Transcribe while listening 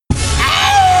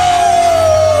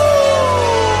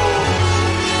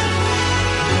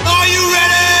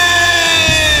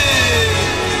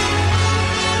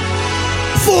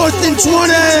4th and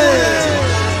 20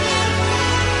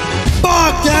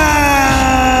 podcast.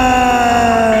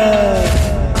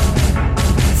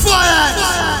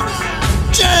 Fire,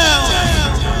 jail,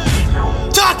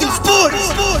 talking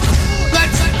sports.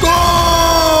 Let's go.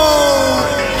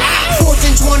 4th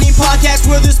and 20 podcast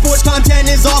where the sports content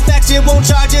is all facts. It won't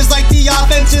charge us like the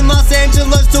offense in Los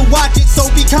Angeles to watch it. So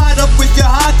be caught up with your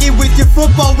hockey, with your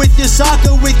football, with your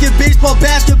soccer, with your baseball,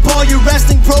 basketball, your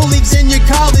wrestling, pro leagues, and your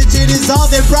college. It is all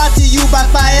they're brought to you by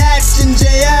Fiats and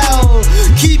JL,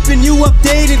 keeping you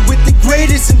updated with the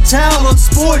greatest in town on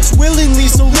sports willingly.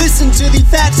 So listen to the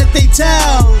facts that they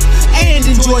tell and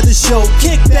enjoy the show.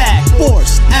 Kick back,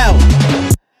 force out.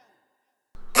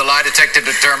 The lie detector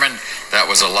determined that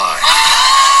was a lie.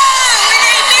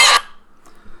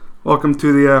 Welcome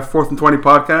to the 4th and 20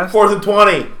 podcast. 4th and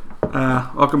 20.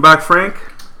 Welcome back, Frank.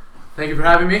 Thank you for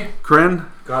having me. Corinne.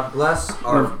 God bless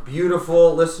our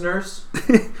beautiful listeners.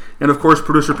 And of course,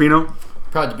 producer Pino.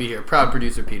 Proud to be here. Proud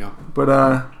producer Pino.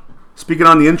 But speaking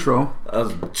on the intro. I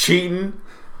was cheating,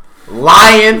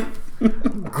 lying,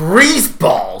 grease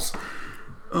balls.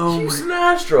 Houston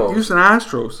Astros. Houston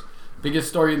Astros. Biggest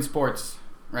story in sports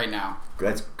right now.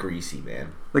 That's greasy,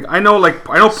 man. I know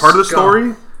part of the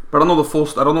story, but I don't know the full.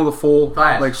 I don't know the full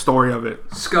Bias. Story of it.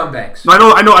 Scumbags.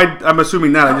 No, I know. I'm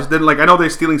assuming that. I just didn't I know they're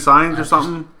stealing signs or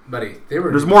something. Buddy, they were.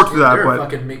 There's more to that, They were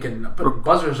but fucking putting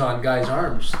buzzers on guys'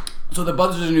 arms. So the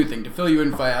buzzers is a new thing. To fill you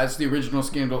in, as the original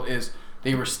scandal is,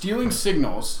 they were stealing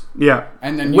signals. Yeah.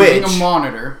 And then using a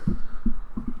monitor.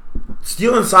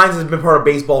 Stealing signs has been part of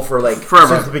baseball for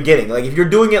forever. Since the beginning. If you're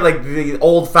doing it the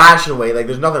old-fashioned way,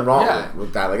 there's nothing wrong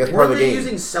with that. That's part of the game.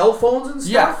 Using cell phones and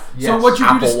stuff? Yeah. So what you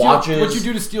Apple do to steal, watches. what you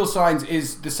do to steal signs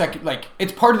is the second,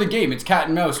 it's part of the game. It's cat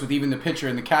and mouse with even the pitcher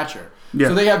and the catcher. Yeah.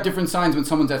 So they have different signs when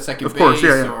someone's at second Of course, base.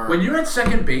 yeah. Or When you're at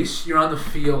second base, you're on the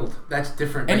field. That's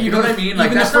different. And you even know what I the- mean? even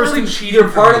That's the not first really and- cheating. You're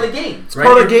part for of me, the game. It's right?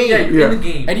 part of the You're- game. Yeah, you're Yeah. in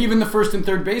the game. And even the first and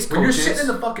third base When you're coaches. sitting in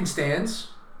the fucking stands,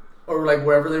 or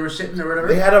wherever they were sitting or whatever.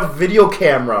 They had a video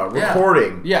camera Yeah.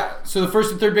 recording. Yeah, so the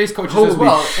first and third base coaches Holy as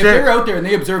well. shit. If they're out there and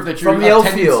they observe that you're From the have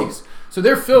outfield. tendencies, so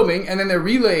they're filming and then they're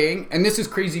relaying, and this is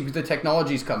crazy because the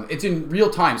technology's come. It's in real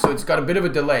time, so it's got a bit of a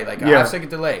delay, a Yeah. half-second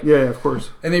delay. Yeah, of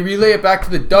course. And they relay it back to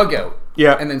the dugout.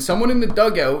 Yeah. And then someone in the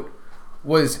dugout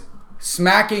was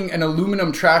smacking an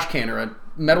aluminum trash can or a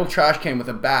metal trash can with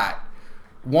a bat,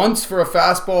 once for a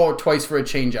fastball or twice for a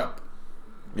changeup,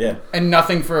 Yeah. and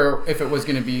nothing for if it was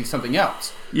going to be something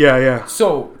else. Yeah.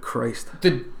 So Christ.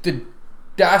 the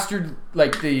dastard,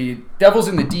 the devil's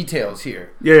in the details here.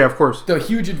 Yeah, of course. The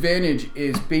huge advantage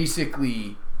is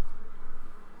basically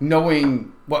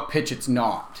knowing what pitch it's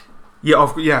not. Yeah,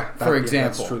 For example.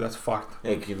 that's true. That's fucked.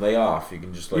 Yeah, you can lay off. You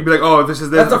can just You'd be like, oh, this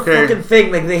is this. That's a Okay. fucking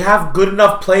thing. They have good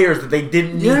enough players that they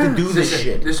didn't need to do this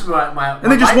shit. This is my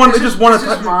And they just won. They just won This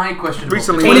is my question. about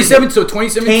recently. this.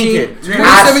 2017 Tainted.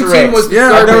 2017 was the Yeah,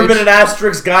 I've never garbage. been an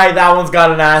asterisk guy. That one's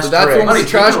got an So asterisk. that's one with Money the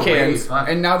trash taken away, cans, fuck.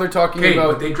 and now they're talking Okay, about.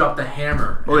 but they dropped the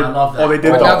hammer. Oh, and they- I love that. oh, they did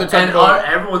But though. now they're talking And about.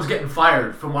 everyone's getting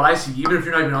fired from what I see, even if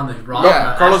you're not even on the roster.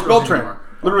 Yeah, Carlos Astros Beltran. anymore.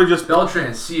 Literally just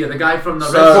Beltran, see the guy from the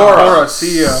Red Cora, Sox.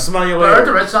 see ya. Smell you But aren't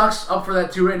the later. Red Sox up for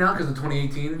that too right now because of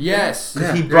 2018? Yes.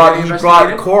 Yeah. He They're brought getting he brought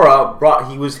investigated?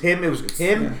 Cora. It was him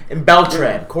and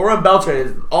Beltran. Cora and Beltran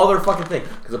is all their fucking thing.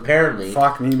 Because apparently,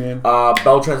 fuck me, man.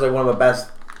 Beltran's one of the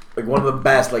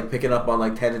best, picking up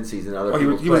on tendencies and other Oh, he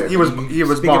was- people's he was- players. he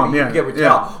was speak up, bomb, you yeah, get what you yeah.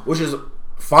 tell, which is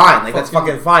fine. That's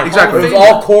fucking fine. Exactly. But it was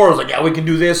all Cora's yeah, we can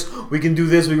do this, we can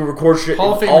record shit.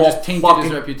 Hall of It's Fame all just tainted his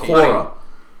fucking reputation. Cora.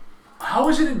 How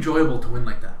is it enjoyable to win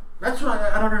like that? That's what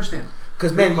I don't understand.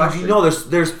 Because man, you know, there's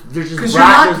just Because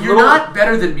rat. you're not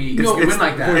better than me. You it's- win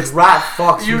like that. There's rat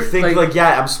fucks. You You're, think like-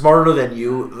 yeah, I'm smarter than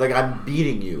you. I'm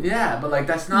beating you. Yeah, but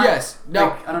that's not. Yes.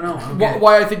 Now, I don't know. I don't get it.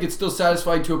 why I think it's still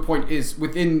satisfying to a point is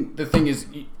within the thing is,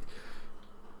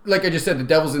 like I just said, the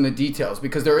devil's in the details,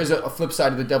 because there is a flip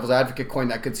side of the devil's advocate coin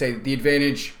that could say the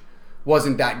advantage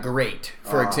wasn't that great,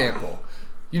 for example.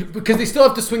 Because they still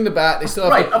have to swing the bat, they still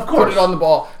have to of put course. it on the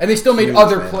ball, and they still made Huge,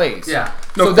 other man. plays. Yeah.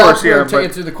 No, So of that's course, where yeah, to but-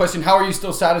 answer the question, how are you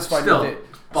still satisfied Still with it?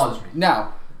 bothers me.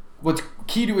 Now, what's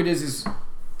key to it is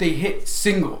they hit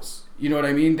singles. You know what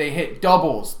I mean? They hit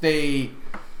doubles. They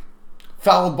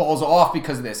fouled balls off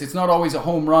because of this. It's not always a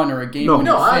home run or a game-winning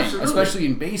No, thing, absolutely. especially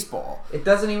in baseball. It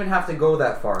doesn't even have to go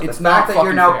that far. It's the not fact that you're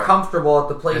fucking now fair. comfortable at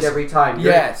the plate Yes. every time.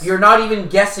 Yes. You're not even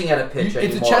guessing at a pitch It's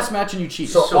anymore. a chess match and you cheat.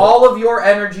 So all of your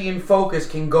energy and focus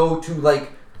can go to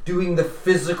doing the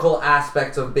physical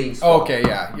aspects of baseball. Okay,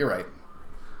 yeah, you're right.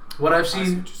 What I've I see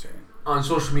seen what you're saying. on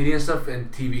social media and stuff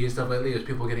and TV and stuff lately is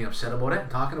people getting upset about it and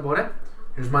talking about it.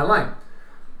 Here's my line.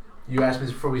 You asked me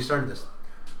this before we started this.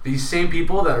 These same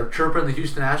people that are chirping the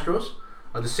Houston Astros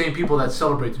are the same people that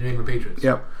celebrate the New England Patriots.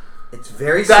 Yep. It's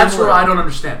very That's similar. what I don't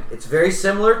understand. It's very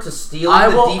similar to stealing I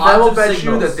the will defensive bet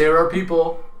signals. you that there are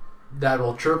people that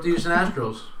will chirp the Houston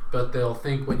Astros, but they'll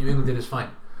think what New England did is fine.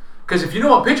 Because if you know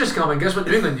what pitch is coming, guess what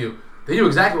New England knew? They knew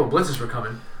exactly what blitzes were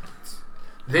coming.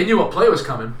 They knew what play was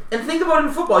coming. And think about it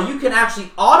in football, you can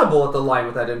actually audible at the line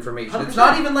with that information. It's 100%.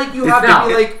 not even like you have Now, to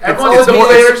be like, everyone's oh, at the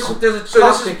there's players. there's a So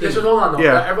clock this ticking. is hold on though.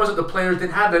 Yeah. Everyone's at the players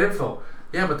didn't have that info.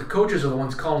 Yeah, but the coaches are the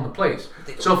ones calling the plays.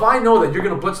 So if I know that you're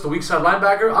going to blitz the weak side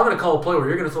linebacker, I'm going to call a play where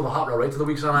you're going to throw the hot route right to the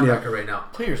weak side linebacker right now.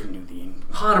 Players knew the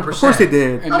 100%. Of course they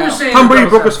did. And I'm now- just saying. Tom Brady that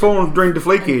broke was his phone during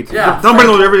Deflategate. Yeah. Tom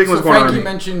Brady knows everything was So going Frankie on.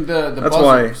 mentioned the That's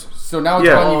why. buzzers. So now it's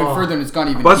Yeah. gone even further and it's gone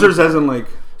even Buzzers deeper. as in like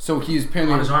So he's on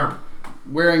apparently his arm.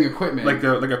 wearing equipment. like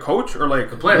a coach or like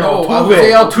The player. No, Altuve.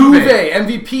 Jose Altuve, Altuve.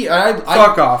 MVP.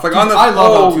 Fuck off. Like on the I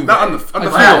love Altuve. not on the I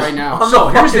field. feel right now. So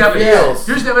here's the fucking evidence. fields.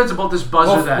 Here's the evidence about this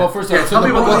buzzer. Well, first of all, so tell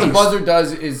me what the the buzzer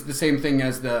does is the same thing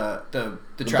as the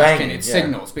trash banging, can. It yeah.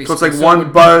 signals basically. So it's like it one would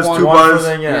be buzz, one- two One buzz. for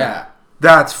them, Yeah.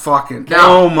 That's fucking. Now-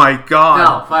 oh my god.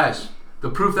 Now, Faz, the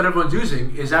proof that everyone's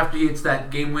using is after he hits that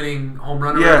game-winning home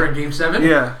run or Yeah. whatever in Game 7.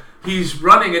 Yeah. He's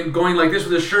running and going like this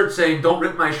with his shirt saying, "Don't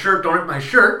rip my shirt, don't rip my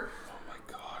shirt." Oh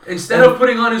my god. Instead of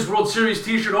putting on his World Series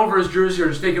t-shirt over his jersey or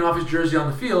just taking off his jersey on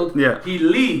the field, Yeah. he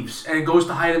leaves and goes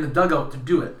to hide in the dugout to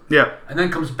do it. Yeah. And then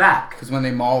comes back. Because when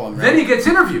they maul him, right? Then he gets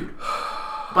interviewed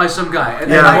by some guy. And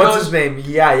Yeah. then he What's goes, his name?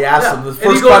 Yeah, he asked Yeah. him. The And he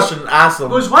first goes- question asked him.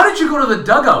 goes, "Why did you go to the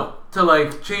dugout to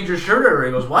like change your shirt?" Or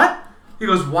he goes, "What?" He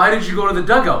goes, "Why did you go to the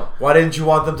dugout?" Why didn't you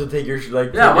want them to take your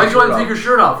Yeah, why did you want to take your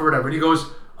shirt off or whatever? And he goes,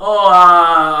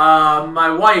 my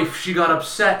wife, she got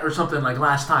upset or something like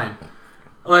last time.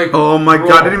 Like, Oh my bro,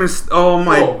 god. I didn't even. Oh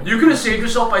my. bro, you could have saved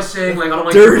yourself by saying like, I don't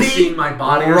like Dirty, people seeing my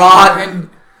body. Or rotten, something.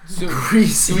 So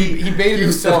greasy? he baited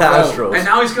Houston himself out. Astros. And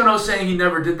now he's coming out saying he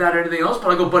never did that or anything else.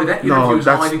 But I go, buddy, that interview No, is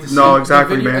all I that's need to see. no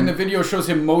exactly, the video, and the man. video shows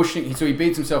him motioning, so he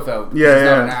baits himself out. Yeah, he's yeah.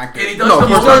 not an actor. And he does No, the he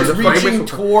He most- does. starts He's reaching fucking-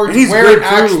 towards and he's where good, it too.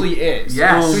 actually is.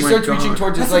 Yes. So he Oh starts my reaching God.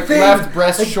 towards his That's the thing. left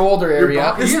breast shoulder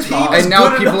area. He is He fine. was And now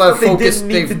good people enough have that they focused. didn't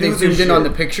need They've to do zoomed this in on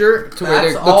shit. the picture to where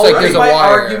That's it looks like there's a my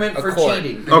wire. argument a for cord.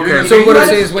 cheating. Okay. So what You I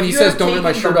say guys- is when he you says have don't rip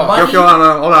my taken shirt the off. money, Okay, hold on.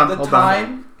 the Hold on.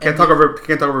 time, Can't talk over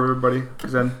everybody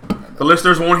because then the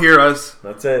listeners won't hear us.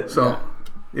 That's it. So,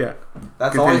 yeah.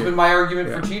 That's Continue. always been my argument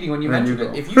Yeah. for cheating when you And mentioned you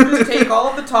it. go. If you just take all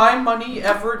of the time, money,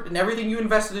 effort, and everything you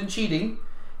invested in cheating,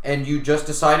 and you just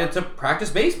decided to practice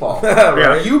baseball,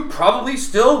 Yeah. you probably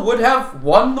still would have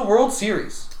won the World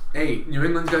Series. Hey, New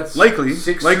England's got Likely.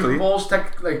 six Super Bowls.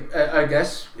 I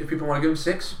guess if people want to give them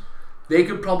 6, they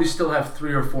could probably still have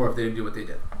 3 or 4 if they didn't do what they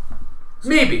did.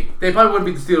 Maybe they probably wouldn't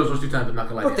beat the Steelers those 2 times. I'm not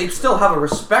gonna lie. But to they'd you. still have a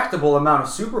respectable amount of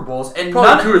Super Bowls, and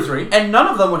Probably none, 2 or 3. and none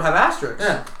of them would have asterisks.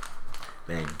 Yeah.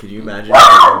 Man, could you imagine?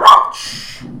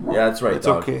 Yeah, that's right. It's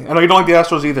dog. okay. I know you don't like the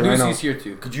Astros either. I know. Lucy's here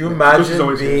too. Could you Lucy's imagine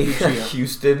always being here. a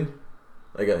Houston,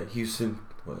 like a Houston?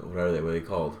 What are they? What are they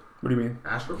called? What do you mean?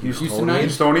 Astros. Houstonites?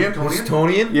 Houstonian?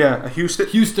 Houstonian? Yeah, a Houston.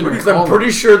 Houston. Because I'm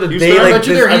pretty sure the Houston? day I like bet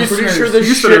you this, they're I'm pretty sure this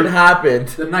Houston. shit happened.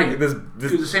 The night. This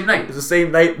It was the same night. It's the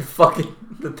same night fucking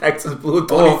the Texans blew a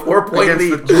 24-point against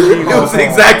lead. the Chiefs. It was the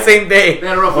exact same day. They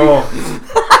had a rough Oh, weekend.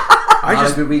 I Not a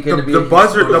just good weekend to be the a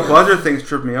buzzer Houston. things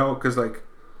trip me out because like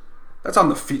that's on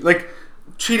the field. Like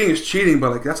cheating is cheating,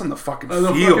 but like that's on the fucking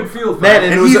The field. fucking field, Man,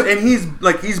 man. and it was And he's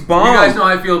like he's You bombed. guys know how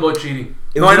I feel about cheating.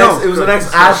 It No, was, I the know. next, it was the next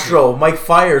Disgusting. Astro. Mike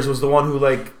Fires was the one who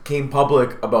like came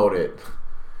public about it.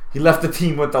 He left the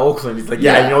team, went to Oakland. He's like,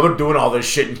 yeah, Yeah. you know they're doing all this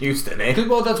shit in Houston, eh?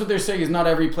 Well, that's what they're saying. Is not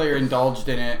every player indulged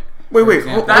in it. Wait, for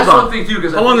example. That's hold on. one thing too.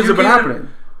 Because How long has it been happening?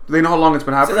 Do they know how long it's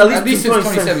been happening? At least, At least since since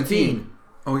 2017.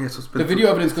 Oh yes, it's been The video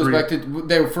evidence goes 3. back to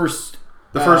their first.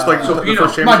 the first like so, the you know,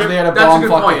 first Mind you, they championship. had a That's a bomb good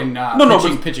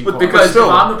fucking point. pitching but call. Because still,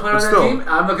 if I'm the player on but that still. team,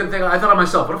 I'm looking. I thought of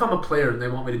myself. What if I'm a player and they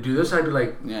want me to do this? I'd be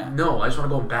like, Yeah. no, I just want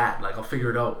to go and bat. Like I'll figure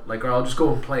it out. Like or I'll just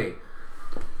go and play.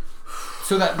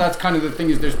 So that's kind of the thing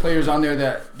is there's players on there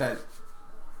that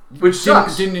Which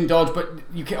sucks. didn't indulge, but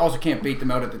you also can't bait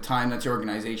them out at the time. That's your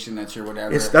organization. That's your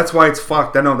whatever. That's why it's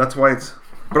fucked. I know. That's why it's.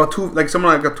 But like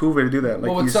someone like Altuve to do that. Like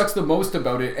well, what he's, sucks the most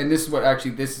about it, and this is what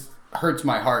actually this hurts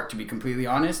my heart to be completely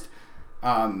honest,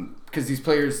 because these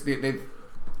players, they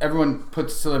everyone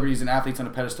puts celebrities and athletes on a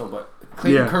pedestal, but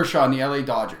Clayton Yeah. Kershaw in the LA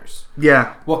Dodgers,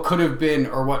 Yeah. what could have been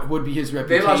or what would be his They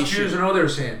reputation. lost Jews. I know they were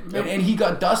saying. And he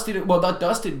got dusted. Well, not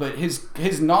dusted, but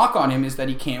his knock on him is that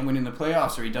he can't win in the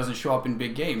playoffs or he doesn't show up in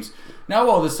big games. Now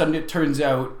all of a sudden it turns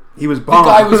out He was the bombed.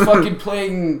 guy was fucking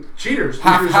playing Cheaters.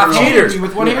 half Cheaters. Cheaters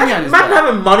with one hand on his Imagine back.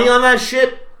 having money on that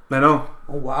shit. I know.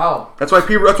 Oh wow! That's why what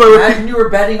Imagine you were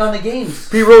betting on the games.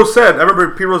 P. Rose said. I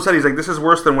remember P. Rose said, he's like, this is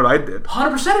worse than what I did.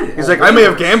 100% it is. He's like, I may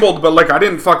have gambled, but like I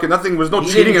didn't fucking nothing. Was no He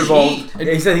cheating didn't involved. cheat. And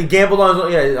he said he gambled on his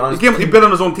own. Yeah, on his He bet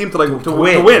on his own team to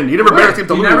win. win. He never bet on his team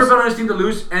to he lose. never bet on his team to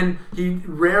lose, and he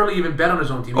rarely even bet on his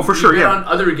own team. Oh, for He sure, bet yeah. on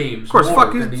other games. Of course, more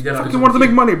fuck. than he He did on his fucking own wanted to make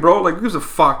team. money, bro. Like, who's a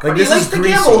fuck? Like, He this likes is to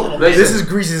greasy. gamble a little bit. This is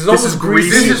greasy. This is almost greasy.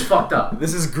 This is fucked up.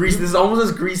 This is greasy. This is almost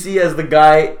as greasy as the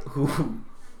guy who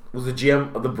was the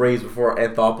GM of the Braves before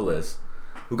Anthopoulos,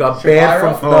 who got banned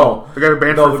from the guy who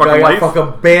banned for the fucking guy life. got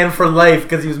fucking banned for life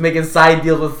because he was making side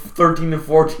deals with 13 and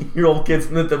 14-year-old kids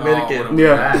in the Dominican.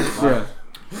 Yeah.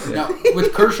 Now,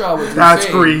 with Kershaw, what you're That's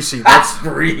saying, greasy. That's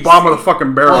greasy. Bottom of the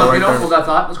fucking barrel Well, right you know, there. hold that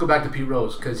thought. Let's go back to Pete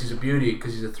Rose because he's a beauty.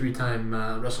 Because he's a 3-time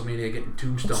WrestleMania getting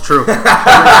tombstone. It's true.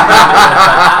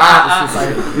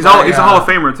 He's a Hall of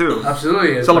Famer too.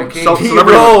 Absolutely. It's Cele- like Kane. cel- Pete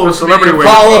celebrity, Rose, celebrity win.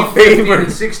 Hall of 15 Famer.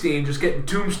 and 16, just getting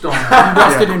tombstone.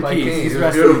 rested in Like peace. Kane. He's It was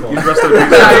rested. beautiful. He's rested in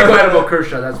peace. Now you go ahead about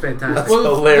Kershaw. That's fantastic.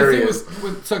 Well, hilarious. The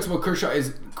thing what sucks about Kershaw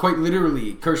is quite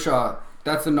literally Kershaw.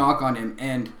 That's the knock on him,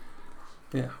 and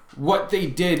what they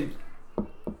did.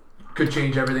 Could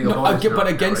change everything. No, about his but now,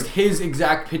 against right? his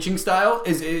exact pitching style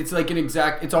it's like an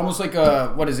exact. It's almost like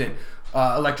a what is it?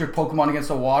 Electric Pokemon against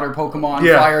a water Pokemon,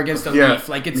 Yeah. fire against a Yeah. leaf.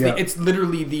 Like it's Yeah. it's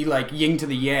literally the like yin to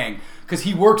the yang because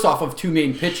he works off of two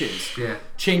main pitches, Yeah.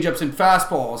 changeups and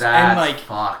fastballs, and That's like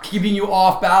fucked. keeping you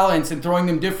off balance and throwing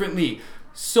them differently.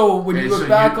 So when you Okay, look so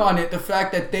back you- on it, the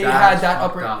fact that they That's had that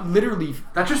fucked upper up. literally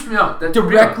That trips me out. That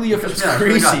directly trips affects me out.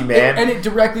 greasy, man. and it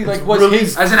directly like was really-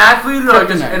 his. As an athlete, or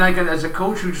Kryptonite. as a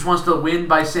coach who just wants to win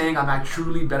by saying I'm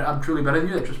truly better than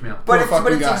you, that trips me out. But Poor it's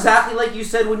fucking guy. exactly like you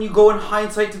said when you go in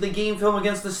hindsight to the game film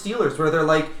against the Steelers, where they're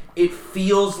like, it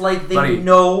feels like they Buddy,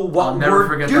 know what I'll never we're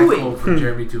forget that doing. quote from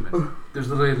Jeremy Tubin. There's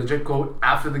literally a legit quote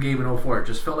after the game in 04. It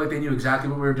just felt like they knew exactly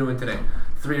what we were doing today.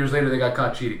 3 years later, they got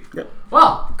caught cheating. Yep.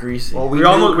 Well, Greasy. Well, We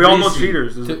all know greasy.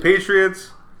 cheaters. There's the Patriots,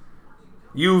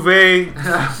 Juve,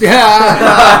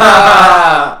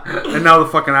 Yeah, and now the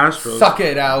fucking Astros. suck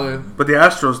it, Alu. But the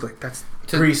Astros, like that's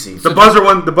Greasy. the buzzer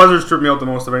one. The buzzers tripped me out the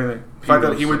most of anything. The fact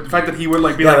that he would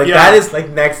like be Yeah, like, like yeah, that is like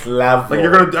next level. like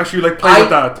you're gonna actually like play with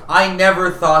that. I never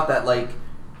thought that like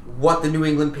what the New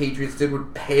England Patriots did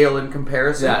would pale in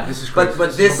comparison. Yeah, this is but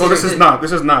crazy. this No, this is not.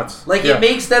 This is nuts. Like Yeah. it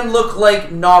makes them look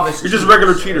like novice. You're just cheaters.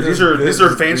 regular cheaters. These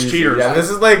are advanced greasy. cheaters. Yeah, this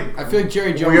is like I feel like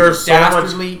Jerry Jones We are is so much-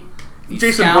 dastardly. These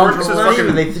Jason Bourne, this is scoundrels.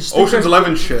 fucking they just think Ocean's they're-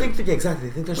 11 they shit. Exactly.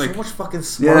 They think they're Like- so much fucking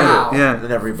smarter yeah.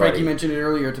 than everybody. Frankie mentioned it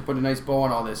earlier to put a nice bow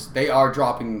on all this. They are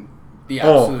dropping the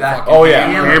Oh, absolute that- fucking oh, yeah.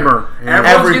 Hammer. everyone's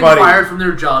Everybody. getting fired from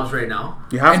their jobs right now.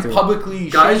 You have and to. publicly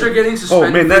Guys shamed. are getting Oh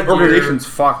suspended. man, that for years. organization's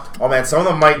fucked. Oh man, some of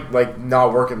them might like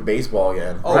not work in baseball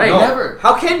again. Oh Right. no! Never.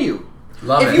 How can you?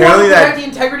 Love If it. you want to Apparently protect that- the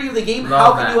integrity of the game, Love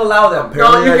how can that. you allow them? No,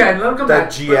 Apparently you that- can. Let them come that back.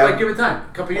 But, GM like, give it time.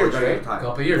 Couple years, give it right? time.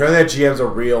 Couple years. Apparently that GM's a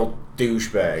real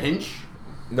douchebag. Hinch.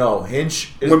 No,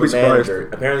 Hinch is Wouldn't the be surprised. manager.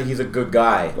 Apparently he's a good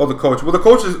guy. Oh, the coach. Well, the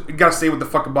coach is you gotta stay with the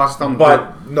fucking boss. Tell him to do it.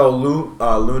 But no,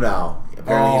 Lunau.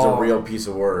 Apparently he's a Oh. real piece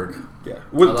of work. Yeah,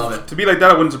 I love it. To be like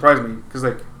that, it wouldn't surprise me because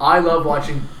like I love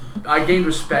watching. I gained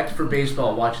respect for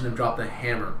baseball watching them drop the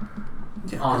hammer.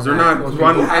 because they're not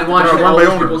run, and they're watching not run all by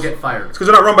those people owners. get It's fired. because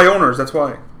they're not run by owners. That's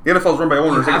why the NFL is run by You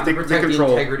owners. have to They protect the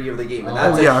control. integrity of the game, and Oh,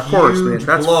 that's Yeah, a of course, man. huge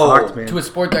That's blow. fucked, man. To a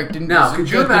sport that didn't. Now, could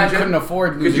you that imagine- couldn't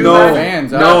afford could losing you No. their imagine?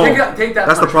 fans. No. Take that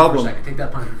That's the punishment problem. For a second. Take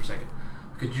that punishment for a second.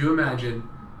 Could you imagine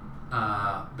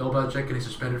Bill Belichick getting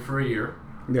suspended for a year?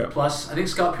 Yeah. Plus, I think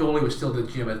Scott Pioli was still the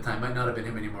GM at the time. Might not have been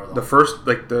him anymore though. The first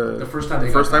The first time they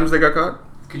the got first times they got caught.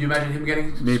 Could you imagine him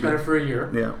getting Maybe. suspended for a year?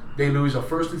 Yeah. They lose a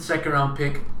first and second round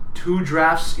pick, 2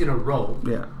 drafts in a row,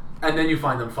 Yeah. and then you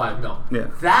find them $5 million. Yeah.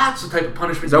 That's the type of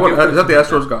punishment. Is that you what? give to Is that the a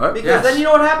team Astros like got? Because Yes. then you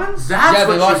know what happens? That's Yeah,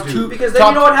 what they lost you two. do. Because then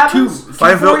you know what happens? Two.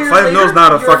 5 4 years five later, mil's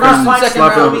not a you're fucking finding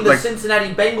slap of, the like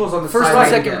Cincinnati Bengals on the First and sideline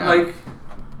second again. Like,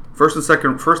 first and second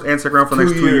round for the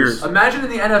next 2 years. imagine in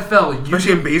the NFL,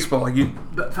 Especially in baseball, like you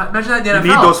imagine that in the NFL.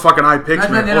 need those fucking high picks,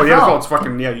 Imagine man. that in Oh, the the NFL. NFL, it's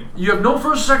fucking yeah. You have no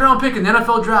first or second round pick in the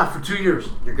NFL draft for 2 years.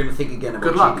 You're going to think again about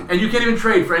Good luck. cheating. And you can't even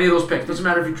trade for any of those picks. Doesn't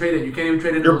matter if you trade it. You can't even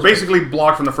trade it. You're basically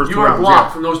blocked from the first you 2 are rounds. blocked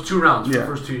Yeah. from those 2 rounds for Yeah.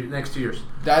 the next 2 years.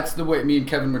 That's the way me and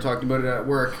Kevin were talking about it at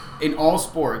work. In all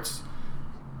sports,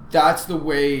 that's the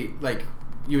way like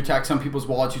you attack some people's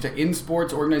wallets. You take in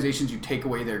sports organizations, you take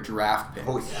away their draft pick.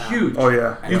 Oh, yeah. Huge. Oh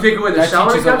yeah. You take away their That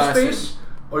salary teaches a cap lesson. space,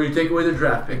 or you take away their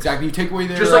draft picks. Exactly. You take away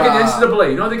their Just like in the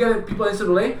NCAA. You know how they get people in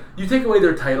NCAA? You take away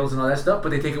their titles and all that stuff, but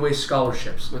they take away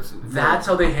scholarships. That's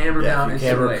how they hammer down Yeah, if you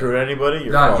can't NCAA. recruit anybody,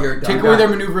 you're Done. fucked. You're take done. away their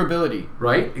maneuverability.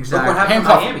 Right? Look Exactly. what happened in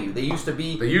Handcuff. Miami. They used to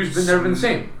be Never been the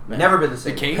same. never been the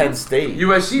same. The Canes? Penn State.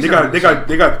 USC's They never got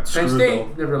been the same. screwed Penn though.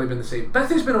 State never really been the same. Penn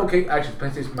State's been okay. Actually,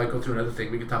 Penn State might go through another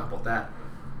thing. We can talk about that.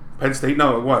 Penn State?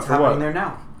 No, what? What's For happening what? there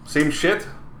now? Same shit?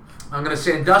 I'm gonna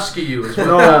Sandusky you as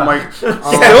well. No, Mike.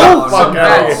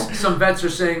 Some vets are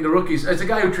saying the rookies. It's a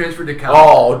guy who transferred to Cal.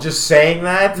 Oh, just saying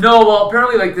that? No, well,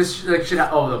 apparently like this like shit.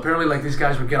 Apparently like these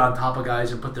guys would get on top of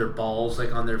guys and put their balls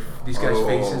like on these guys'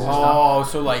 faces and stuff. Oh,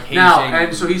 so like hazing. Now,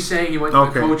 and so he's saying he went to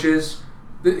Okay. the coaches.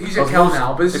 He's at Cal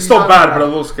now, but It's still bad, but a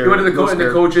little scary. He went to the Little and the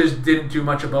scared. coaches didn't do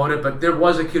much about it. But there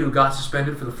was a kid who got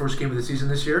suspended for the first game of the season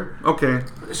this year. Okay.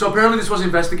 So apparently this was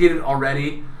investigated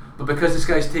already. But because this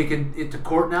guy's taken it to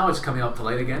court now, it's coming up to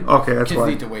light again. Okay, that's Kids why.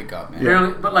 need to wake up, man.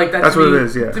 Apparently, but like That's to what me, it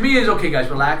is, yeah. To me, is okay, guys.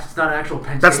 Relax. It's not an actual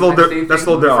Penn That's a State. little Penn State That's a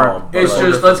little thing. different. No, It's Like,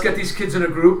 just let's get these kids in a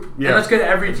group Yeah. and let's get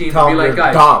every team to Tom, be like, you're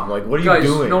guys, dumb. Like, what are you guys,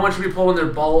 doing? no one should be pulling their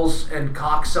balls and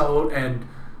cocks out and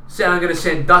say I'm gonna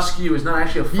Sandusky you is not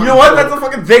actually a fun You know what? joke. That's the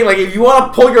fucking thing. Like, if you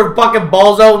want to pull your fucking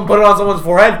balls out and put it on someone's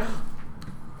forehead,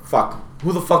 fuck.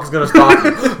 Who the fuck is gonna stop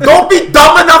you? Don't be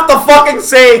dumb enough to fucking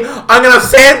say I'm gonna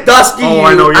Sandusky Oh, you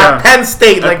I know, yeah. at Penn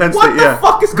State. At Like, Penn what State, the yeah.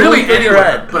 fuck is really going through your anywhere,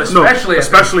 head? but No, especially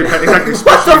especially at exactly. What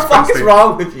Especially the fuck Penn is State.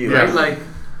 wrong with you? Yeah. right? Like,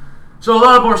 so a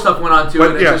lot of more stuff went on too.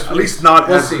 But and yeah, it's just, at least not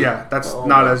we'll as see. that's Oh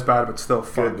not my as bad, but still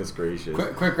fun. Goodness gracious.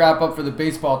 Quick wrap up for the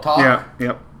baseball talk. Yeah,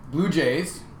 yep. Blue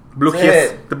Jays Blue That's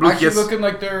Jays, it. the Blue actually Jays. looking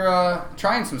like they're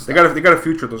trying some They stuff. got a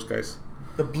future. Those guys.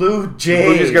 The Blue Jays.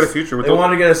 Blue Jays got a future with They those-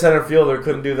 wanted to get a center fielder,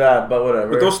 couldn't do that, but whatever.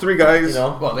 With those three guys, you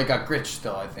know. Well, they got Gritch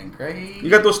still, I think, right? you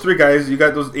got those three guys. You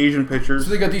got those Asian pitchers. So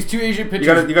they got these two Asian You pitchers.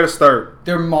 got to start.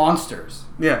 They're monsters.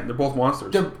 Yeah, they're both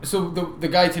monsters. So the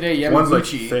guy today, One's, like,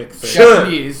 Yamaguchi, thick.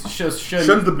 Japanese,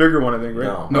 Shun's the bigger one, I think,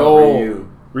 right? No.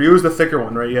 You. Ryu's the thicker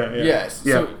one, right? Yeah, yeah. Yes.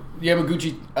 Yeah. So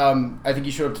Yamaguchi, I think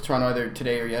he showed up to Toronto either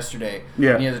today or yesterday.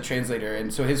 Yeah. And he has a translator,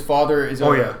 and so his father is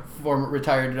Oh, a yeah. former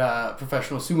retired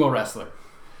professional sumo wrestler.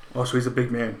 Oh, so he's a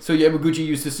big man. So Yamaguchi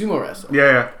used to sumo wrestle. Yeah,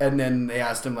 yeah. And then they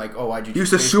asked him like, "Oh, why'd you He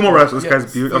used choose to baseball?" sumo wrestle. This Yeah,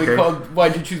 guy's beautiful. so they Okay. called,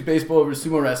 "Why'd you choose baseball over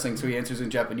sumo wrestling?" So he answers in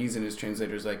Japanese, and his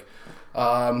translator's like,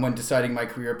 "When deciding my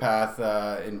career path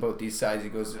in both these sides, he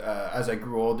goes, as I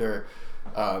grew older,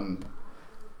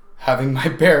 having my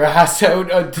bare ass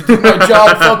out to do my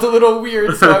job felt a little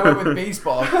weird, so I went with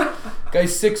baseball."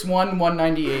 Guy's 6'1",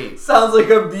 198. Sounds like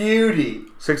a beauty.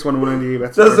 6'1", 198.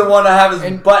 That's Doesn't want to have his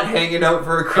And- butt hanging out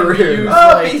for a And career. Ryu's Oh,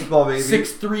 like baseball, baby.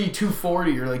 6'3",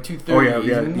 240 or like 230. Oh yeah,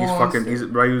 yeah. a He's monster. fucking. He's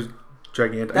Ryu's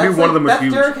gigantic. I That's knew one of them was that's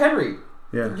huge. Derrick Henry.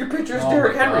 Yeah. Your picture's Oh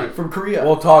Derrick my Henry. God. From Korea.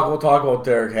 We'll talk about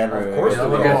Derrick Henry. Of course Yeah, we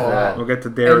we'll will. get to that. We'll get to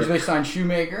and Derrick. they signed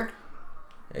Shoemaker.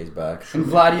 He's back. And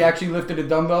Vladdy actually lifted a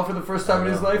dumbbell for the first time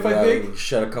in his life, I Yeah, think. he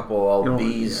Shed a couple You know,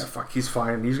 lbs. yeah, fuck. He's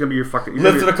fine. He's gonna be your fucking. he's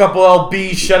gonna Lifted be- a couple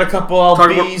lbs. Shed a couple Talk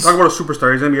lbs. about a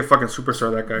superstar. He's gonna be a fucking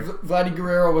superstar. That guy. Vladdy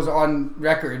Guerrero was on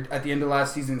record at the end of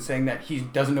last season saying that he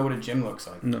doesn't know what a gym looks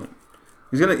like. No.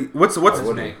 He's gonna. What's Why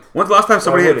wouldn't he? when's the last time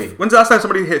somebody would he? hit? When's the last time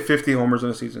somebody hit 50 homers in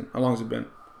a season? How long has it been?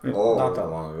 Oh. Not that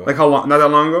long ago. Like how long? Not that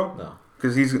long ago. No.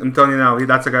 Because I'm telling you now,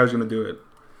 that's the guy who's gonna do it.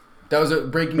 That was a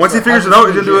breaking. Once he start. figures it out,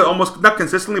 he's gonna do it almost not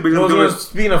consistently, but he's You know gonna do who's it.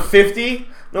 speaking of 50,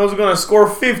 knows who's gonna score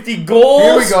 50 goals?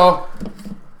 Here we go.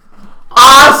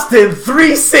 Austin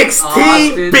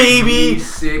 316, baby.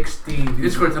 316. He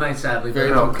did score tonight, sadly. Very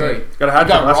But it's well. okay. Got a hat trick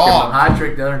Got last game. robbed. Hot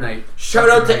trick the other night. Shout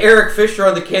out to Eric Fisher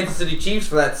on the Kansas City Chiefs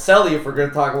for that celly if we're going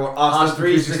to talk about Austin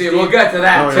 316. We'll get to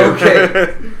that. Oh, yeah.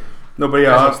 Okay. No, but yeah,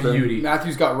 That's a Austin. beauty.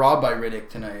 Matthews got robbed by Riddick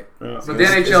tonight. Yeah. But the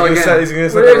NHL Is he gonna again. set- is he gonna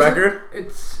set Well, the it's- record?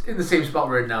 It's in the same spot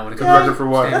we're in now when it comes Yeah. to Record for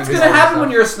what? standing That's his going to own happen stuff.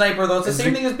 when you're a sniper, though. It's the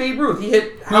same thing as Babe Ruth. He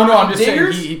hit No, how I'm many just saying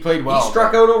dingers? he played well. He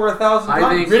struck out over 1,000 times. I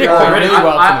think Riddick played really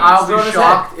well tonight. I'll Throw be his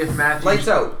shocked if Matthews. Lights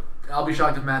out. I'll be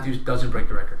shocked if Matthews doesn't break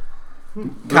the record.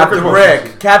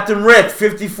 Captain Rick,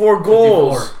 54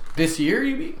 goals. 54. This year,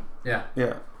 you mean? Yeah,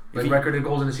 Yeah. like record in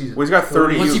goals in the season. Well, he's got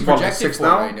 30. What's he He's what, projected 6 for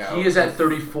now? right now? He is at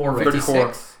 34 right now.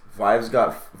 56? Vibes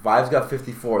got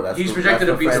 54. That's He's the, projected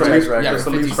that's to the beat franchise the- record. Yeah, it's the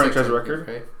league's 56, franchise I record.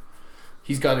 think, right?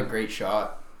 He's got a great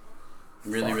shot.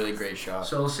 Really, really great shot.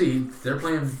 So we'll see. They're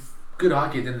playing good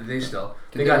hockey at the end of the day still.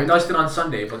 Did They they got win? dusted on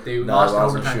Sunday, but they No, lost in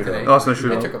lost in overtime shootout. today. Lost in They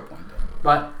shootout. took a point there.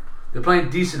 But they're playing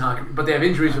decent hockey. But they have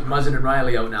injuries with Muzzin and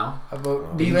Riley out now. How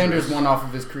about Nylander's one off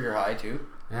of his career high, too?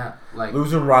 Yeah, like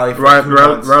Losing Riley for 2 Riley,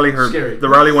 months. Riley hurt. Scary. The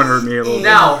Riley one hurt me a little bit.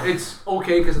 now it's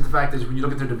okay because of the fact is when you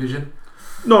look at their division,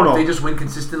 No, if they no. just win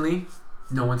consistently,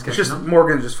 no one's It's catching just them.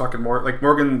 Morgan's just fucking more. Like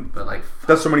Morgan But like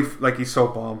does so many. Like he's so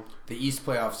bomb. The East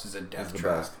playoffs is a death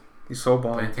trap. He's so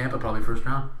bomb. playing Tampa probably first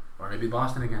round or maybe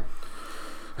Boston again.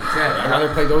 That's I'd it.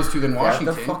 rather play those two than They have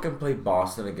Washington. to fucking play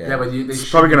Boston again. Yeah, but they It's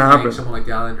should probably be gonna playing happen. Someone like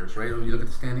the Islanders, right? When you look at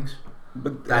the standings,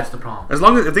 But that's the problem. as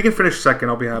long as if they can finish second,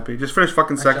 I'll be happy. Just finish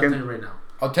fucking Actually, I'll tell second. you right now.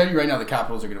 I'll tell you right now, the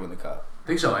Capitals are going to win the Cup.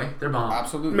 Think so, eh? They're bomb.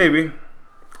 Absolutely. Maybe.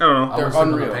 I don't know. I They're was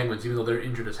thinking of unreal. the Penguins, even though they're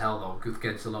injured as hell, though.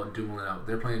 Against the low and Dumoulin out,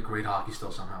 they're playing great hockey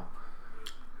still somehow.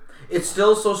 It's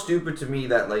still so stupid to me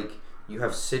that like you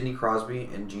have Sidney Crosby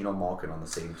and Geno Malkin on the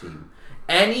same team.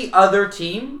 Any other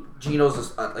team,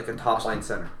 Geno's like a top line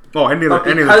center. Oh, any But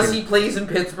other because team. he plays in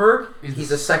Pittsburgh,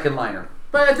 he's a second liner.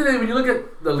 But at the end, when you look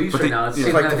at the Leafs But right they- now, it's yeah.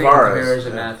 the same Like kind of thing with Tavares, Tavares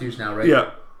and yeah. Matthews now, right?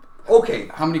 Yeah. Okay.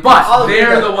 How many? But I'll agree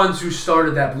they're that- the ones who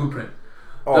started that blueprint.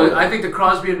 Oh, I think the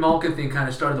Crosby and Malkin thing kind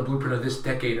of started the blueprint of this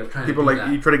decade of trying People to do like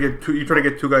that. you try to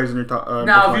get two guys in your top. Now,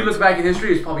 top if you lines. look back in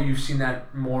history, it's probably you've seen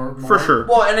that more. For sure.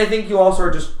 Well, and I think you also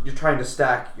are you're trying to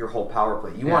stack your whole power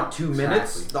play. You Yeah, want 2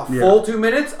 minutes, exactly. the full 2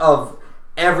 minutes of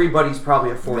everybody's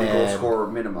probably a 40 goal Man. scorer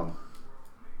minimum.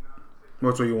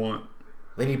 That's what you want.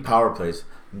 they need power plays.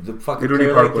 The fucking They do need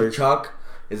player power like plays. Kachuk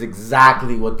is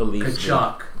exactly what the Leafs need.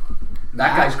 Kachuk.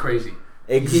 That guy's crazy.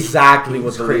 Exactly what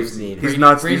He's the crazy. Leafs need. He's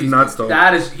nuts. Brady's He's nuts though.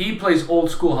 That is, he plays old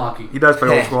school hockey. He does play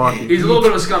old school hockey. He's a little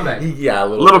bit of a scumbag. Yeah, a A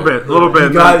little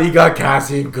bit. He got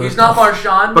Cassian good. He's not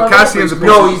Marchand, But Cassian's He's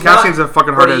a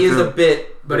fucking hard but he head is too. a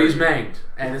bit. but he's manged,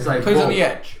 and it's like Plays on whoa. the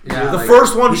edge. Yeah, The like,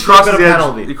 first one He should have crosses been a the edge.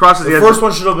 penalty. He crosses the edge. first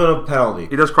one should have been a penalty.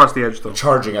 He does cross the edge though.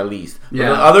 Charging at least. Yeah.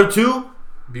 But the other two,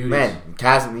 beauties. man,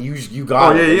 Cassian, you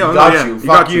got Oh, it. yeah, yeah, He no, got yeah. you. He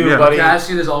Fuck got you, you, yeah. buddy.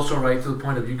 Cassian is also right to the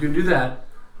point of you can do that.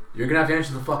 You're gonna have to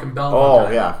answer the fucking bell. one Oh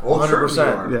time. yeah, Oh, 100%.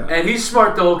 certainly Yeah. And he's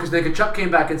smart though, because then Kachuk came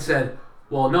back and said,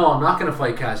 "Well, no, I'm not going to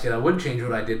fight Cassian. I wouldn't change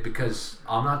what I did because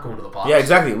I'm not going to the box." Yeah,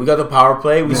 exactly. We got the power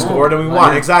play. We No. scored and we Like-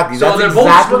 won. Exactly. So That's they're both-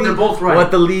 exactly they're both right.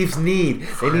 what the Leafs need.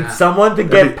 They need Yeah. someone to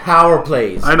get power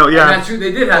plays. I know. And Yeah. that's who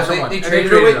they did have They, someone. they and traded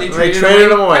traded away. him. They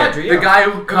traded him away. Kadri, The guy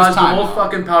who caused the time. most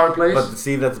fucking power plays. But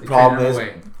see, that's the They problem traded is him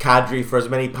away. Kadri, for as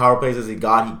many power plays as he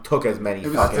got, he took as many It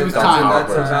was fucking time. power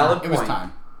That's a plays. valid It was point.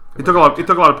 time. He took a lot. He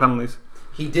took a lot of penalties.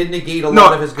 He did negate a No,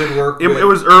 lot of his good work. It with-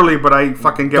 was early, but I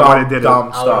fucking get why they did dumb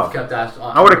it. I would have stuff. kept that.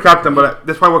 I would have kept him, but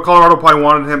that's why what Colorado probably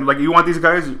wanted him. Like, you want these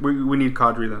guys? We need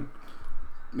Kadri then.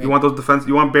 You want those defense?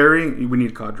 You want Barry? We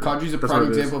need Kadri. Kadri's a That's prime what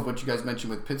it is. example of what you guys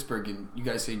mentioned with Pittsburgh, and you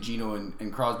guys say Geno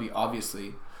and Crosby,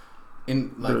 obviously.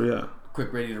 In like Yeah.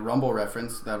 quick Ready to Rumble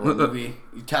reference, that old movie,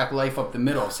 you tack life up the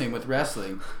middle. Same with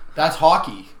wrestling. That's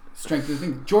hockey. Strength of the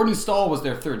thing. Jordan Stahl was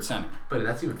their third center. But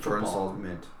that's even Jordan football. Stahl's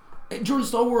mint. And Jordan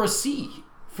Stahl wore a C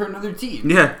for another team.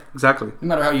 Yeah, exactly. No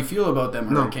matter how you feel about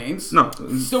them No. Hurricanes. No.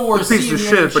 He still wore a C Piece in of the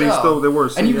shit, but he NHL. still they were.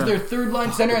 And he was yeah. their third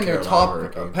line center and their Carolina top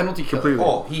Hurricanes. penalty killer. Completely.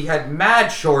 Oh, he had mad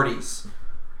shorties.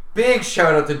 Big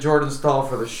shout out to Jordan Stahl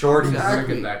for the shorties. Very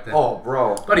good back then. Oh,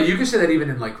 bro. Buddy, you can say that even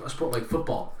in like a sport like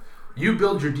football. You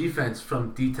build your defense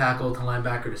from D tackle to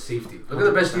linebacker to safety. Look at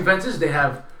the best defenses; they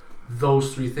have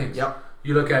those three things. Yep.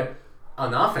 You look at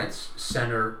on offense: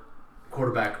 center,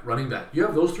 quarterback, running back. You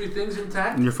have those three things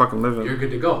intact. And you're fucking living. You're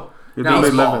good to go. You're Now,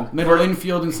 doing small. living. Middle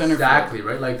infield and center Exactly field.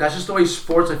 right. Like that's just the way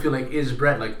sports. I feel like is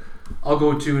bred. Like I'll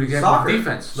go to an example Soccer. of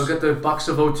defense. Look at the Bucks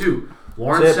of 02.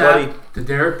 Warren That's it, Sapp buddy. to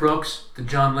Derek Brooks to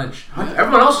John Lynch.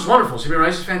 Everyone else is wonderful. Samir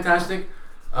Rice is fantastic.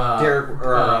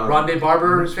 Rondé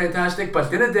Barber is fantastic. But at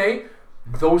the end of the day,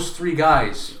 those three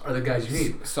guys are the guys you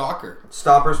need. Soccer.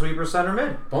 Stopper, sweeper, center,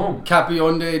 mid. Boom.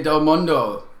 Capionde del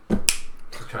Mundo.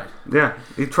 That's right. Yeah,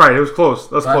 he tried. It was close.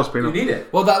 That was But close, you Pino. need it.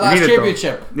 Well, that You last need it, though.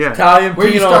 championship. Yeah. Italian Where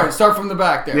do you Pino. start? Start from the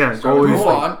back there. Yeah, Start with goalie.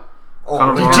 Buffon, Oh,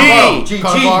 Cannavaro. GG.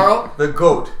 Cannavaro. The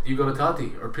GOAT. You go to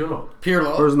Tati or Pirlo.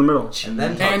 Pirlo, Where's in the middle? And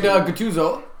then and Totti.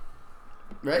 Gattuso.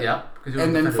 Right? Yeah. 'cause he was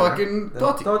And a then defender, fucking Then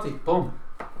Totti. Totti. boom.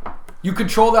 You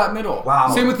control that middle. Wow.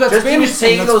 Same with that Just Spanish you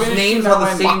saying team. That those Spanish names team on the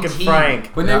that same went- Fucking team.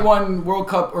 Frank. When Yeah. they won World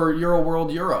Cup or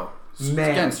Euro.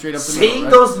 Man, Again, straight up the saying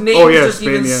middle, right? those names Oh, yeah, just Spain,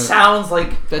 even yeah. sounds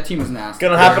like That team is nasty.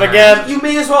 Gonna happen Yeah. again. you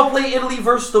may as well play Italy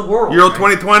versus the world. Euro right?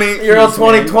 2020. Euro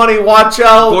 2020. Watch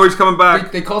out. Glory's coming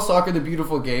back. They call soccer the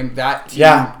beautiful game. That team,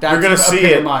 Yeah, that you're gonna team see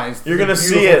it. epitomized You're gonna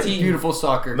see beautiful it. team. beautiful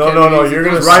soccer. No, Can't no, no. be You're easy.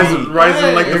 gonna Rising, see.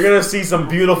 rising like You're the gonna see some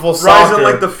beautiful rising soccer.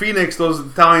 like the Phoenix. Those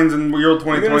Italians in Euro You're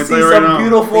 2020. gonna see Tell you right some now.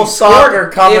 beautiful They soccer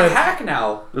scored. coming. They attack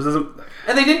now, This isn't.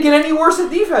 and they didn't get any worse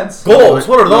at defense. Goals.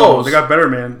 What are No, those? they got better,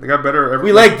 man. They got better.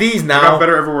 We like these They now. got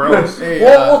better everywhere else. Hey,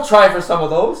 We'll try for some of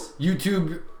those.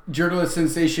 YouTube journalist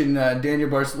sensation Daniel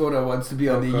Barcelona wants to be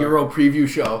on the Okay. Euro preview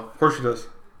show. Of course she does.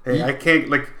 Hey, I can't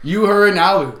like. You, her, and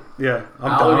Alu. Yeah,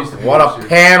 I'm Alu down. needs to be What a here.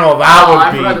 panel that Oh, I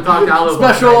would forgot to be. talk to Alu.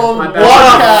 about Special that. My bad. What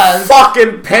a Podcast.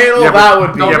 fucking panel Yeah, that but-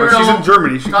 would be. No, Yeah, but Bruno, she's in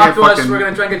Germany. She Talk can't to us. fucking. We're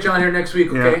gonna try and get you on here next week,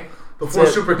 okay? Yeah. Before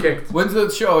That's it. Super Kicked. When's the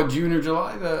show? June or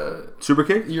July? The Super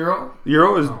kick. Euro?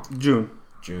 Euro is June.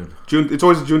 June. June. It's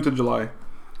always June to July.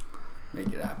 Make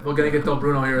it happen. We're gonna get Del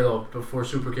Bruno here though before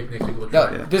Super Kick next week. We'll No,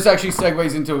 try. Yeah. this actually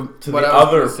segues into To what the I was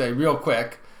other- going to say real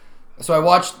quick. So I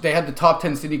watched. They had the top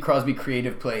 10 Sidney Crosby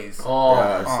creative plays. Oh,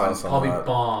 Yeah, I saw some probably of that.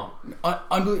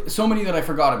 bomb. So many that I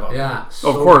forgot about. Yeah, Of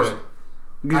so course. good.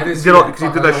 He I didn't did see all- that. 'cause he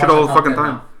Fuck, did I'm that gonna shit watch all the the top fucking 10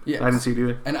 time. now. Yes. I didn't see it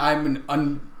either. And I'm an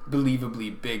unbelievably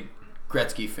big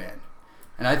Gretzky fan.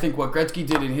 And I think what Gretzky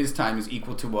did in his time is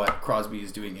equal to what Crosby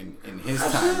is doing in his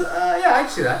time. Yeah, I can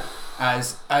see that.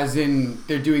 As in,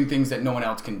 they're doing things that no one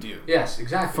else can do. Yes,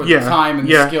 exactly. For the time and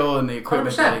the skill and the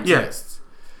equipment that 100%. exists.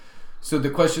 So the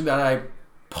question that I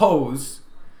pose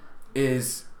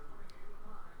is,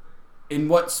 in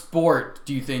what sport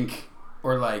do you think,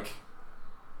 or like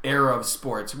era of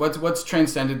sports, what's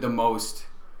transcended the most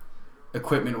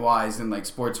equipment wise and like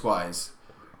sports wise?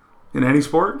 In any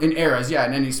sport? In eras, yeah,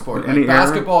 in any sport. In Like any era?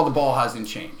 basketball, the ball hasn't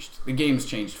changed. The game's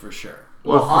changed for sure.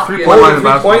 Well, the hockey. three-point line The in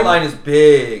 3-point basketball. line is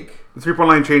big. The 3-point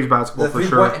line changed basketball The for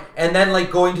 3-point, sure. and then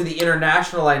like going to the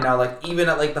international line now, like even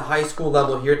at like the high school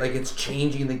level here, like it's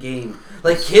changing the game.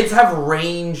 Like kids have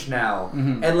range now,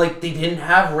 and like they didn't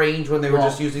have range when they were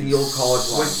just using the old college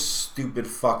line. Stupid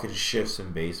fucking shifts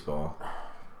in baseball.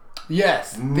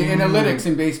 Yes, the analytics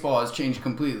in baseball has changed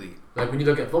completely. Like when you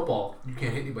look at football, you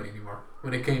can't hit anybody anymore.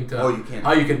 When it came to You can't.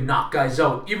 how you can knock guys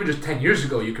out, even just 10 years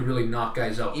ago, you could really knock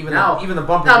guys out. Even now, even the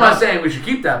bumper. now I'm not saying we should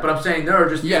keep that, but I'm saying there are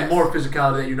just Yes. more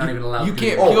physicality that you're not even allowed You to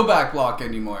can't do. peel back block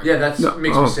anymore. Yeah, that No,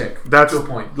 makes me sick. That's to a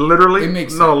point. literally. It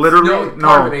makes no, sense. literally. No,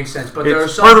 part of it makes sense, but there are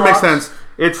It's some part of it makes blocks- sense.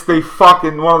 It's the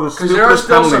fucking one of the Because there are stupidest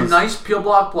still penalties. some nice peel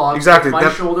block blocks. Exactly, Like my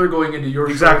that- shoulder going into your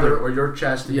Exactly. shoulder or your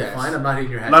chest, and Yes. you're fine. I'm not hitting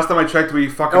your head. Last time I checked, we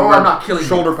fucking Or I'm wore not killing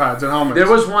shoulder you. pads and helmets. There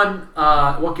was one.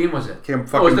 What game was it? Came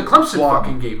Oh, it was the fucking Clemson block.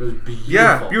 fucking game. It was beautiful.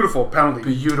 Yeah, beautiful penalty.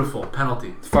 Beautiful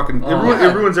penalty. Fucking Oh.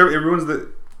 it ruins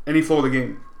any flow of the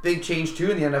game. Big change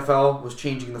too in the NFL was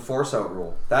changing the force out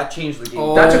rule. That changed the game.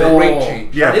 Oh. That's a great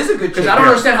change. Yeah, That is a good change. Because I don't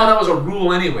understand how that was a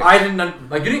rule anyway. I didn't.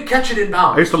 Like you didn't catch it in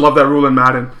bounds. I used to love that rule in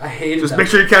Madden. I hated Just that. make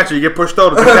sure you catch it. You get pushed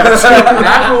out. It's a catch.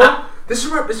 that rule. This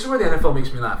is where the NFL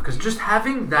makes me laugh because just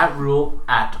having that rule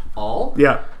at all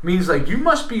Yeah. means like you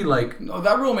must be like No,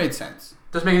 that rule made sense.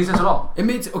 doesn't make any sense at all. It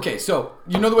made okay. So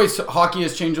you know the way hockey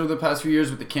has changed over the past few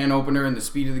years with the can opener and the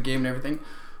speed of the game and everything.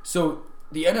 So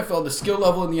the NFL, the skill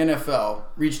level in the NFL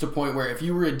reached a point where if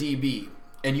you were a DB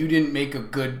and you didn't make a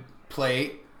good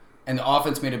play, and the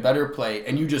offense made a better play,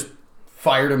 and you just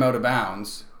fired him out of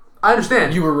bounds, I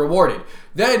understand. you were rewarded.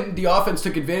 Then the offense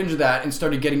took advantage of that and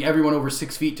started getting everyone over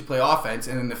 6 feet to play offense,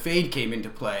 and then the fade came into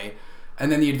play,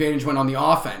 and then the advantage went on the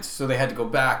offense, so they had to go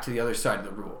back to the other side of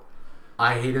the rule.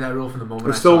 I hated that rule from the moment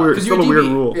It's I still saw weird. it. It's 'Cause still a you're weird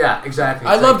DB. rule. Yeah, exactly.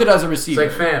 I loved it as a receiver.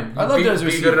 It's like, fam, I loved be, it as a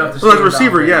be receiver. good enough to Well, as a stay down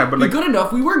receiver, there. yeah, but Be like good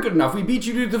enough. We weren't good enough. We beat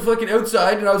you to the fucking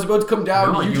outside, and I was about to come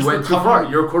down. No, and you just went too recovered.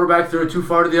 far. Your quarterback threw it too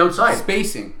far to the outside.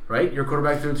 Spacing. Right? Your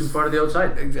quarterback threw it too far to the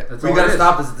outside. Exactly. That's We all gotta it is.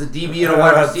 stop this. It's a DB and a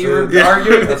wide receiver Yeah.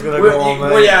 arguing. That's gonna Well, go all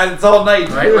night. Well, yeah, it's all night.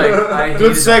 Right? Like, I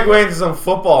Good hated segue into some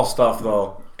football stuff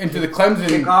though. Into the Clemson.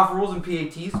 Kickoff rules and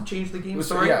PATs changed the game.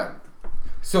 So, Sorry. yeah.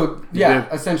 So yeah,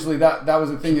 did. essentially that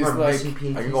was the thing. Is Are like missing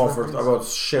PATs I can go for reference? about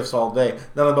shifts all day.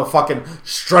 Nothing but fucking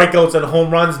strikeouts and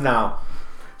home runs now.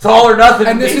 It's all or nothing.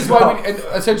 and in this is baseball. why we, and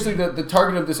essentially the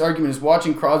target of this argument is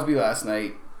watching Crosby last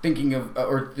night, thinking of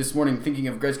or this morning thinking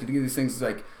of Gretzky, thinking of these things. Is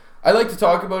like I like to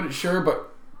talk about it, sure, but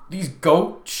these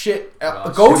goat shit,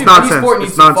 it's goat in any nonsense. sport It's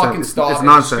needs nonsense. to fucking It's stop.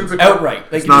 nonsense. stupid.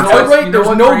 Outright, like nonsense. outright. You know There's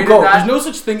what no created goat. that? There's no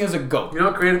such thing as a goat. You know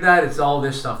what created that? It's all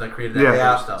this stuff that created that Yeah. kind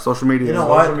Yeah. of stuff. social media. You know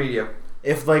Social what? media.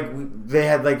 If like they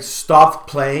had like stopped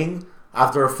playing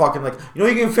after a fucking like you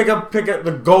can pick up the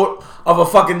goat of a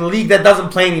fucking league that doesn't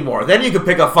play anymore. Then you could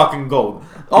pick a fucking goat.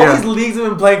 All Yeah. these leagues have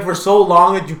been playing for so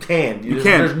long that you can. You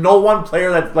can't. There's no one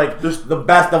player that's like the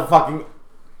best of fucking.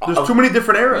 There's too many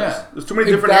different eras. Yeah. There's too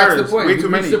many different That's eras. the point. Way We've too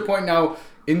many. reached the point now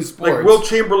in sports. Like Will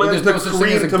Chamberlain where to there's no such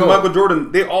thing as Kareem a to goat. Michael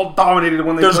Jordan, they all dominated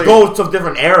when they There's played. goats of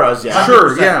different eras. Yeah. Sure,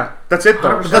 100%. yeah. That's it though.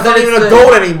 100%. That's not even It's a the-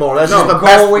 goat anymore. That's just No, the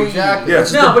best. Go Exactly. Yeah.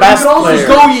 That's No, the but best you could also player.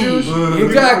 still Go choose.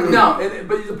 Exactly. No,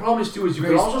 but the problem is too is you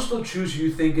can also still choose who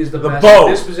you think is the best bow.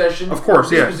 at this possession. Of course,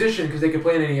 this yeah. position because they can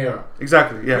play in any era.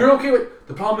 Exactly, yeah. You're okay with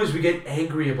the problem is we get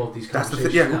angry about these That's the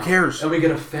conversations. thing. Yeah, who now, cares? And we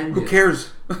get offended. Who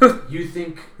cares? You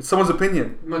think It's someone's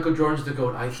opinion. Michael Jordan's the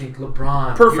GOAT. I think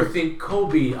LeBron. Perfect. You think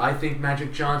Kobe. I think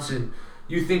Magic Johnson.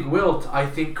 You think Wilt. I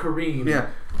think Kareem. Yeah.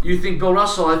 You think Bill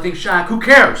Russell. I think Shaq. Who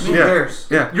cares? Who Yeah. cares?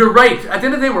 Yeah. You're right. At the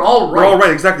end of the day, we're all right. We're all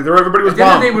right, exactly. Everybody was At the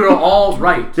end of the day, bomb. we were all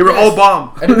right. They were all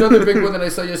bomb. And another big one that I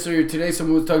saw yesterday or today,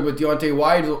 someone was talking about Deontay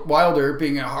Wilder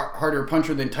being a harder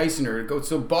puncher than Tyson or goat.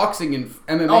 So boxing and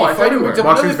MMA Oh, I fighting thought words. you were-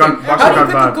 Boxing's Another gone- thing. boxing's How do you gone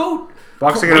pick bad. a goat?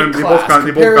 Boxing Weight and they class, both gone bad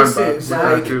with comparisons,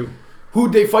 that like, too.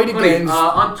 Who'd they fight Funny, against?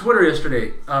 on Twitter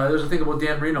yesterday, there was a thing about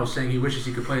Dan Marino saying he wishes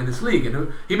he could play in this league,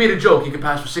 and he made a joke. He could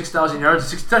pass for 6,000 yards and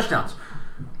 60 touchdowns.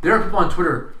 There are people on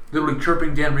Twitter literally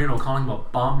chirping Dan Marino, calling him a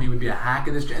bum. He would be a hack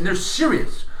in this, and they're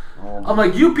serious. I'm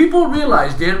like, you people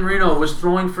realize Dan Marino was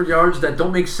throwing for yards that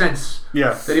don't make sense.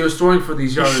 Yeah. That he was throwing for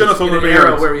these yards shouldn't have thrown in an the era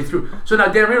yards. where he threw. So now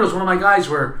Dan Marino's one of my guys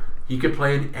where he could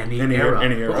play in any Any era.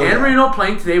 era. Dan Marino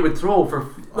playing today would throw for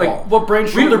like What brand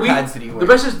shoulder pads did he The wear?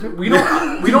 best is we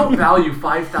don't value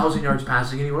 5,000 yards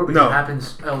passing anymore because No. it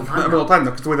happens all the time. Not all the time,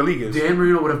 because the way the league is. Dan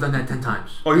Marino would have done that 10 times.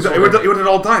 Oh, he would have done it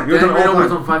all the time. He would Dan have done it Marino all would have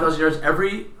the done time. 5,000 yards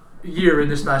every year in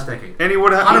this last decade. And he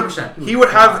would have 100%. He would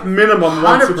have minimum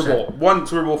one Super 100%. Bowl. One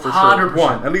Super Bowl for sure. 100%.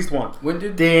 One. At least one. When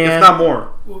did If not more.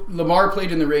 Lamar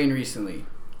played in the rain recently?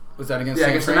 Was that against Yeah,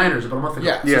 Saints, against the right? Niners about a month ago.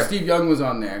 Yeah, Yeah. so Steve Young was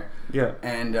on there, Yeah.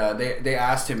 and they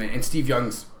asked him, and Steve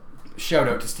Young's shout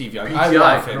out to Steve Young. PTI. I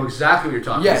love I know him. exactly what you're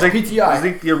talking Yeah, about. He's PTI.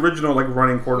 like the original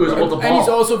running quarterback. It was And he's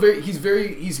also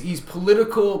he's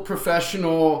political,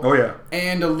 professional. Oh, yeah.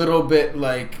 and a little bit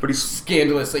But he's-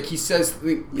 scandalous. Like he says,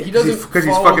 he doesn't Because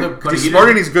he's follow fucking. the. Because he's he smart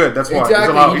didn't- and he's good. That's why.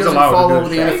 Exactly, he He's doesn't allowed follow to do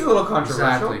the this. NFL. He's a little controversial.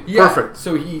 Exactly. Yeah, Perfect.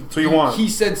 So he So you want- he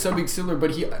said something similar,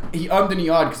 but he ummed and he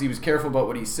awed because he was careful about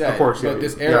what he said Of course, about yeah,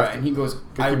 this you era, have to. and he goes,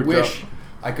 Gotta "I keep it wish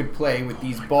I could play with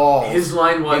these balls." His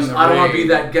line was, in the "I don't want to rain."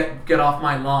 be that get off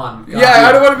my lawn." guy." Yeah,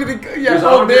 I don't want to be the He yeah. goes, "I Oh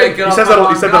don't wanna be that man, get He off says my that- he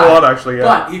lawn said that a guy." lot, actually, yeah.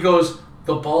 But he goes,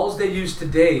 "The balls they use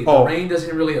today, the Oh. rain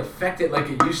doesn't really affect it like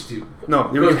it used to." No,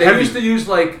 He it was goes, they heavy. used to use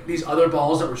like these other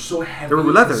balls that were so heavy. They were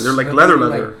leather. and They're like slippery,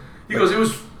 leather. He goes, it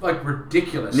was like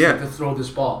ridiculous Yeah. to throw this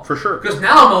ball. For sure. Because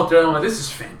now I'm out there and I'm like, this is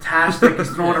fantastic. He's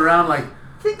throwing around like,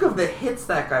 Think of the hits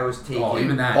that guy was taking. oh,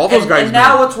 even that. All those guys. And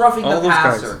now man. it's roughing All the those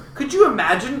guys. passer. Could you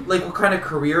imagine what kind of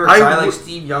career a I guy would- like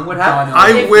Steve Young would have? John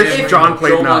I Elway, wish Dan John Marino,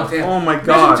 played Joe now. Montana. Oh my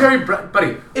Imagine God.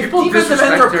 buddy, If people defensive ends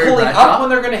disrespect are Terry pulling Bradshaw. up when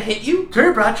they're going to hit you,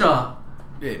 Terry Bradshaw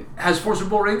Yeah. has 4 Super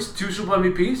Bowl rings, 2 Super Bowl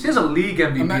MVPs. He has a league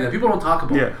MVP that people don't talk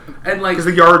about. Yeah. And like, Because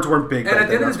the yards weren't big. and back at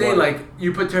the end then, of the that's day, why. like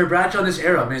you put Terry Bradshaw in this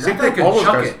era, man, Same that guy thing. All could those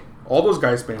chuck guys. it. All those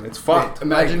guys, man. It's fucked.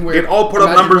 Imagine They'd all put up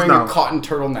numbers wearing now. a cotton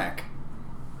turtleneck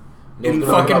in Those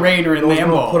gonna fucking put up- rain or in those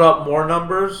gonna Lambeau. put up more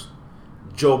numbers.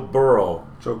 Joe Burrow.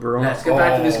 Joe Burrow. Let's get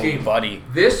back to this Oh, game, buddy.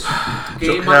 This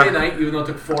game So, Monday yeah. night, even though it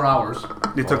took 4 hours,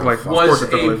 It took like. Of was course,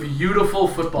 it took a like. beautiful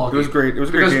football game. It was great. It was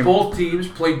a great because game. both teams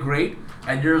played great,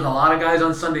 and there's a lot of guys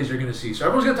on Sundays you're going to see. So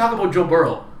everyone's going to talk about Joe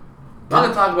Burrow. I'm going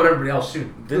to talk about everybody else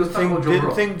soon. Let's talk about Joe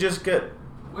Burrow. Didn't just get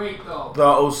Wait though. the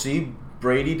OC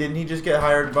Brady? Didn't he just get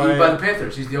hired by, By the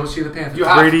Panthers. He's the OC of the Panthers. You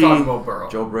have Brady- to talk about Burrow.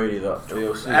 Joe Brady, the OC?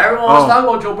 Everyone wants to Oh. talk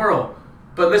about Joe Burrow.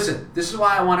 But listen, this is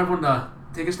why I want everyone to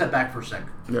take a step back for a second.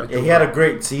 Yeah. Yeah, he had a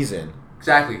great season.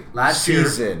 Exactly. Last year,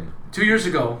 Season. 2 years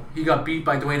ago, he got beat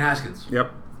by Dwayne Haskins,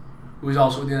 Yep. who is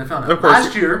also with the NFL now. Of course.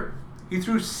 Last year, he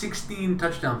threw 16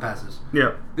 touchdown passes.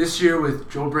 Yeah. This year, with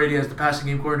Joe Brady as the passing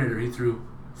game coordinator, he threw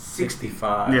 60.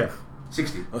 65. Yeah.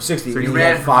 60. Oh, 60. So He he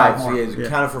ran had for 5. five So more. he had Yeah.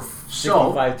 counted for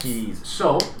 65 TDs.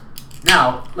 So,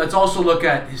 now, let's also look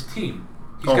at his team.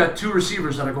 He's Oh. got 2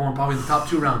 receivers that are going probably in the top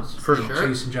 2 rounds. For in sure.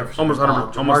 Chase and Jefferson. Almost 100. Wow.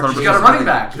 Almost Jamar 100. He's got a running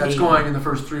back Chase. that's going in the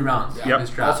first 3 rounds Yep. in this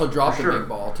draft. Also dropped for a sure. big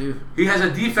ball too. He has a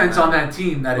defense on that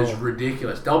team that is Oh.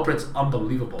 ridiculous. Delpit's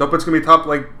unbelievable. Delpit's gonna be top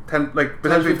 10,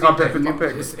 potentially 15 top 10, pick. 15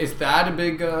 pick. Is that a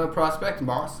big prospect,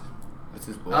 Moss? That's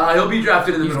his boy. He'll be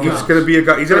drafted in the middle He's rounds. gonna be a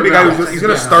guy. He's gonna be a guy who's he's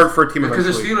gonna start for a team because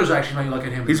the eventually. Steelers actually might look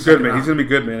at him. He's good, man. He's gonna be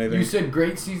good, man. I You think. said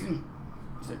great season.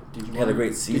 Did you He had a great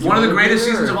Did season. you One of the want greatest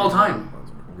to do it, seasons or- of all time.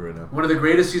 Right now. One of the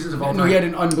greatest seasons of all No, time. he had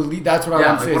an unbelievable. That's what I Yeah,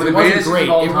 want to say. like one of It the wasn't greatest great. of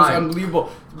all It was time. unbelievable.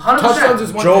 100%. Touchdowns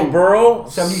is one Joe thing. Burrow,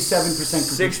 77%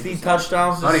 60 completion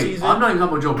touchdowns this Buddy, season. I'm not even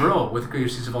talking about Joe Burrow with the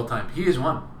greatest season of all time. He is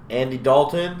one. Andy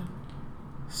Dalton,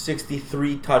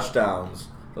 63 touchdowns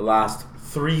the last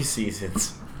 3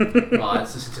 seasons. Well,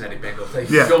 that's the Cincinnati Bengals. Like,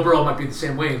 Yeah. Joe Burrow might be the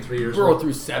same way in 3 years. Burrow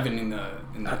threw 7 in the.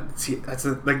 See, that's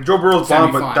like Joe Burrow's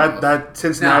bomb, but Semifinals. that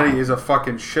Cincinnati Now- is a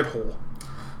fucking shithole.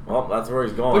 Well, that's where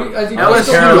he's But going. he- as he LSU, goes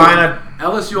to- Carolina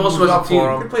LSU also moved has up a team.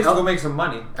 for him. good place to go make some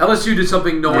money. LSU did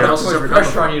something no one Yeah. else has Put ever done. pressure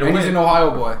before. on you to And he's win. an Ohio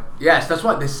boy. Yes, that's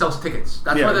why they sell tickets.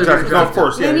 That's Yeah, why they're exactly. gonna No, draft of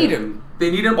course. They Yeah, need yeah. him. They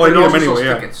need him, Oh, but you he need also him sells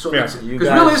anyway, yeah. tickets. So Yeah. You because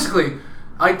guys- realistically,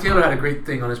 Ike Taylor had a great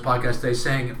thing on his podcast today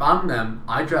saying, if I'm them,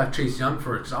 I draft Chase Young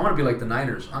first because I want to be like the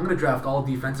Niners. I'm going to draft all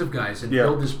defensive guys and Yeah.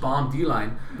 build this bomb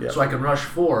D-line Yeah. so I can rush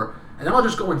 4. And then I'll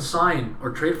just go and sign or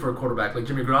trade for a quarterback like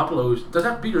Jimmy Garoppolo, who doesn't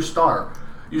have to be your star.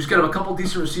 You just get him a couple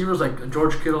decent receivers like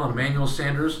George Kittle and Emmanuel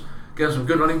Sanders, get him some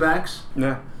good running backs,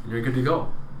 Yeah. and you're good to go.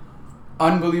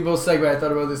 Unbelievable segue. I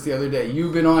thought about this the other day.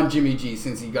 You've been on Jimmy G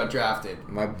since he got drafted.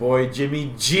 My boy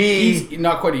Jimmy G. He's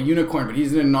not quite a unicorn, but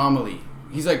he's an anomaly.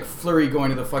 He's like Fleury going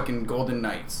to the fucking Golden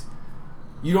Knights.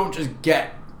 You don't just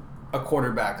get a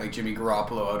quarterback like Jimmy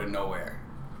Garoppolo out of nowhere.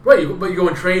 Right, but you go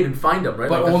and trade and find him, right?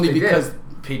 But Like, that's only what they did. because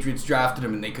Patriots drafted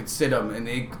him and they could sit him and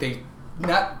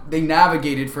they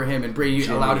navigated for him and Brady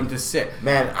allowed him to sit.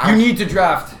 Man, you need to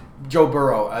draft Joe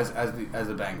Burrow as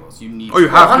the Bengals. You need. Oh, you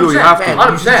have to. You 100%. have to. Man,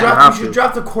 100%. you should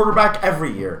draft a quarterback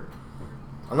every year.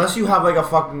 Unless you have like a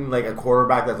fucking like a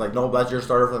quarterback that's like, no, that's your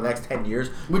starter for the next 10 years.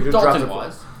 Which You should draft Dalton a-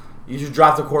 was. You should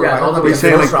draft a quarterback. Yeah, I don't think He's we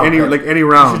saying have like first round pick. any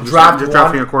round. You should Just, draft just one.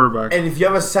 drafting a quarterback. And if you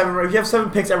have 7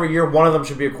 picks every year, one of them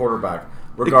should be a quarterback,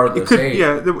 regardless.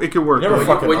 It could, it could work. Never Yeah.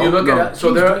 fucking When you know. look No. at it, so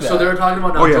Teams they're do so that. they're talking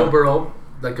about now Oh, yeah. Joe Burrow,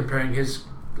 like comparing his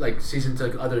like season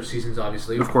to other seasons,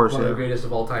 obviously. Of course, one of yeah. the greatest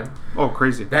of all time. Oh,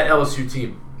 crazy. That LSU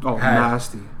team. Oh, had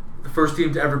nasty. the first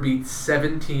team to ever beat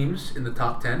 7 teams in the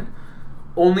top 10.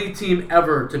 Only team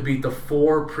ever to beat the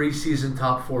 4 preseason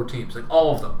top 4 teams, like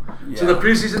all of them. So the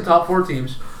preseason top 4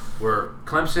 teams were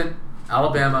Clemson,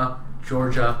 Alabama,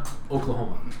 Georgia,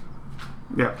 Oklahoma,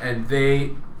 Yeah. and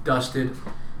they dusted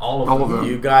all of All them. of them.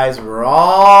 You guys were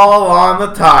all on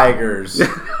the Tigers.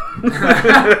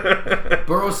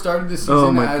 Burrow started the season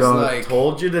Oh my as God. like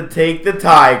Told you to take the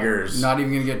Tigers. not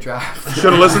even gonna get drafted.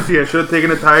 Should have listened to you. Should have taken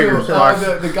the Tigers.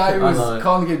 Fuck. The guy who I was love it.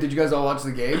 calling the game. Did you guys all watch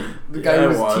the game? The guy Yeah, I who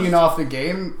was watched. teeing off the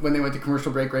game when they went to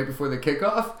commercial break right before the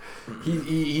kickoff.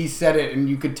 He said it, and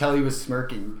you could tell he was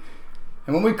smirking.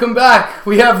 And when we come back,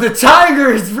 we have the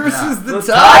Tigers versus the It's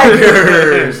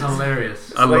Tigers.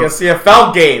 hilarious. I Like a love.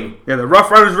 CFL game. Yeah, the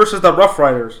Rough Riders versus the Rough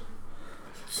Riders.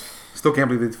 Still can't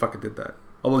believe they fucking did that.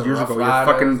 All those years Rough ago, you had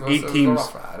Riders fucking versus 8 the teams,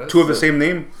 Rough Riders. 2 of the same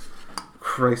name.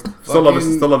 Christ, still love the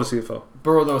CFL.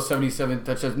 Burrow, though, 77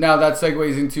 touchdowns. Now that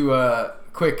segues into a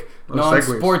quick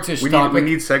non-sportish topic. We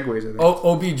need segues. I think.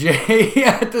 OBJ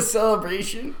at the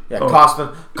celebration. Yeah, Oh.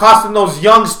 costing those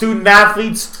young student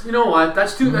athletes. You know what?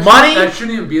 That Money?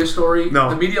 shouldn't even be a story. No.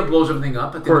 The media blows everything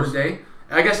up at the end of the day.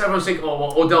 I guess everyone's thinking, oh,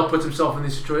 well, Odell puts himself in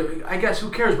this situation. I guess, who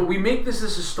cares? But we make this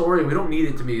as a story. We don't need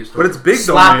it to be a story. But it's big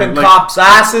though, Slapping man. Like, cops'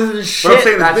 asses and but I'm shit.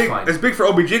 saying That's it's big. fine. It's big for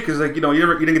OBJ because, like, you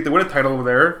didn't get to win a title over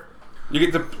there.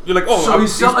 You're like, oh, So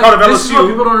he's like, part of this is what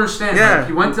people LSU. don't understand. Yeah. Like,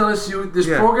 he went to LSU. This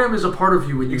Yeah. program is a part of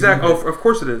you. When you Exactly. leave Oh, it. of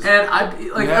course it is. And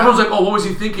everyone's like, oh, what was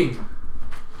he thinking?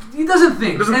 He doesn't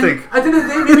think. Doesn't And think. At the end of the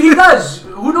day, maybe he does.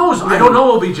 Who knows? I don't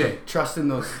know OBJ. Trust in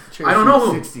those chairs I don't know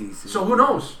from who. the 60s. So who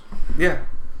knows? Yeah.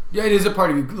 Yeah, it is a part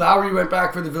of you. Lowry went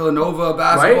back for the Villanova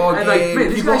basketball Right? And game. man,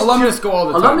 these People, guys alumnus go all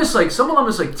the time. Some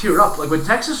alumnus tear up. Like when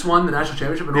Texas won the national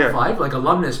championship in Yeah. 05, like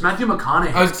alumnus, Matthew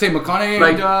McConaughey. I was going to say McConaughey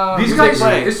like and these who they guys,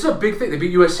 play? this is a big thing. They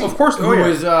beat USC. Of course. Who Oh, yeah.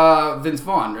 was Vince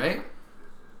Vaughn, right?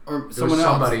 Or someone else.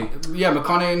 somebody. Yeah,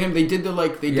 McConaughey and him. They did the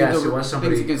Yes, did the it was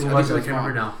somebody. things against Who I was think it? I it can't was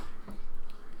remember Vaughn. now.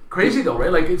 Crazy though,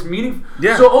 right? Like it's meaningful.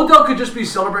 Yeah. So Odell could just be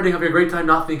celebrating, having a great time,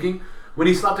 not thinking. When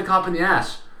he slapped a cop in the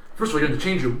ass, first of all, you're in the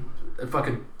change room,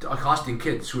 fucking accosting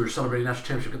kids who are celebrating national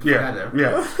championship. Get the fuck out of there.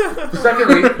 Yeah.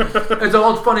 Secondly, it's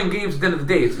all fun and games at the end of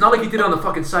the day. It's not like he did it on the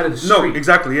fucking side of the No, street.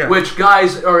 exactly. Yeah. Which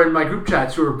guys are in my group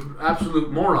chats who are absolute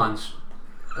morons.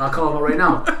 And I'll call them out right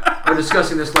now. Are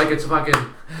discussing this like it's fucking.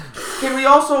 Can we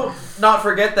also not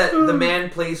forget that the man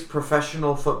plays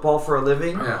professional football for a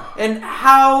living? Yeah. And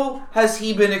how has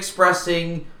he been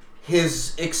expressing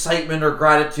his excitement or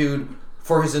gratitude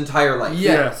for his entire life?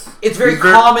 Yes. It's very He's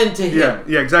very- common to him. Yeah.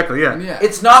 Yeah. Exactly. Yeah. Yeah.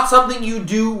 It's not something you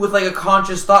do with like a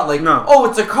conscious thought, like, No. oh,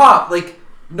 it's a cop. Like,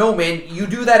 no, man, you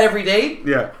do that every day.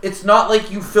 Yeah. It's not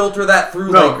like you filter that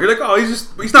through. No, like, you're like, oh,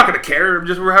 he's not gonna care.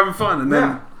 We're having fun, and then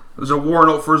Yeah. there's a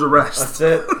warrant out for his arrest. That's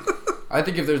it. I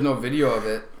think if there's no video of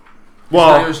it,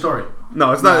 Not even Well, a story.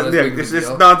 no, it's Not not. as Yeah, big of a it's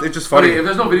deal. not. It's just Funny. funny. If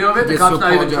there's no video of it, the Just cop's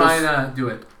not even apologize. trying to do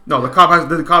it. No, the cop has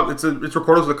the cop. It's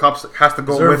recorded, so the cops has to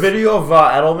go Is there a with. video of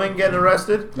Edelman getting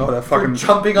arrested? Oh, that for fucking.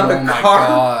 jumping on oh a my car.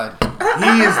 god.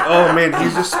 He is. Oh man,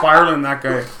 he's just spiraling. That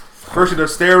guy. First he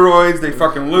does steroids, they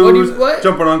fucking lose. what?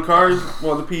 Jumping on cars.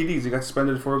 Well, the PEDs. He got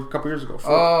suspended for a couple years ago.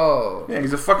 Oh. Yeah,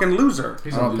 he's a fucking loser.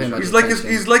 He's I a don't pay loser. much He's like attention.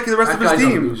 he's like the rest That of his guy's a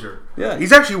team. loser. Yeah,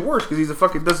 he's actually worse because he's a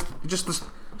fucking does just this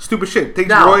stupid shit. Takes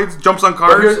Now- steroids, jumps on But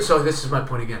cars. so this is my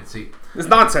point again. See, It's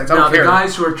nonsense. I now don't the care.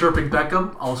 guys who are chirping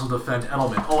Beckham also defend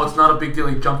Edelman. Oh, it's not a big deal.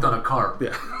 He jumped on a car,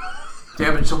 Yeah.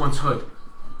 damaged someone's hood,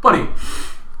 buddy.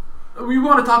 We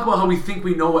want to talk about how we think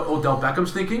we know what Odell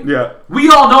Beckham's thinking. Yeah. We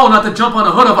all know not to jump on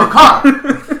the hood of a car.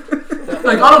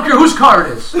 Like, I don't care whose car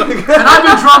it is. And I've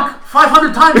been drunk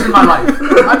 500 times in my life.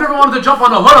 I've never wanted to jump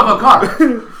on the hood of a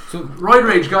car. So Roid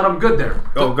rage got him good there.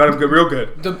 Oh, got him good, real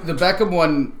good. the Beckham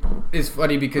one is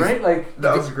funny because Right? Like,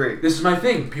 That was great. this is my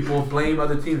thing. People blame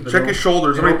other teams. But Check they his don't-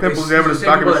 shoulders. they How many don't- pimples it's do you have in the his same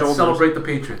back of people his that shoulders? celebrate the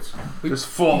Patriots. Just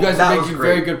full. you guys That are was making great.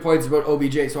 very good points about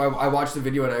OBJ. So I watched the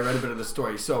video and I read a bit of the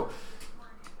story. So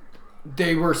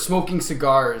they were smoking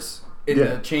cigars in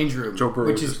Yeah. the change room, Joe Burrow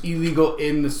which is just- illegal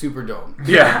in the Superdome.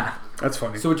 Yeah. That's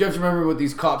funny. So what you have to remember with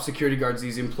these cop security guards,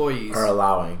 these employees, Are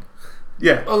allowing.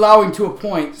 yeah. allowing to a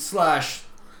point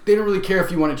 / they don't really care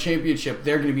if you won a championship.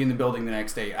 They're going to be in the building the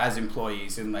next day as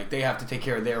employees, and like they have to take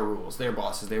care of their rules, their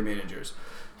bosses, their managers.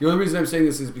 The only reason I'm saying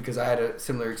this is because I had a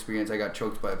similar experience. I got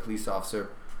choked by a police officer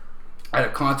at a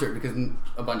concert because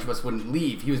a bunch of us wouldn't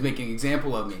leave. He was making an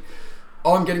example of me.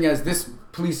 All I'm getting at is this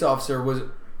police officer was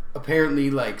apparently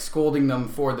like scolding them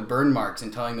for the burn marks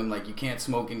and telling them like you can't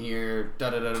smoke in here, da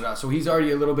da da da. So he's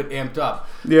already a little bit amped up.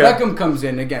 Yeah. Beckham comes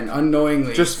in again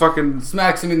unknowingly, Just fucking.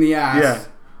 smacks him in the ass. Yeah.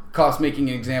 Cost making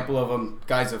an example of him.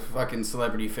 Guy's a fucking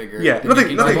celebrity figure. Yeah, They're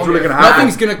making nothing's fun really of gonna it. happen.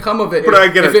 Nothing's gonna come of it. But I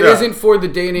get if it, it yeah. isn't for the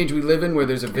day and age we live in, where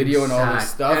there's a video and all this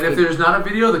Exact. stuff. And if there's not a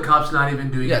video, the cop's not even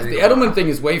doing yes, anything. the Edelman thing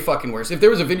is way fucking worse. If there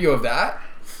was a video of that,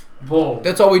 Whoa.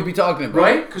 that's all we'd be talking about.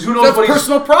 Right? Because who knows That's what he's...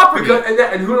 personal property.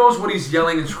 And who knows what he's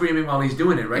yelling and screaming while he's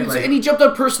doing it, right? And he jumped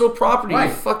on personal property. Right.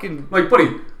 You fucking. Like, buddy,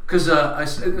 because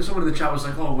someone in the chat was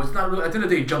like, "Oh, it's not really." At the end of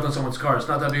the day, he jumped on someone's car. It's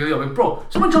not that big a deal. Like, bro,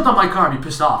 someone jumped on my car and be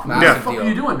pissed off. Massive What the fuck deal. are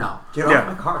you doing now? Get Yeah. off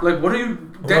my car. Like, what are you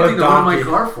denting the hood of my donkey.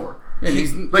 car for? And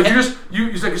he's, Like,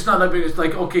 he's like, it's not that big. It's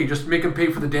like, okay, just make him pay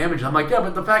for the damage. I'm like, yeah,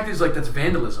 but the fact is, like, that's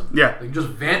vandalism. Yeah. Like, just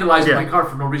vandalizing Yeah. my car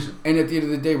for no reason. and at the end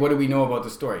of the day, what do we know about the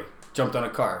story? Jumped on a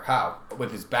car. How?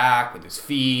 With his back, with his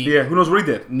feet. Yeah, who knows what he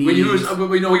did? Knees.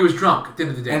 We know he was drunk at the end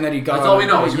of the day. And then he got That's on all we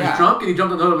the- know. Is he yeah. was drunk and he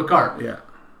jumped on the hood of a car. Yeah.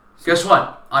 Guess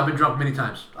what? I've been drunk many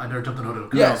times. I've never jumped on the hood of a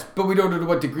car. Yes, but we don't know to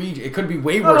what degree. It could be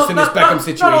way No, worse no, than not- this Beckham not-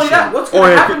 situation. Not only that, what's Oh, going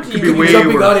to yeah, happen it to could you? be He's way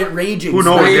jumping worse. on it, raging. Who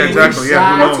knows? smacking Yeah, it. exactly.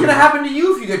 Yeah, who What's knows? going to happen to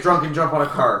you if you get drunk and jump on a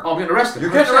car? Oh, I'm getting arrested.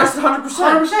 You're getting arrested 100%.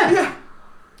 100%. Yeah.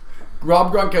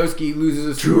 Rob Gronkowski loses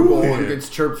a Super Bowl and gets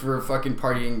chirped for fucking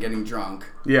partying and getting drunk.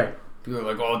 Yeah. People are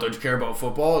like, "Oh, don't you care about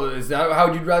football? Is that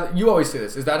how you'd rather?" You always say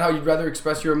this. Is that how you'd rather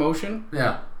express your emotion?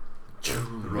 Yeah.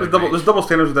 There's double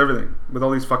standards with everything, with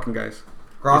all these fucking guys.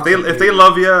 Gronk's If they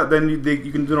love you, then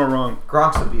you can do no wrong.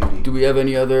 Gronk's a beauty. Do we have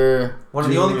any other One of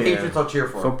the only Junior. Patriots I'll cheer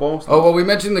for. Football. Oh, well, we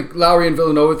mentioned the Lowry and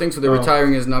Villanova thing, so they're Oh.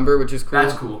 retiring his number, which is cool.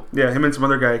 That's cool. Yeah, him and some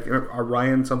other guy,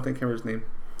 Ryan something, can't remember his name.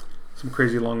 Some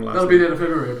crazy long last That'll be name. the end of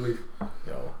February, I believe.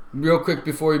 Real quick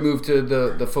before we move to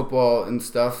the football and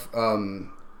stuff,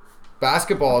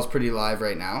 basketball is pretty live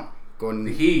right now. Going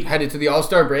The Heat. headed to the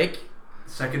All-Star break.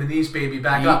 Second in the East, baby.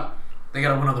 Back Heat. up. They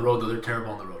got to win on the road, though. They're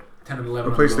terrible on the road. 10 and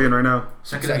 11 What on place the they in road. right now?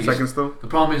 Second in the Second East. still? The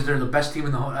problem is they're the best team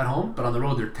at home, but on the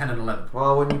road they're 10 and 11.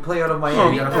 Well, when you play out of Oh,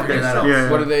 Miami, you gotta okay, figure that out. Yeah.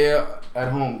 What are they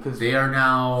at home? Because They are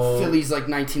now... Philly's like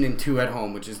 19-2 at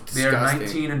home, which is They are disgusting.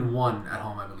 19 and 1 at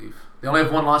home, I believe. They only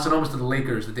have one loss at home. It's to the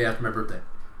Lakers the day after my birthday.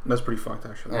 That's pretty fucked,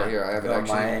 actually. Oh, here I have it Go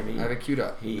actually. Miami. I have it queued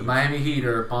up. The Miami Heat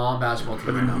are a bomb basketball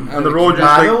team right now. On the road, just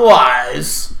like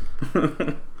Otherwise,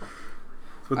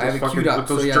 with I have those it fucking queued up. with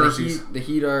So those yeah, jerseys. the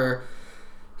Heat are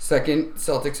second,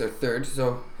 Celtics are third.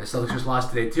 So The Celtics just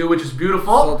lost today too, which is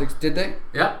beautiful. Celtics did they?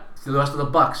 Yeah, it's the rest of the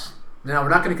Bucks. Now we're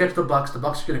not going to catch the Bucks. The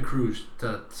Bucks are going to cruise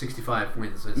to 65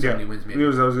 wins and 70 Yeah, wins I maybe.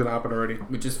 knew that was gonna happen already.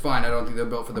 Which is fine. I don't think they're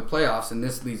built for the playoffs. And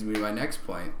this leads me to my next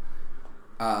point.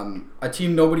 A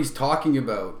team nobody's talking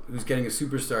about who's getting a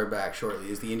superstar back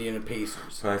shortly is the Indiana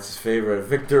Pacers. that's his favorite.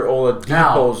 Victor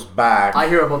Oladipo's back. I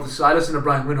hear about this. I listen to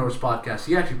Brian Windhorst's podcast.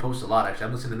 He actually posts a lot. Actually,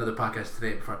 I'm listening to another podcast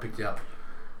today before I picked you up,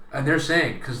 and they're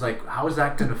saying because like, how is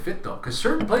that going to fit though? Because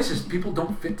certain places people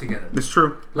don't fit together. It's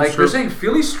true. Like It's true. they're saying,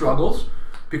 Philly struggles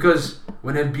because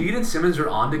when Embiid and Simmons are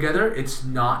on together, it's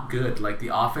not good. Like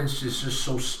the offense is just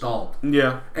so stalled,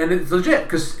 Yeah. and it's legit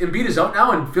because Embiid is out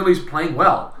now and Philly's playing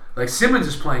well. Like Simmons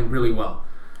is playing really well.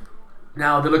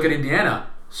 Now they look at Indiana.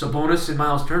 Sabonis and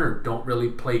Miles Turner don't really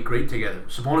play great together.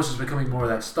 Sabonis is becoming more of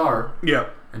that star, Yeah.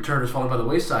 and Turner's falling by the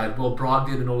wayside. Well,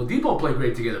 Brogdon and Oladipo play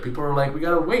great together. People are like, we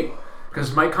gotta wait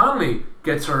because Mike Conley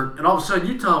gets hurt, and all of a sudden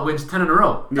Utah wins 10 in a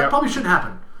row. That Yeah. probably shouldn't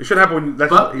happen. It should happen when that's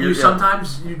But yeah. you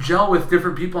sometimes you gel with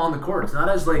different people on the court. It's not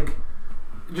as like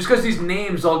just because these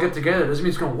names all get together doesn't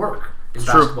mean it's gonna work in It's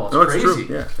true. basketball. It's No, it's crazy.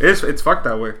 true. Yeah. It's fucked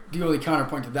that way. The only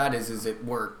counterpoint to that is it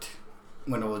worked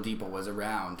when Oladipo was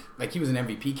around. Like he was an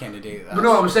MVP candidate. But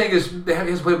no, what I'm saying is he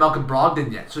hasn't played Malcolm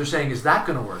Brogdon yet. So they're saying, is that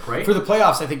going to work, right? For the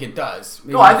playoffs, I think it does.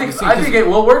 Maybe No, I not think for the season. it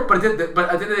will work, but at the end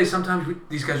of the day, sometimes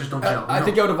these guys just don't gel. I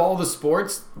think out of all the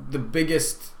sports, the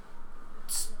biggest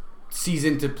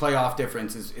season to playoff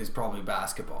difference is probably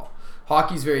basketball.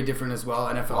 Hockey's very different as well.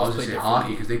 I NFL's was play just say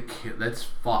differently. hockey because that's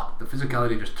fucked. The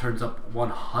physicality just turns up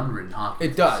 100 in hockey. It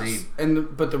It's does, insane.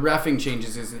 but the reffing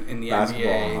changes in the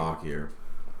Basketball and NBA. hockey are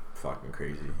fucking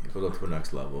crazy. It goes up to the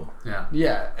next level. Yeah.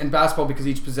 Yeah, and basketball because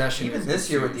each possession. even is this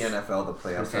year with the huge. NFL, the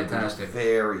playoffs It's have been fantastic.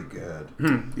 very good.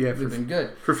 Yeah. They've been good.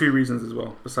 For a few reasons as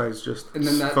well, besides just And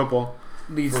then that- football.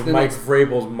 Leads For the Mike next,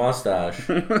 Vrabel's mustache.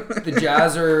 the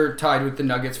Jazz are tied with the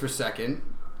Nuggets for second,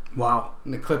 Wow.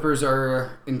 and the Clippers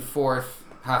are in fourth,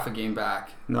 half a game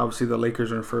back. And obviously the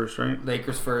Lakers are in first, right?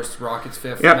 Lakers first, Rockets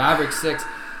fifth, Yep. Mavericks sixth,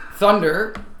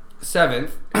 Thunder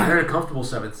seventh. They're in a comfortable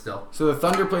 7th still. So the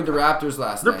Thunder played the Raptors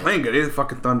last They're night. playing good. They're the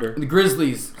fucking Thunder. The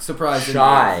Grizzlies surprised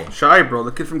Shy. Shy, bro.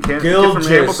 The kid from Canada. The kid Gilgeous.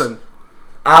 from Hamilton.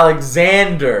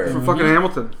 Alexander. From fucking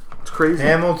Hamilton. It's crazy.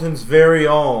 Hamilton's very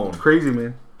own. It's crazy,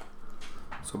 man.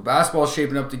 So basketball's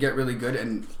shaping up to get really good,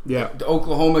 and Yeah. the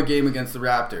Oklahoma game against the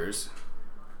Raptors.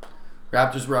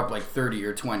 Raptors were up like 30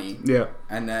 or 20. Yeah.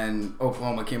 And then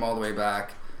Oklahoma came all the way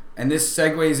back. And this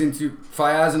segues into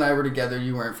Fayaz and I were together.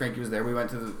 You weren't. Frankie was there. We went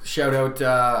to the shout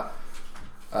out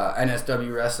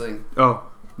NSW Wrestling. Oh,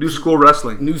 New School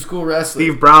Wrestling. New School Wrestling.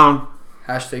 Steve Brown.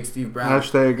 Hashtag Steve Brown.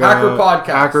 Hashtag Hacker Podcast.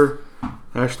 Hacker.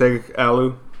 Hashtag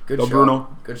Alu. Good Del show.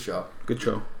 Bruno. Good show. Good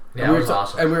show. Yeah, And it we was were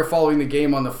awesome. And we were following the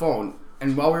game on the phone.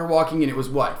 And while we were walking in, it was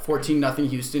what? 14-0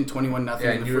 Houston, 21-0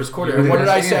 Yeah, in the you first were- quarter. you And were what did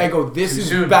I seeing say? I it go, this too is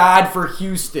soon. bad for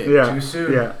Houston. Yeah. Too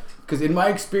soon. Yeah. Because in my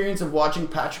experience of watching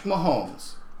Patrick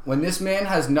Mahomes, when this man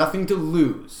has nothing to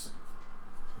lose,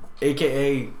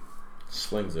 a.k.a.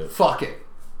 Slings it. fuck it.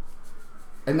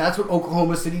 And that's what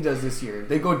Oklahoma City does this year.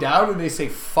 They go down and they say,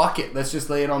 fuck it, let's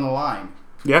just lay it on the line.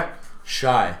 Yeah.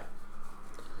 Shy.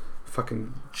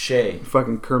 Fucking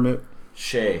Kermit.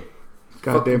 Shay.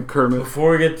 Goddamn Kermit.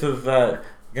 Before we get to that,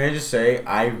 can I just say,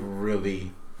 I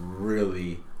really,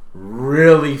 really,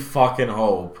 really fucking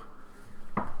hope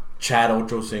Chad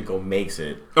Ochocinco makes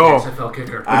it Oh, XFL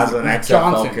kicker. as an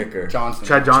XFL kicker. Johnson.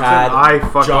 Chad Johnson. Chad I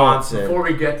fucking. Johnson. Before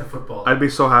we get to football, I'd be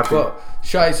so happy. Well,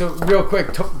 Shy, so real quick,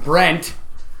 Brent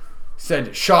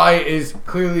said Shy is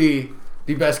clearly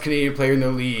the best Canadian player in the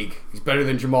league. He's better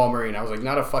than Jamal Murray. And I was like,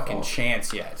 not a fucking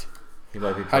chance yet. He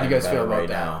might be How do you playing guys better feel about right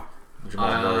that? now.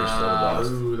 Jamal Murray's still the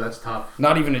best. ooh, that's tough.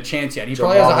 Not even a chance yet. He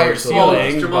Jamal probably has a higher Murray's still-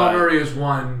 ceiling. Jamal but- Murray is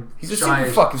one. He's a Shy super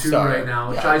is fucking two star. right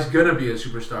now. Yeah. Shy's gonna be a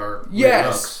superstar. when he Yes.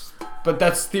 looks. But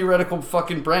that's theoretical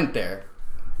fucking Brent there.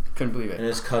 Couldn't believe And it.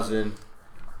 his cousin,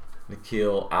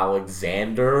 Nikhil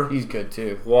Alexander He's good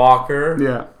too. Walker,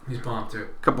 Yeah. He's bombed too.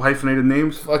 Couple hyphenated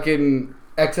names. Fucking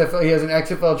XFL. He has an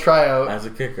XFL tryout. as a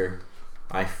kicker.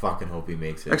 I fucking hope he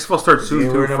makes it. XFL starts Is soon he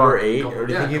too. wear number Fuck. 8? Or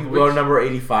do you Yeah, think he couple could go to weeks. number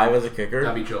 85 as a kicker?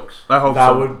 That'd be jokes. I hope That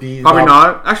so. would be Probably the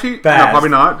not. Actually, no, best. probably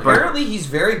not. But Apparently, he's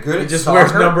very good He at just soccer.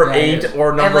 wears number Yeah, 8 or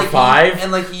and number like 5.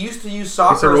 He used to use It's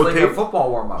soccer a as like a rotate. football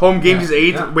warm up. home games is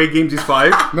 8, Yeah. away games is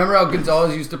 5. Remember how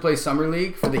Gonzalez used to play summer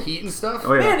league for the Heat and stuff?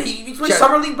 Oh yeah. Man, he plays Check.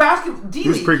 summer league basketball. D He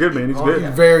was League. pretty good, man. He's Oh, good.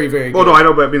 yeah. Very, very good. Oh no, I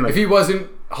know, but I mean like, If he wasn't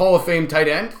Hall of Fame tight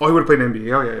end, oh, he would have played in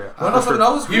NBA. Oh yeah, yeah. What else? What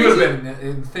else? He would have been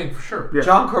in the thing for sure. Yeah.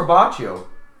 John Corbaccio.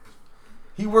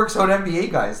 He works out NBA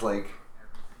guys like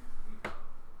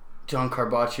John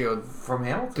Carbaccio, from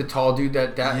Hamilton. the tall dude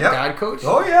that Yep. dad coach.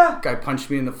 Oh yeah. Guy punched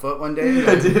me in the foot one day.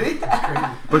 Did he? Look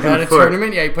At at a the foot.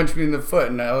 tournament, yeah, he punched me in the foot,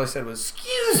 and all I said was,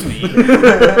 "Excuse me."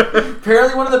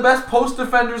 Apparently one of the best post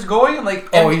defenders going, and like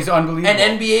Oh, he's unbelievable.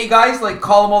 And NBA guys like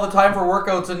call him all the time for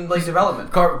workouts and like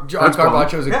development. John That's bomb.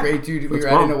 Carbaccio is a Yeah. great dude. We That's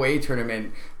were at an bomb. away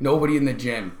tournament, nobody in the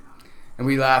gym. And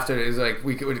we laughed at it. It was like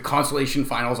we could consolation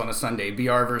finals on a Sunday,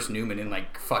 BR versus Newman in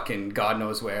like fucking God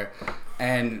knows where.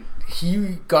 And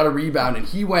he got a rebound and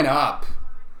he went up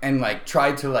and like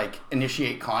tried to like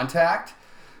initiate contact,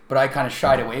 but I kind of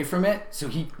shied away from it. So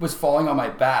he was falling on my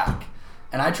back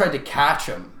and I tried to catch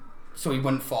him so he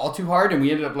wouldn't fall too hard, and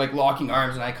we ended up like locking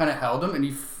arms, and I kind of held him and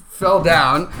he fell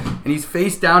down and he's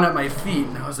face down at my feet,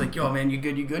 and I was like, "Yo man, you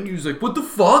good? And he was like, "What the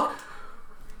fuck?"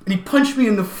 And he punched me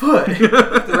in the foot.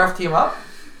 The ref team up.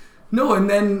 No, and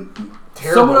then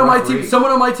Terrible someone on my team,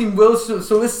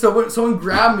 someone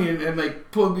grabbed me and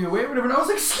like pulled me away or whatever, and I was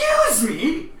like, "Excuse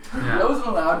me." Yeah. That wasn't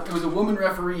allowed. It was a woman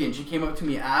referee, and she came up to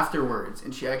me afterwards,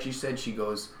 and she actually said, she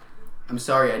goes, "I'm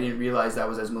sorry, I didn't realize that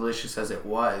was as malicious as it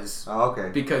was." Oh, okay.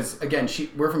 Because again,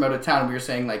 we're from out of town. We were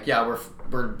saying like, yeah, we're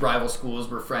rival schools,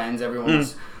 we're friends. Everyone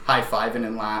was high fiving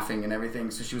and laughing and everything.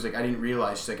 So she was like, I didn't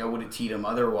realize. She's like, I would have teed him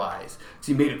otherwise.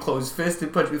 So he made a closed fist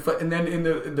and punched me in the foot. And then in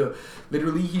the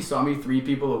literally, he saw me 3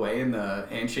 people away in the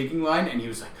handshaking line, and he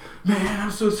was like, "Man,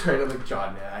 I'm so sorry." I'm like,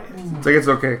 "John, man, It's like it's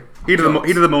okay. Heat of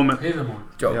the moment. Hit him on.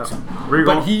 jokes." Yeah. Where you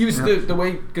But going? he used Yeah. the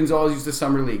way Gonzalez used the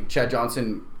summer league. Chad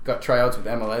Johnson got tryouts with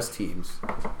MLS teams.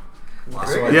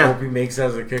 So I Yeah. hope he makes it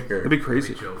as a kicker. That'd be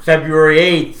crazy. Jokes. February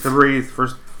 8th. February 8th,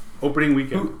 first opening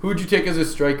weekend. Who would you take as a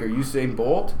striker, Usain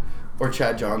Bolt or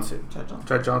Chad Johnson?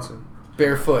 Chad Johnson.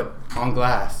 Barefoot on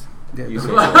glass. Yeah,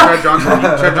 Usain Chad Johnson.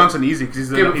 Chad Johnson easy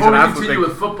because Okay, he's before an we athlete. continue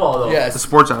with football, though, a Yes.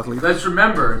 sports athlete. let's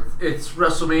remember it's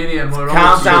WrestleMania and Royal Rumble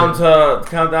Countdown season.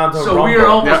 to So Rumble. we are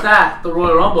almost Yeah. at the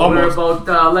Royal Rumble. Almost. We're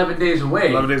about 11 days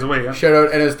away. 11 days away. Yeah. Shout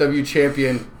out NSW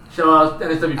champion Shout out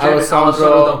NSW champion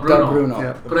Alessandro Del Bruno.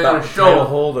 Yeah. Putting on a Title show.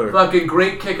 holder. Fucking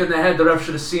great kick in the head. The ref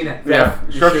should have seen it. Yeah.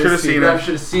 You Should should've have seen The ref it.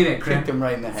 should have seen it. Kicked him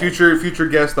right in the head. Future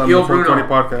guest on Yo, the Front Bruno. 20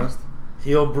 podcast.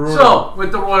 Heel Bruno. So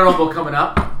with the Royal Rumble coming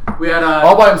up, we had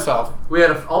All by himself.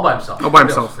 all by himself. All by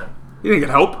himself. He didn't get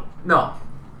help. No,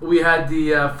 we had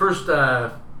the first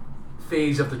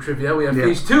phase of the trivia. We have Yeah.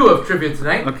 phase 2 of trivia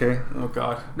tonight. Okay. Oh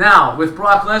God. Now with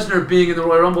Brock Lesnar being in the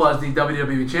Royal Rumble as the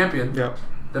WWE champion, Yeah.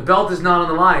 The belt is not on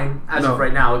the line as No. of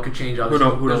right now. It could change. Obviously,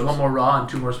 Who there's knows? one more Raw and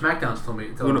 2 more SmackDowns till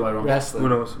the Royal Rumble. Wrestling. Who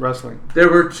knows? Wrestling. There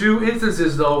were 2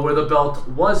 instances though where the belt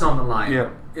was on the line Yeah.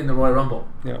 in the Royal Rumble.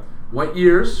 Yeah. What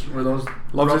years were those?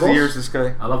 Loves his Rumbles? ears, this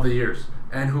guy. I love the years.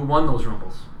 And who won those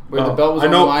Rumbles? Where the Oh, belt was I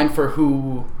on the know- line for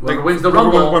who? Whoever wins the Whoever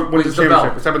Rumble wins wins the the championship.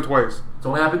 belt. It's happened twice. It's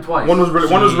only happened twice. One was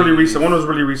really recent. One was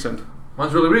really recent.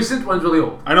 One's really recent. One's really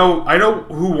old. I know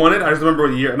who won it. I just remember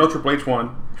the year. I know Triple H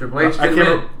won. Triple H I did can't win.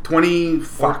 remember. 20.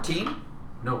 14?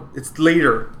 No. It's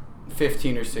later.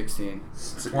 15 or 16.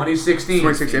 2016.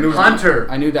 2016. It was- Hunter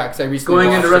I knew that because I recently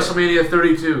going into watched it, WrestleMania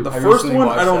 32. The I first recently one,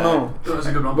 watched I don't that. know. It was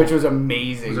a good Rumble. which was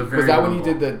amazing. It was a Was, very that good when he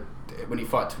Rumble. did when he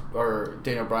fought or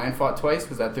Daniel Bryan fought twice?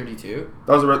 Was that 32?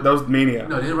 That was Mania.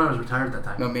 No, Daniel Bryan was retired at that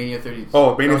time. No, Mania 32.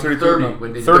 Oh, Mania was 32. 30 no.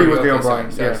 when they 30 did was it. Dale Okay,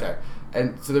 Bryan. sorry, Yeah. sorry.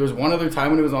 And so there was one other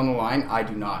time when it was on the line. I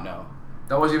do not know.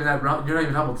 That wasn't even that. You're not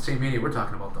even talking about the same Mania we're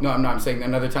talking about, though. No, I'm not. I'm saying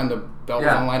another time the belt was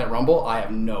Yeah. on the line at Rumble. I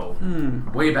have no.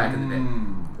 Way back in the day.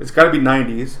 It's got to be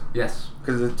 90s Yes.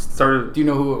 because it started. Do you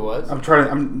know who it was? I'm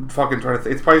fucking trying to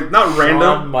think. It's probably not Shawn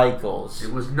random. Michaels.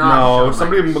 It was not. No, Shawn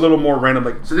somebody Michaels. a little more random.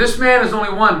 Like So this man has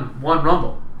only won 1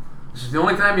 Rumble. This is the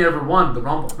only time he ever won the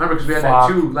Rumble. Remember, because we had Fuck.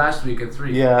 that 2 last week and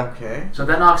 3. yeah, Okay. So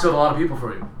that knocks out a lot of people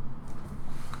for you.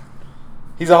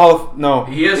 he's a Hall of no.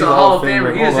 He is he's a Hall of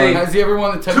Famer. He Hold is on. a Has he ever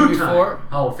won the title 2-time before?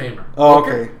 Hall of Famer. Oh,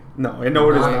 Booker? okay. No, I know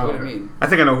who it is No, now. what do you mean? I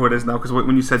think I know who it is now because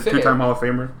when you said Say 2-time it. Hall of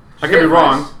Famer, I Say could be it,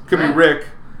 wrong. Bryce. Could be Right. Rick.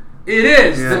 It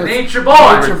is Yeah. the Nature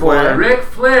Boy. Nature Boy. Ric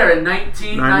Flair in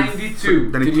 1992.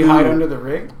 Then Did he hide under the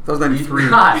ring? That was He 93.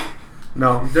 did not.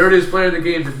 No. Dirtiest player in the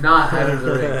game did not hide under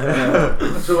the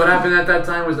ring. So what happened at that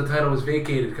time was the title was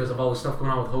vacated because of all the stuff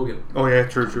going on with Hogan. Oh yeah,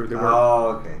 true. They were.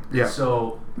 Oh, okay. yeah.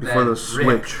 So Before then the switch.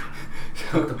 Rick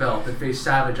took the belt and faced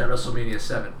Savage at WrestleMania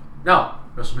 7. No,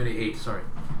 WrestleMania 8. Sorry.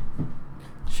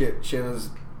 Shayla's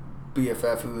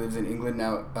BFF, who lives in England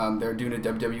now, they're doing a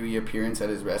WWE appearance at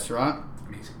his restaurant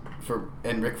Amazing.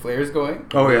 and Ric Flair's going.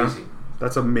 Oh yeah. Amazing.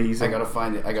 That's amazing. I gotta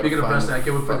find it. I gotta Speaking of find wrestling, I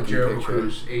can't wait for the fucking Jericho picture.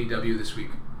 Cruise AEW this week.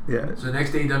 Yeah. So the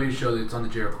next AEW show, it's on the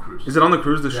Jericho Cruise. Is it on the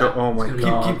cruise? The show? Yeah, Oh my it's gonna be-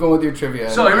 god. Keep going with your trivia.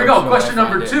 So here we I go. just know Question I find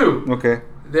number it. 2. Okay.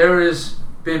 There has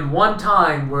been one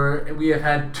time where we have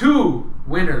had 2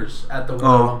 winners at the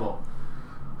Royal Oh. Rumble.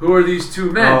 Who are these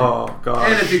 2 men? Oh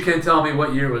god. And if you can tell me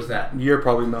what year was that? You're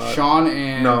probably not. Sean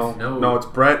and No. No. No, it's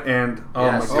Brett and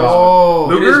Yes. my god.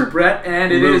 Oh, It Luger? is Brett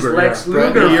and it is Luger, Lex yeah. Brett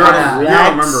Luger. and Year Lex. I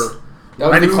don't remember. that was the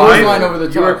 95? clothesline over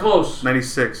the You were top. close.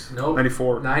 96. Nope.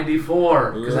 94.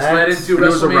 94. Because it's Lex. led into It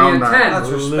was around WrestleMania that. 10. That's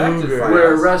respected. Luger. Fight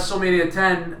Where us. WrestleMania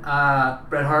 10,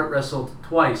 Bret Hart wrestled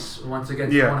twice. Once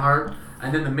against Yeah. Owen Hart.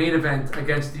 And then the main event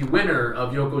against the winner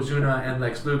of Yokozuna and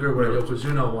Lex Luger, where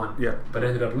Yokozuna won. Yeah. But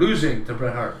ended up losing to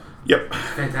Bret Hart. Yep.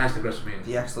 Fantastic WrestleMania.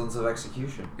 The excellence of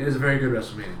execution. It is a very good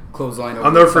WrestleMania. Clothesline over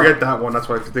I'll never the top. forget that one. That's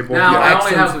why they both. Now, yeah. I only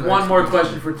Excellence have of one more execution.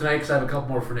 question for tonight because I have a couple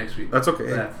more for next week. That's okay.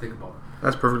 That I have to think about.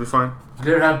 That's perfectly fine.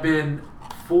 There have been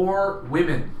 4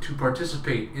 women to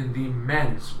participate in the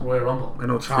men's Royal Rumble. I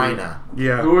know it's China. true.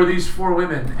 Yeah. Who are these 4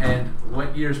 women and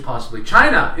what years possibly?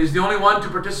 China is the only one to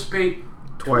participate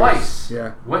twice.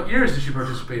 Yeah. What years did she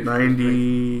participate?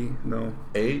 90. No.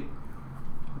 8.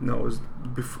 No, it was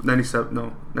before 97.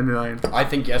 No, 99. I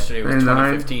think yesterday was 99.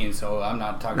 2015, so I'm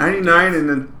not talking. 99 and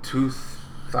then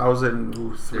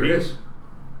 2003. There it is.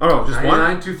 Oh no, just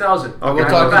 99, one. 2000. Okay. I will I talk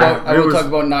go about. back. I It will was- talk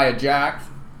about Nia Jax.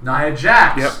 Nia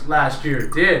Jax Yep. last year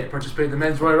did participate in the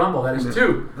men's Royal Rumble. That is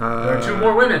 2. There are 2 Uh,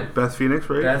 more women. Beth Phoenix,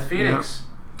 right? Beth Phoenix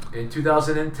in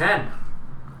 2010. Yeah.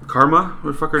 Karma,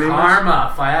 what the fuck her name is?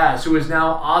 Karma Fayaz, who is now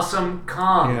Awesome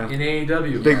Kong Yeah. in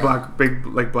AEW. Big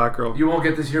black girl. You won't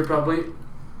get this year probably.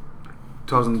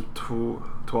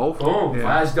 2012. Boom. Yeah.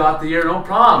 Fayaz got the year, no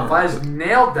problem. Yeah. Fayaz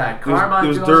nailed that. It was, Karma it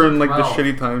was during like the 2012.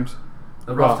 shitty times.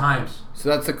 The rough Wow. times. So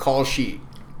that's the call sheet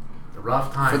The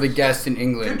rough times. for the guests in Good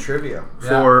England. trivia.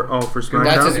 Yeah. For SmackDown.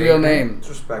 That's his real name. It's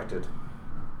respected.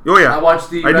 Oh yeah. I watched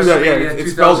the I do that, yeah. WrestleMania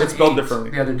It's 2008 spelled differently.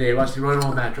 the other day. I watched the Royal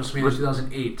Rumble match, WrestleMania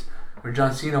 2008, where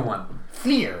John Cena won.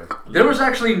 Fear. There was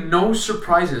actually no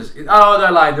surprises. I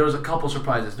lied. There was a couple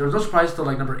surprises. There was no surprises till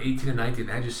like number 18 and 19.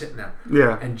 They had you sitting there.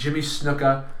 Yeah. And Jimmy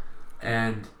Snuka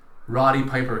and Roddy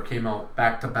Piper came out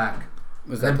back to back.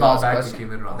 Was Then that the Bob last Backlund question? came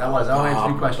later on. That was. I only had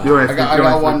 3 questions. You only I had got, I three- you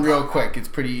got only had one three. real quick. It's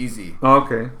pretty easy. Oh,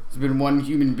 okay. There's been one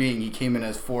human being. He came in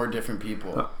as 4 different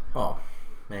people. Oh,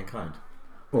 Mankind.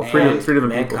 Well, three different people.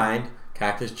 Mankind,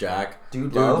 Cactus Jack,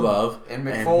 Dude Dude Love, Love, and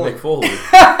Mick Foley. Mick Foley.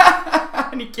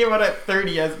 And he came out at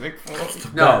 30 as Mick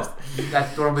Foley. No,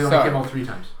 that's normally only Sorry. came out 3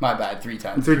 times. My bad. 3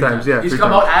 times. Three times, yeah. He's three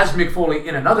come times. out as Mick Foley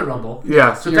in another Rumble.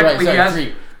 Yeah. So You're right, technically sorry, he has.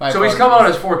 3. My So he's come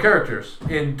apologies. out as 4 characters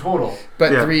in total.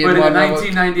 But Yeah. 3 But and in the 1.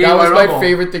 1998 that was Royal my Rumble,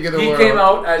 favorite thing in the he world. came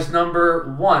out as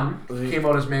number 1. Came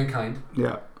out as Mankind.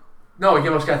 Yeah. No, he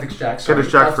came out as Cactus Jack.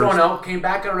 Cactus Jack Thrown first. out, came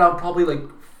back at around probably like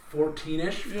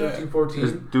 14-ish, 13, 14.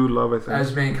 Is Dude Love, I think.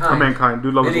 As Or Mankind. Mankind.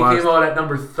 Dude Love Then was he last. came out at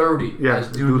number 30 Yeah, as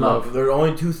Dude Dude Love. Love. There are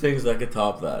only two things that could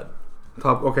top that.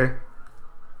 Top. Okay.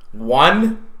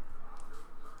 One,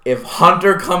 if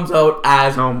Hunter comes out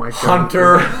as Oh my God.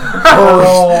 Hunter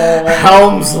Hearst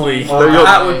Helmsley.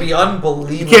 That would be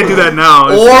unbelievable. You can't do that now.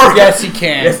 It's- Or Yes, he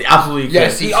can. yes, absolutely.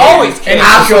 Yes, can. he always can. can. And he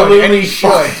should. Absolutely And he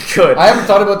should. fucking could. I haven't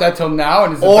thought about that till now.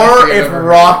 And it's the best Or thing I've if ever heard.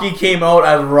 Rocky came out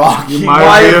as Rocky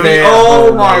Maivia. Maivia.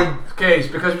 Oh my. Okay, it's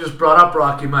because we just brought up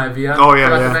Rocky Maivia. Oh, yeah,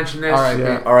 Forgot yeah. to mention this. All right,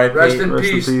 Yeah. All right, Rest Pete. in Rest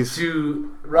in peace peace.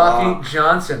 to Rocky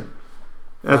Johnson.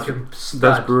 That's Fucking stud.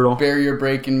 that's brutal. Barrier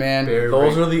breaking, man.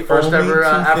 Those are the first only ever two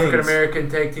African things. American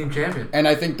tag team champion And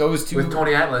I think those two, with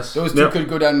Tony Atlas. those two Yep. could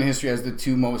go down in history as the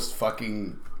two most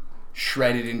fucking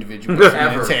shredded individuals in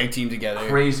Ever. a tag team together.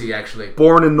 Crazy, actually.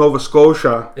 Born in Nova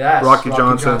Scotia. Yes, Rocky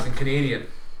Johnson. Canadian.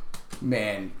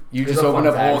 Man, you Here's just a opened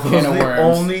fun up a whole fact. can Those of are the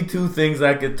worms. only two things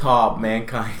that could top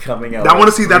Mankind coming out. I want to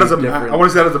as see that as a three match. different- I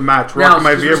want to see that as a match. Now, Rocky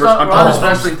Maivia we're versus on this Hunter.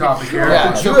 wrestling topic here. Yeah,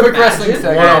 Could so you quick imagine? wrestling What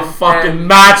segment. a fucking And-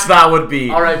 match that would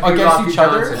be. All right, Against Rocky each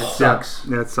other? Johnson. It Yeah, sucks.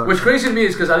 yeah, it sucks. What's crazy to me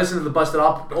is because I listened to the Busted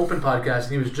Open podcast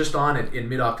and he was just on it in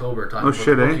mid-October talking about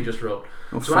shit, the book eh? he just wrote.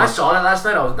 Oh, So when I fuck. saw that last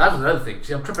night, that was another thing.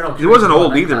 See, I'm tripping out. He wasn't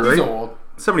old either, He's right? old.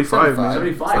 75. 75.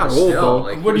 It's not but old still, though.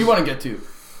 like, What do you he's want to get to?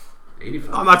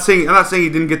 85. I'm not saying he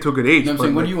didn't get to a good age. No, I'm but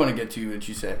saying, what like- do you want to get to that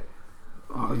you say?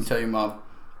 You can tell your mom.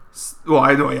 Well,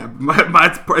 I know, yeah.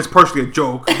 It's partially a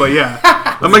joke, but yeah.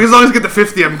 I'm like, as long as I get to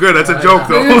 50, I'm good. That's a joke,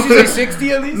 Didn't though. you say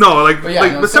 60 at least? No, like, But yeah,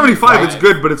 no, but 75, it's 75.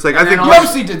 good, but it's like, I And think then You also-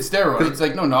 obviously did steroids.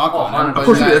 Like, no knock on him. 100%. but Of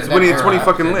course he that- did. It's when he that era.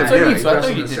 fucking lived, That's what I mean, yeah. so I thought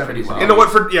Wrestled you in did the pretty 70s. well. you know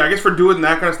what? I guess for doing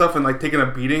that kind of stuff and like taking a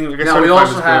beating. I guess Now we 75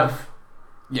 also is have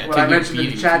Yeah, what I taking a mentioned in the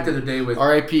beating, chat too. the other day with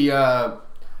R.I.P.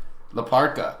 La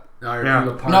Parka. Yeah.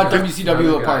 Not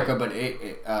WCW La Parka, but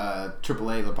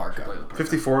AAA La Parka. good.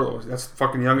 54 though. That's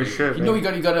fucking young as shit. You know,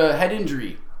 man. he got a head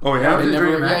injury. Oh yeah.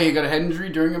 During a match? He got a head injury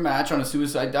during a match on a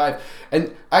suicide dive.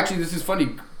 And actually, this is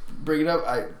funny. Bring it up.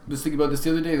 I was thinking about this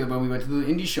the other day when we went to the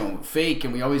indie show. Fake,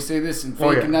 and we always say this and fake,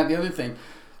 Oh, yeah. and that the other thing.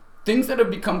 Things that have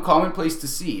become commonplace to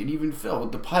see, and even Phil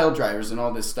with the pile drivers and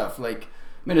all this stuff. Like,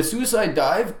 man, a suicide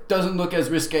dive doesn't look as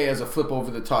risque as a flip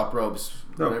over the top ropes,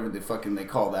 No. whatever they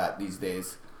call that these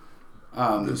days.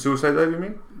 The suicide dive, you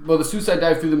mean? Well, the suicide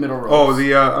dive through the middle ropes. Oh,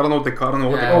 the I don't know what they call. I don't know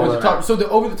what they Yeah, call over the that. top. So the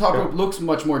over the top Yeah. rope looks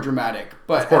much more dramatic.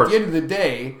 But Of course. at the end of the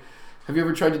day, have you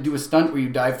ever tried to do a stunt where you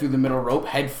dive through the middle rope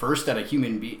head first at a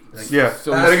human being? Yeah.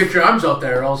 So Gotta get your arms out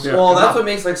there. Also, Well, that's what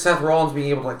makes like Seth Rollins being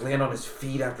able to like land on his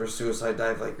feet after a suicide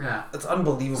dive. Like, Yeah. that's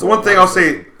unbelievable. So one thing I'll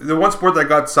say, the one sport that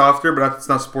got softer, but it's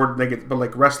not sport negative, but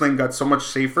like wrestling got so much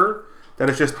safer that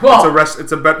it's just Well,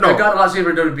 it's a bet. I No, got a lot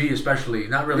safer WWE, especially.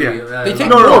 Not really. Yeah. they take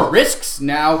No, more no. risks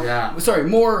now. Yeah. Sorry,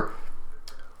 more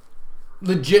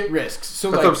legit risks.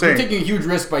 So That's like what I'm saying. you're taking a huge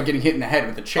risk by getting hit in the head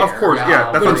with a chair. of course, Yeah, yeah,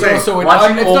 that's But what I'm it's saying. also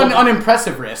Watching it's old- not an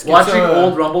unimpressive risk. Watching it's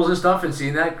old Rumbles and stuff and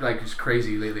seeing that, like, it's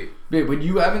crazy lately. Babe, when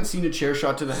you haven't seen a chair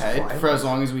shot to the head fine. for as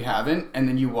long as we haven't, and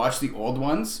then you watch the old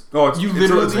ones, Oh, it's- you it's a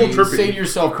literally little trippy. say to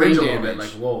yourself, brain Cringe a little damage. bit. Like,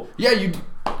 whoa. Yeah, you.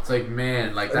 It's like,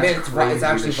 man, like, Man, that's it's crazy.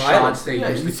 actually the violent. shots they Yeah,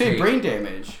 used you to say take. brain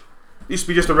damage. It used to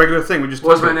be just a regular thing. We just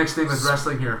What was took my it. next thing with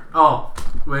wrestling here? Oh,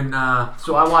 when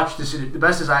so I watched this. The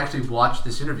best is I actually watched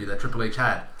this interview that Triple H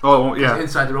had. Oh yeah.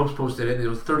 Inside the Ropes posted it, and it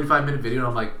was a 35-minute video, and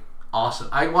I'm like, awesome.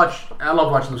 I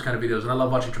love watching those kind of videos, and I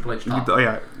love watching Triple H talk. Oh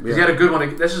yeah. He had a good one.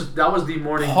 That was the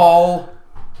morning. Paul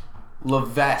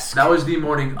Levesque. That was the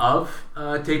morning of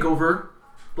Takeover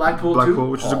Blackpool 2. Blackpool,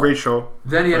 which is a great show.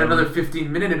 Then he had another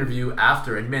 15-minute interview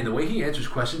after, and man, the way he answers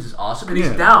questions is awesome, and he's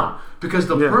Yeah. down because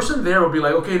the Yeah. person there will be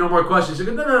like, okay, no more questions. He's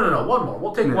like, no, one more.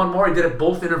 We'll take one more. He did it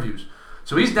both interviews,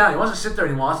 so he's down. He wants to sit there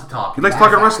and he wants to talk. He likes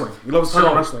talking wrestling. He loves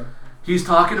talking wrestling. He's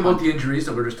talking about the injuries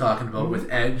that we're just talking about with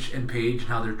Edge and Paige and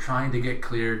how they're trying to get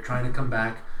cleared, trying to come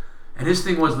back. And his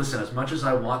thing was, listen, as much as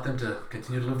I want them to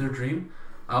continue to live their dream,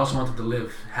 I also want them to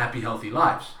live happy, healthy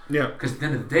lives. Yeah. Because at the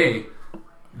end of the day,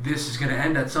 this is going to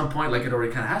end at some point, like it already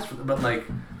kind of has for them. But like,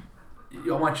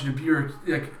 I want you to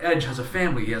be like Edge has a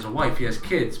family, he has a wife, he has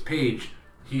kids. Paige,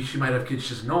 she might have kids she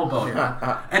doesn't know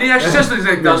about. And he actually says things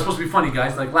like, "That was supposed to be funny,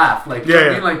 guys." Like laugh, like you know Yeah,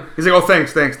 what I mean? Like he's like, oh,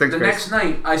 thanks, the guys. next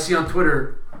night, I see on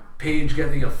Twitter Paige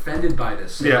getting offended by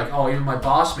this. Saying, Yeah. like, oh, even my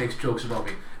boss makes jokes about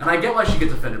me, and I get why she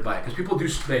gets offended by it because people do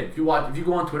spin. If you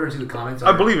go on Twitter and see the comments,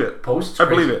 I believe it. Posts, I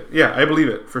believe it. Yeah, I believe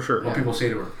it for sure. What people say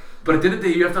to her, but at the end of the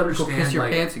day, you have to Go understand. piss your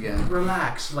like, pants again.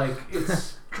 relax. Like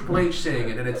it's Triple H saying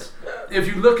it, and it's if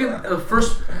you look at the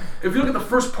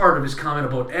first part of his comment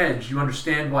about Edge, you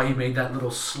understand why he made that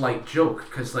little slight joke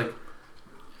because like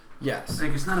Yes.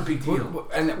 it's not a big deal.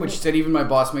 And what she said, even my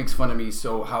boss makes fun of me,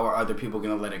 so how are other people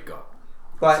going to let it go?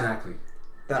 But Exactly.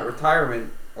 that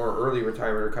retirement or early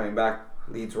retirement or coming back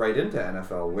leads right into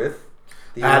NFL with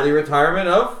the At- early retirement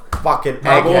of Fucking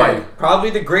Oh, boy. egghead.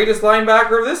 probably the greatest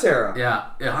linebacker of this era. Yeah,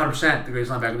 100% the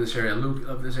greatest linebacker of this area,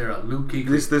 Luke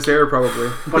Kuechly. This era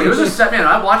probably. But he was a sad man.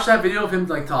 I watched that video of him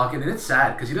like talking, and it's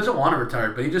sad because he doesn't want to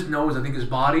retire, but he just knows. I think his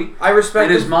body I respect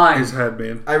and his him. mind. His head,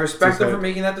 man. I respect His him head. for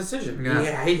making that decision.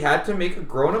 Yeah. He had to make a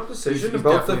grown-up decision He's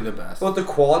about definitely the best. about the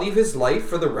quality of his life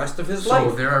for the rest of his So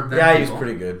life. there are then Yeah, people. he's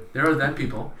pretty good. There are then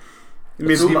people. He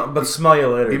made, But smell you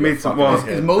later. he you made some. fucking Well,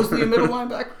 egghead. Is Mosley a middle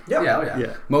linebacker? Yep. Yeah, oh yeah.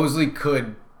 yeah. Mosley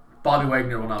could, Bobby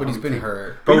Wagner will not. but he's been obviously.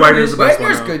 hurt. But You know what Wagner's it the is? best one.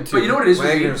 Wagner's now. good too. But you know what it is with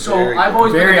me? Wagner's So very I've good.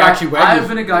 always been Very a guy, actually, Wagner's I've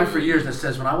been a guy very for years that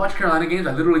says when I watch Carolina games,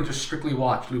 I literally just strictly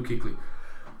watch Luke Kuechly.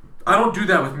 I don't do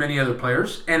that with many other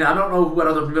players, and I don't know what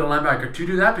other middle linebacker to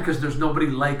do that because there's nobody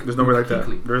like There's nobody Luke like that.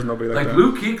 Kuechly. There's nobody like Like that.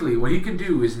 Luke Kuechly, what he can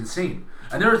do is insane.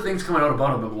 And there are things coming out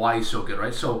about him of why he's so good,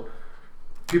 right? So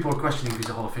people are questioning if he's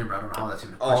a Hall of Famer. I don't know how that's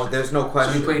even a question. Oh, there's no So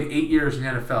question. he played 8 years in the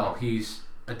NFL. He's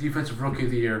a defensive rookie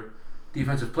of the year,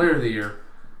 defensive player of the year,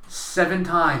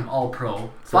 7-time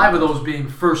All-Pro, 5 of those being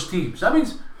first team. So that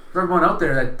means for everyone out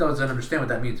there that doesn't understand what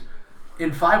that means,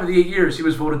 in 5 of the 8 years, he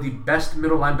was voted the best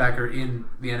middle linebacker in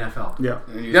the NFL. Yeah.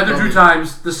 And he was The other 2 probably-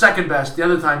 times, the second best. The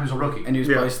other time, he was a rookie. and he was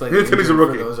Yeah. probably slightly He's a injured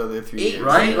rookie. for those other 3 years.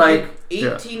 Right? Like-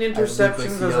 18 I interceptions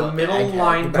think as a like middle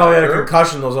egghead. He probably had a linebacker.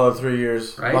 concussion those other 3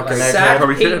 years. Right? Fucking Like, egghead.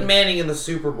 Probably Sacked should've. Peyton Manning in the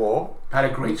Super Bowl. Had a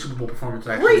great Super Bowl performance,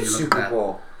 actually. Great when you look at Super that.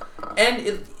 Bowl. And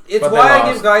it's But they why I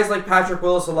lost. give guys like Patrick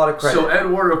Willis a lot of credit. So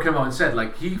Ed Warrior came out and said,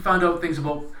 like, he found out things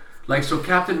about, like, so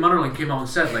Captain Munnerlyn came out and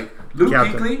said, like, Luke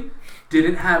Captain. Kuechly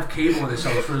didn't have cable in his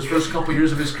house for his first couple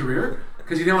years of his career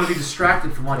because he didn't want to be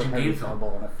distracted from watching game film.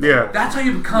 Yeah. That's how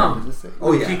you become Oh,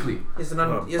 Luke yeah. Kuechly. He's an What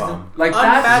a he has an bum. Like,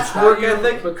 unmatched that's how work you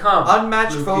ethic, become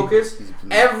unmatched Luke focus. Kuechly.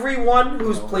 Everyone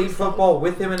who's played football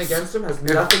with him and against him has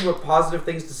nothing but positive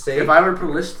things to say. If I were to put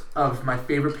a list of my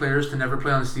favorite players to never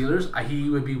play on the Steelers, he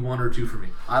would be 1 or 2 for me.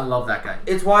 I love that guy.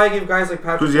 It's why I give guys like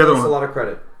Patrick Who's the other Willis a one? lot of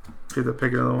credit. Get to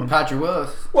pick another one. Patrick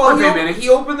Willis. Well, Okay, Manning. he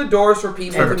opened the doors for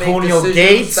people to make Antonio decisions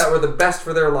Gates. that were the best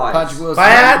for their lives. Patrick Willis.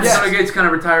 Bad. Yes. Antonio Gates kind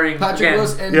of retiring Patrick again.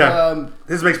 Willis and Yeah.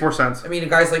 This makes more sense. I mean,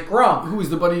 guys like Gronk. who was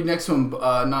the buddy next to him?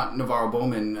 Not Navarro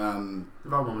Bowman. It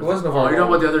wasn't Oh, a you know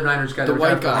what the other Niners guy The that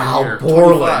white retired guy. last year?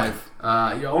 Borland.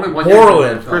 Yeah, only 1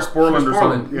 Borland. year. Chris Borland or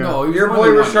something. Yeah. No, he was Your more boy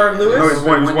than one. Rashard Lewis. No, he's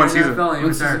one. He was 1 year in season. the NFL, he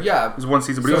One season, retired. yeah. It was 1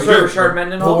 season, but he was So good. Rashard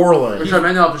Mendenhall. Borland. Rashard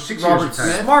Mendenhall after 6 Robert years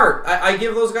retired. Smith. Smart. I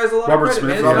give those guys a lot Robert of credit, Smith.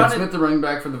 man. It's Robert not Smith, the running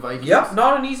back for the Vikings. Yep,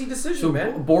 not an easy decision, So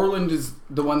man. Borland is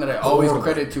the one that I always Borland.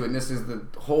 credit to, and this is the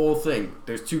whole thing.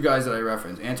 There's 2 guys that I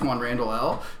reference. Antoine Randall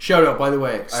L. Shout out, by the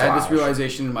way. I had this Slash.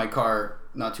 realization in my car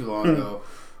not too long ago.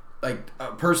 Like, a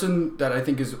person that I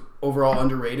think is overall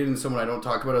underrated and someone I don't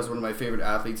talk about as one of my favorite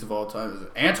athletes of all time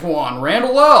is Antoine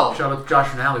Randall L. Shout out to Josh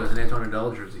Finale with an Antonio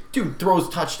Dell jersey. Dude throws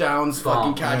touchdowns,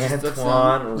 fucking catches.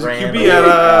 Antoine He's a Randall. QB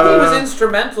at He was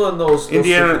instrumental in those Super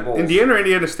Indiana, Bowls. Indiana or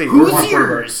Indiana State. Who was quarterback?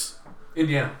 Hoosiers!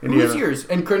 Indiana. Who's yours?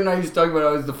 And Creighton and I used to talk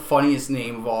about it was the funniest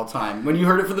name of all time. When you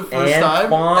heard it for the first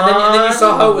time, And then you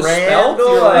saw how it was spelled,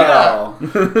 Randall. you're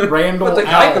like, yeah. Randall but the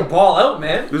guy L. could ball out,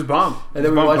 man. It was bomb. And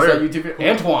then He we was a watched bomb that player. YouTube video.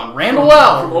 Antoine Randall From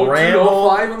L. 02 to Randall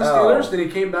 05 on the Steelers, L. then he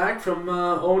came back from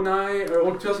 09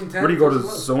 or 2010. Where do you go to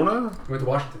 2011. Zona? Went to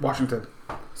Washington. Washington.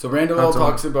 So Randall L Not Zona.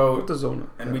 talks about, What the Zona?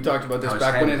 and we talked about this No,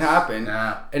 back his when it hands. happened,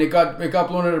 Yeah. and it got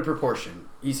blown out of proportion.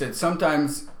 He said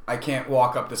sometimes I can't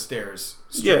walk up the stairs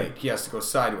straight. Yeah. He has to go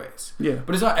sideways. Yeah.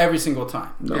 But it's not every single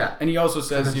time. No. Yeah. And he also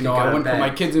says, Sometimes you you know, get I out of wouldn't put bed. my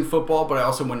kids in football, but I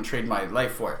also wouldn't trade my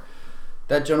life for it.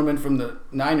 That gentleman from the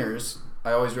Niners,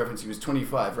 I always reference, he was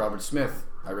 25, Robert Smith,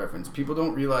 I reference. People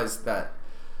don't realize that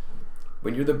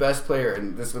when you're the best player,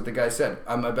 and this is what the guy said,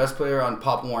 I'm the best player on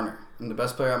Pop Warner. I'm the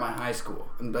best player at my high school.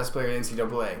 I'm the best player in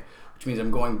NCAA, which means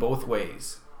I'm going both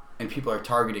ways, and people are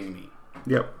targeting me.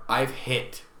 Yep. I've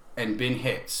hit and been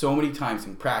hit so many times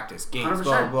in practice, games,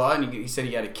 blah, 100%. blah, blah. And he said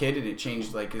he had a kid, and it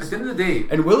changed like his... At the end of the day,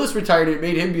 And Willis retired. It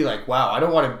made him be like, "Wow, I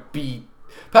don't want to be."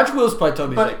 Patrick Willis probably told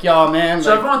me, he's But- like, "Yo, man."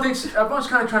 so like, everyone's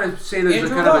kind of trying to say there's a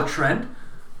Andrew kind of Luck. a trend,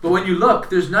 but when you look,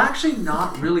 there's actually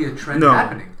not really a trend No.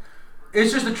 happening.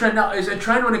 It's just a trend now. It's a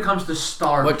trend when it comes to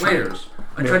star What trend? players.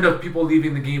 A trend of people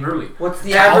leaving the game early. What's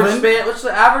the Calvin? average span? What's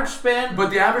the average span? But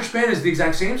the average span is the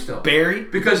exact same still. Barry.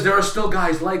 Because there are still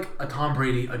guys like a Tom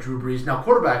Brady, a Drew Brees, now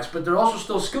quarterbacks, but there are also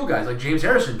still skill guys like James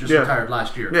Harrison just Yeah. retired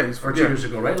last year Yeah, he's- or 2 yeah. years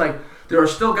ago, right? Like there are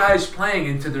still guys playing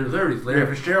into their 30s. Larry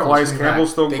Fitzgerald, Elias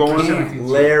Campbell's still They going. can't. 17.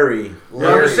 Larry. I'm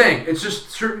just saying, it's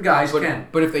just certain guys But, can,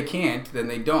 but if they can't, then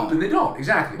they don't. then they don't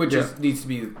exactly. Which Yeah. is, needs to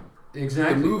be the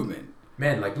exactly movement.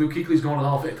 Man, like Luke Kuechly's going to the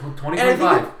Hall of Fame. And I think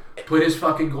 2025. Put his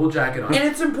fucking gold jacket on And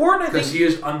it's important, I because think. he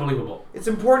is unbelievable. It's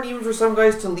important even for some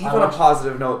guys to leave I on a watched-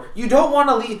 positive note. You don't want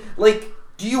to leave, like,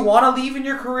 Do you want to leave in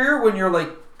your career when you're like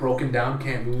broken down,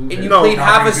 can't move, and you No, played not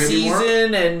half a very good anymore?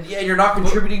 season and you're not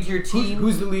contributing to your Who's, team?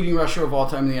 who's the leading rusher of all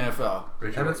time in the NFL?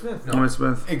 Richard Emmitt Smith. No. Emmitt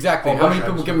Smith. Exactly. Oh, How many Rush,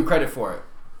 people I'm give him credit for it?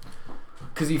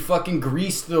 Because he fucking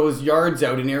greased those yards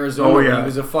out in Arizona. Oh, When yeah. he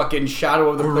was a fucking shadow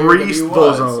of the player that he Greased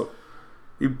was. those out.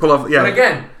 You pull off. Yeah. But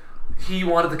again, he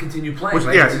wanted to continue playing. Which-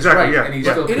 right? yeah, That's his exactly, right, yeah. and he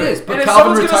Yeah. still It could. is, but And if Calvin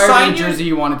someone's gonna retired sign in you- Jersey.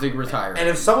 He wanted to retire. And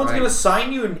if someone's Right. gonna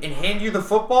sign you and hand you the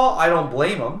football, I don't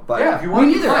blame him. But Yeah, if you Me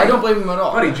want to neither. I don't blame him at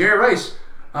all. Buddy, Jerry Rice.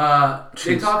 They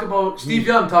Jeez. talk about Steve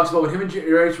Young talks about when him and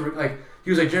Jerry Rice were like, he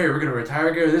was like, Jerry, we're gonna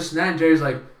retire, Gary, this and that. And Jerry's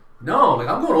like, no, like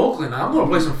I'm going to Oakland. I'm going to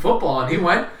play some football. And he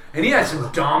went, and he had some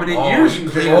dominant years. he in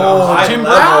played Cleveland. well. Oh, High Tim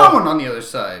level. Brown on the other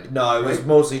side. no, it was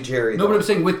mostly Jerry. No, but though. I'm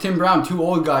saying with Tim Brown, two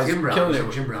old guys Tim Brown. killing You it.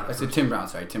 said Jim Brown I at said first. Tim Brown.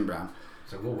 Sorry, Tim Brown.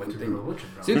 So, whoa, what Jim Brown, what Jim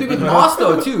Brown? Same thing with Moss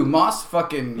though too. Moss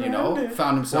fucking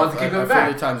found himself Wanted to keep a coming few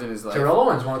back. times in his life. Terrell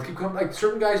Owens wanted to keep coming. Like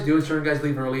certain guys do, and certain guys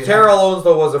leave early. Terrell Owens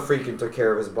though was a freak and took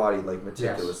care of his body like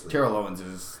meticulously. Terrell Owens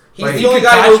is. He's Like, the he only could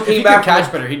guy catch- who if he came could back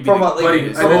catch better, he'd be from the- like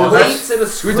Buddy, from I know plates that's- and a We're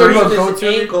screw talking in about his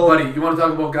go-to, ankle. Buddy, you want to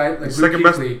talk about guys like Luke Second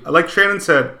best. Kuechly? Like Shannon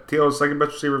said, T.O.'s second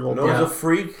best receiver of all No, time. he's a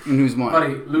freak. And who's one?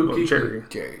 Buddy, Luke Oh, Kuechly. Jerry.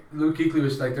 Jerry. Luke Kuechly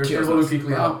was like, they're Cheers, talking about Luke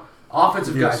Luke. Kuechly now.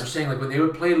 Offensive Yes. guys are saying like when they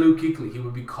would play Luke Kuechly, he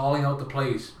would be calling out the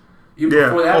plays. Even Yeah.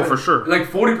 before that, Oh, for sure. Like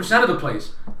 40% of the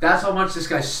plays. That's how much this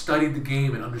guy studied the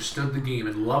game and understood the game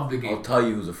and loved the I'll game. tell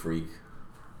you who's a freak.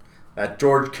 That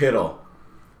George Kittle.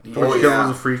 George Kittle was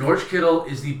a freak. George Kittle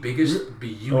is the biggest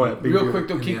beauty. Oh, yeah, big Real dude. quick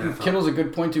though, in the NFL. Kittle's a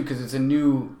good point too because it's a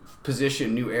new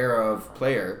position, new era of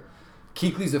player.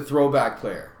 Kuechly's a throwback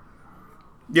player.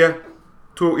 Yeah.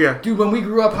 Yeah. Dude, when we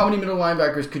grew up, how many middle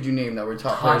linebackers could you name that were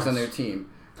top players on their team?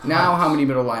 Now, how many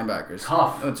middle linebackers?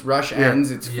 Tough. It's rush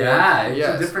ends. It's Yeah, it's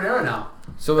yes. a different era now.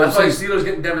 So That's why I'm the saying, Steelers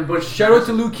getting Devin Bush. shout out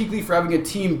to Luke Kuechly for having a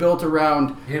team built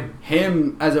around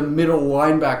him. as a middle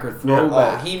linebacker Oh,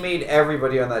 throwback. he made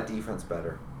everybody on that defense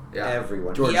better. Yeah.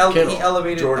 Everyone. George He Kittle.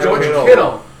 elevated George George everyone.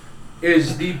 Kittle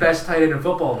is the best tight end in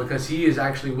football because he is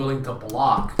actually willing to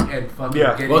block and fucking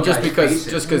Yeah. get Well, in guys' faces.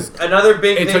 just because Another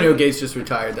big Antonio thing. Gates just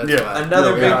retired. That's Yeah. why.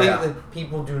 Another Yeah, big thing yeah. that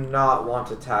people do not want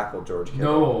to tackle George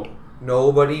Kittle. No.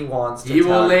 Nobody wants to He will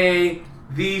tackle. lay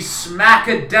the smack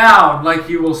it down, like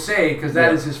he will say, because that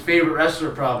Yeah. is his favorite wrestler,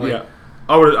 probably. Yeah.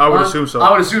 I would assume so.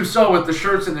 I would assume so with the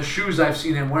shirts and the shoes I've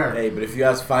seen him wear. Hey, but if you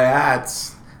ask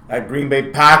Fiats, that Green Bay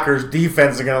Packers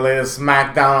defense are gonna lay the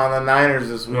smack down on the Niners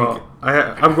this week. Well,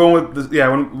 I'm going with this. Yeah,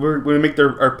 when we make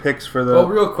our picks for the Well,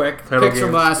 real quick, title picks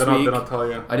from games, last week. then I'll tell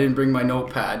you. I didn't bring my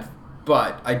notepad,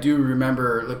 but I do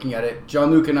remember looking at it.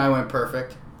 John Luke and I went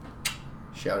perfect.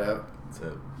 Shout out. That's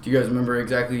it. Do you guys remember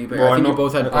exactly? I Well, I think know- you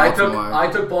both had I took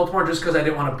Baltimore. Baltimore just because I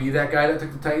didn't want to be that guy that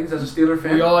took the Titans as a Steeler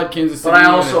fan. We all had Kansas City. But I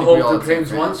and also think we all hope had the San Titans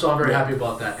Fran. won, so I'm very happy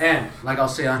about that. And like I'll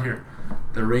say on here,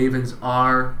 the Ravens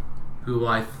are who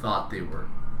I thought they were.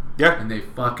 Yeah. And they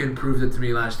fucking proved it to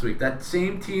me last week. That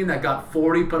same team that got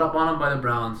 40 put up on them by the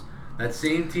Browns, that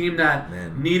same team that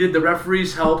Man. needed the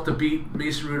referee's help to beat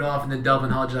Mason Rudolph and then Delvin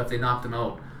Hodges after they knocked him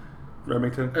out,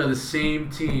 Remington. are the same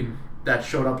team that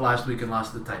showed up last week and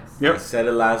lost to the Titans. I Yep. said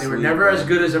it last They week. were never as man.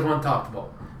 good as everyone talked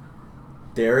about.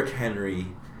 Derrick Henry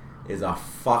is a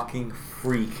fucking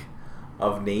freak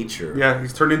of nature. Yeah,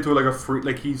 he's turned into like a freak.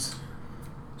 Like he's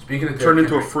Speaking of turned Derrick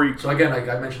into a Henry, freak. So again, like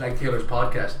I mentioned Ike Taylor's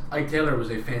podcast. Ike Taylor was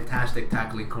a fantastic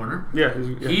tackling corner. Yeah.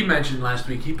 Yeah. He mentioned last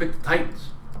week he picked the Titans.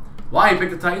 Why he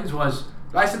picked the Titans was,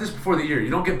 I said this before the year, you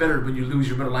don't get better when you lose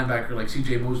your middle linebacker like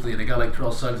C.J. Mosley and a guy like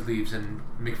Terrell Suggs leaves and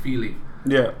McFeely.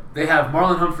 Yeah. They have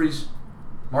Marlon Humphreys,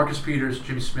 Marcus Peters,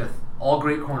 Jimmy Smith, all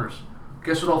great corners.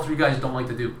 Guess what all three guys don't like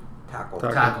to do? Tackle.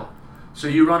 Tackle. So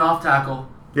you run off tackle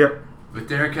Yep. with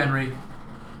Derrick Henry,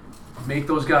 make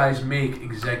those guys make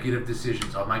executive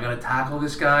decisions. Am I going to tackle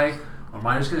this guy or am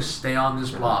I just going to stay on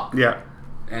this block? Yeah.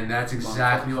 And that's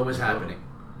exactly what was happening.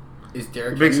 Is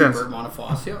Derrick Makes Henry sense. Burt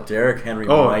Montefascio? Derrick Henry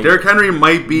Oh, might, Derrick Henry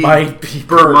might be Burt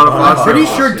Burt Montefascio. I'm pretty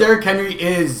Montefascio. sure Derrick Henry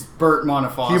is Burt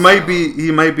Montefascio.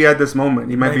 He might be at this moment.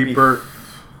 He might be Burt.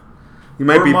 He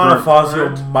might Burt be Burt.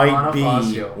 Montefascio might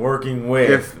Montefascio. be working with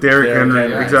If Derrick Henry,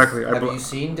 Henry. exactly. Have you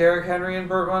seen Derrick Henry and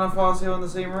Burt Montefascio in the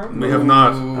same room? We have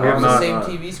not. Ooh. We have On the not. same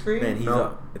TV screen? Man, he's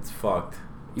No. it's fucked.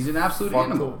 He's an absolute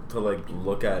Fucked animal. to like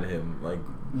look at him like.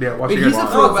 Yeah, But watching he's it. a No,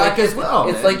 throwback as well.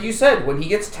 It's man. like you said, when he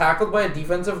gets tackled by a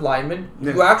defensive lineman,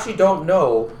 you Yeah. actually don't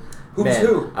know who's Man,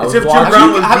 who. I was As if Jim watching- Brown Have,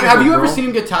 you, was have, Diesel, you ever bro. seen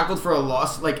him get tackled for a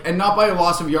loss, like, and not by a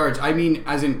loss of yards? I mean,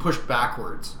 as in pushed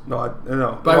backwards. No,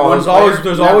 no. By Oh, one there's always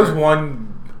player? always Never. one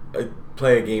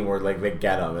play a game where like they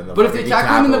get him. And But if they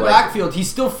tackle him in the backfield, he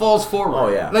still falls forward. Oh,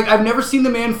 yeah. Like I've never seen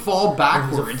the man fall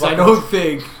backwards. I fucking- don't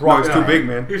think No, he's too big,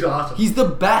 man. He's awesome. he's the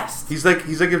best. He's like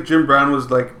if Jim Brown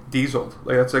was like dieseled.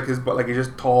 Like that's like his, but like he's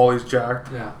just tall. He's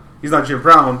jacked. Yeah. He's not Jim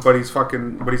Brown, but he's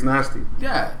nasty.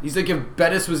 Yeah, he's like if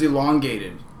Bettis was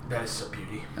elongated That is a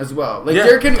beauty. as well. Like Yeah,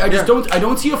 Derrick Henry, I yeah.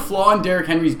 don't see a flaw in Derrick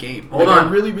Henry's game. Hold Like, on.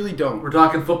 I really, really don't. We're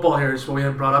talking football here. It's what we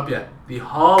haven't brought up yet. The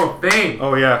Hall of Fame.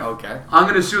 Oh yeah, Okay. I'm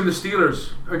going to assume the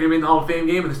Steelers are going to be in the Hall of Fame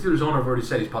game, and the Steelers owner have already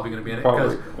said he's probably going to be in it.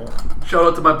 probably. Because shout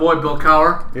out to my boy Bill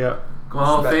Cowher, Yeah. going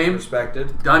to Hall of Fame.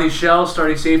 Respected. Donnie Shell,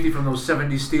 starting safety from those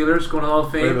 70 Steelers, going to Hall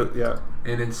of Fame. Yeah.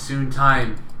 And in soon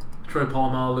time, Troy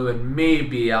Polamalu and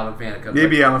maybe Alan Faneca.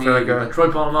 Maybe but Alan Faneca. But Troy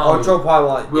Polamalu Oh, Joe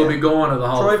Paulo. will be going to the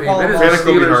Hall Troy of Fame. That is Polamalu. the Faneca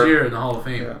will be Steelers hard. here in the Hall of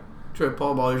Fame. Yeah. Troy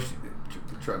Polamalu.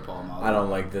 Troy Polamalu. I don't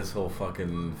like this whole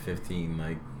fucking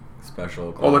 15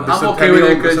 special. Oh, like the I'm okay with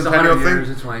it because it's centennial 100 years.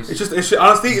 thing? It's nice. It's just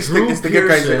honestly, it's to get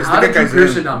guys in. It's How to did get Drew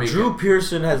guys Pearson in. not make Drew it?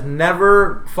 Pearson has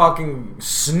never fucking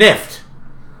sniffed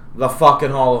the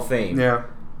fucking Hall of Fame. Yeah.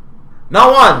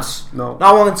 Not once. No.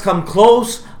 Not once come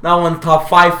close. Not one top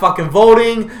 5 fucking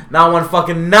voting. Not one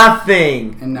fucking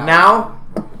nothing. And now- now,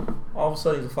 all of a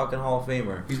sudden he's a fucking Hall of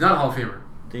Famer. He's not a Hall of Famer.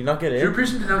 Did he not get Drew in?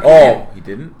 Pearson did not get in. Oh, he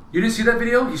didn't? You didn't see that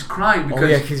video? He's crying Oh because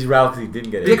yeah, because he rattled because he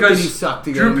didn't get in. Dick did he because suck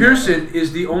to get Drew in Pearson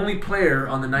is the only player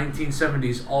on the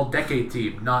 1970s All-Decade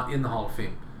team not in the Hall of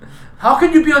Fame. How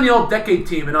can you be on the All-Decade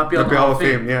team and not be on That'd the be Hall of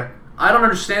Fame? Yeah. I don't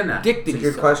understand that. Dick did he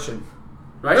Good suck? question.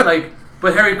 Right? Like,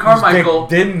 but Harry Carmichael,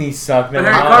 Didn't he suck? But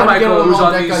Never Harry mind. Carmichael, I'd get who's all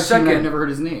on that the guy team, second- I never heard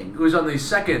his name. who was on the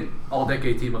second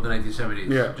All-Decade team of the 1970s,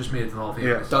 Yeah. just made it to the Hall of Fame.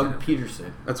 Yeah. Doug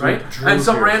Peterson. That's Right? right. Drew And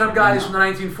some Pearson. random guys from the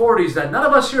 1940s that none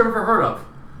of us here have ever heard of.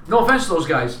 No offense to those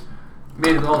guys,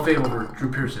 made it to the Hall of Fame over Drew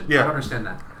Pearson. Yeah. I don't understand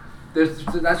that. That's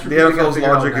The NFL's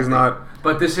logic is not.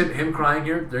 But this him crying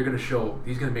here, they're going to show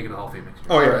he's going to make it to the Hall of Fame next year.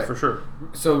 Oh yeah, Alright. for sure.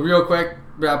 So real quick,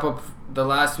 wrap up the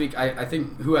last week. I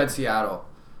think who had Seattle?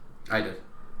 I did.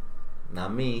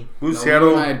 Not me. Who's No, Seattle?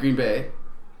 You and I had Green Bay.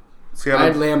 Seattle. I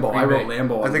had Lambeau. I Green wrote Bay.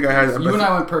 Lambeau. I think I had. You and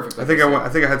I went perfect. I think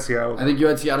I had Seattle. I think you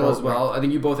had Seattle as Baltimore. well. I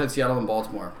think you both had Seattle and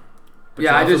Baltimore. But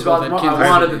Yeah, you I just also both had Baltimore. I Kansas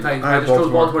wanted City. the Titans. I I had just chose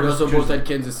Baltimore. Baltimore. We Just also to both choose had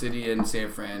Kansas City and San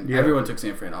Fran. Yeah. Everyone took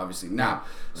San Fran, obviously. Now,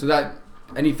 so that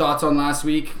any thoughts on last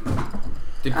week?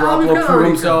 Did we've Garoppolo kinda prove already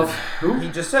himself? Who? He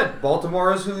just said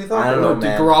Baltimore is who he thought. I don't they know, were. Did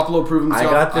man. Garoppolo prove himself?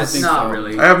 I got this- think Not so.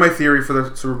 really. I have my theory for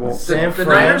the Super Bowl. San The Fran.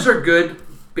 Niners are good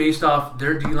based off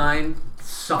their D-line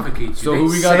suffocates you. So They- who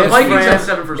we got The this Vikings week? had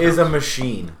 7 first is a downs.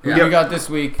 machine. Who Yeah. you got this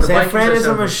week? The San Vikings Fran had is a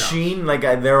 7 first downs. machine. Like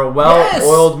they're a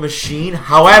well-oiled machine.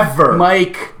 However,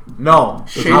 Mike no.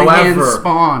 Shanahan However,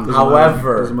 spawn.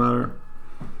 However, Doesn't matter.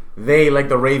 they like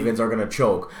the Ravens are gonna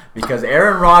choke because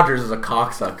Aaron Rodgers is a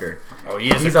cocksucker. Oh, he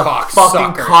is He's a a cocksucker.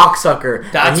 fucking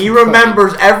cocksucker. That's And he the point.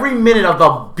 remembers every minute of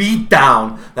the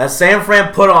beatdown that San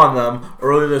Fran put on them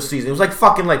earlier this season. It was like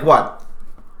fucking like what?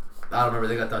 I don't remember.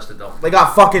 They got dusted though. They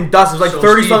got fucking dusted. It was like So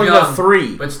 30 Steve something to Young-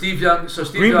 3. But Steve Young. So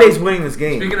Steve Green Young, Bay's winning this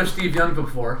game. Speaking of Steve Young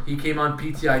before, he came on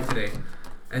PTI today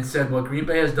and said what Green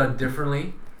Bay has done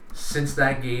differently since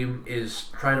that game is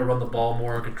try to run the ball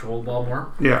more and control the ball more.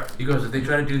 Yeah, He goes, if they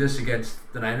try to do this against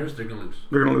the Niners, they're gonna lose.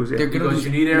 they're gonna lose. Yeah. They're He gonna goes, lose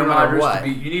you need Aaron no matter Rodgers what. to be.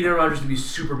 You need Aaron Rodgers to be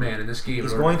Superman in this game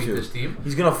He's in order going to beat to. this team.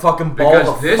 He's gonna fucking ball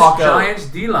Because the this fuck out. Giants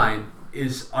D line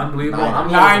is unbelievable. I'm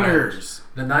low on Niners.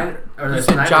 The Niners. Or You the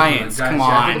said Niners. Giants. Yeah, Come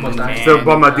I think it on, was Niners. man. The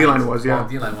bum that D-line was, yeah.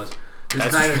 D-line was. This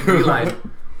That's Niners true. D-line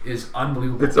is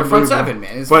unbelievable. It's Their front unbelievable. seven,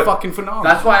 man, is But- fucking phenomenal.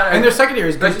 That's why. and their secondary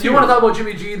is good Like, too. you want to talk about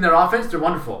Jimmy G and their offense? They're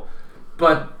wonderful,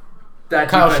 but that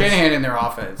Kyle defense, Shanahan in their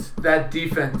offense. That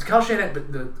defense, Kyle Shanahan.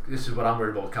 But this is what I'm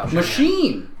worried about. With Kyle Shanahan.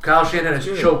 Machine. Kyle Shanahan has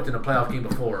choked in a playoff game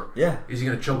before. Yeah. Is he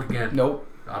going to choke again? Nope.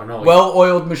 I don't know.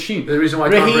 Well-oiled machine. The reason why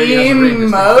Tom Brady has a ring Raheem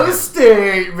is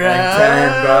Mostert, bro. Big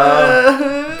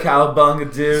time,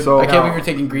 Cowabunga, dude. So- I can't believe you're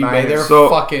taking Green Bay. They're So-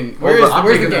 fucking. Hold Where's on,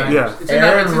 the taking game? the Yeah. It's in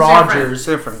Aaron it's in San Fran. Rodgers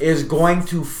Different. is going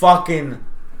to fucking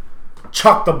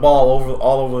chuck the ball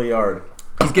all over the yard.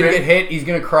 He's gonna get hit. He's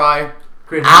gonna cry.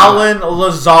 Great Alan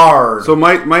Lazard. So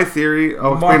my theory,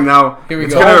 I'll explain now. Here we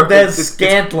it's go. Gonna, Valdez it's-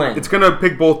 Scantling. It's gonna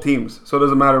pick both teams, so it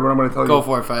doesn't matter what I'm gonna tell Go you.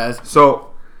 for it, Faz. So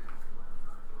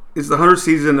it's the 100th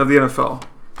season of the NFL,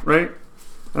 right?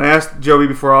 And I asked Joey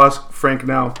before. I'll ask Frank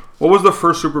now. What was the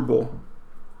first Super Bowl?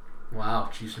 Wow,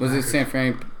 Chiefs and Was it Packers. San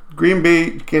Fran? Green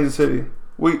Bay, Kansas City.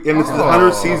 And it's the Oh.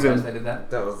 100th I season. did that.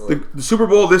 That was The Super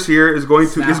Bowl this year is going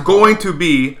to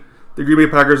be the Green Bay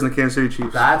Packers and the Kansas City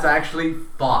Chiefs. That's actually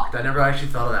fucked. I never actually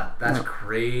thought of that. That's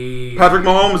crazy. Patrick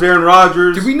Mahomes, Aaron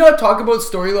Rodgers. Did we not talk about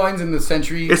storylines in the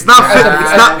century? It's not At fit- the- it's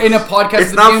at- not- in a podcast. it's at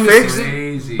the not beginning of the fixed, season?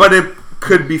 Crazy. but it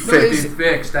could be it's- fixed. It's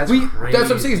fixed. That's We, crazy. that's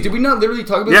what I'm saying. Is did we not literally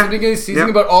talk about Yeah. this at the beginning of the season Yeah.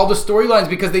 about all the storylines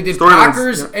because they did Storylines,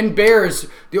 Packers yeah. and Bears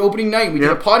the opening night. We did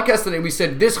Yeah. a podcast today. We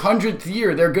said this 100th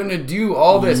year they're gonna do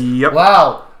all this. Yep.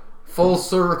 Wow, full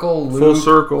circle. Loop. Full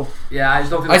circle. Yeah, I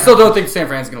just don't think. I still don't think San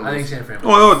Fran's gonna I lose. think San Fran.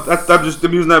 Oh no,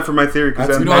 I'm using that for my theory because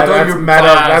That's then No, I thought that's you were meta.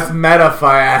 fast. That's meta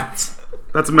fans.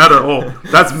 That's meta. Oh,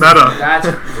 that's meta. That's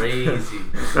crazy.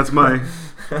 That's my.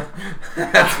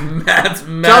 That's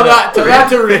meta. Tell that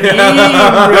to Raheem,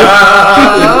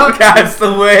 bro. Catch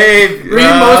the wave.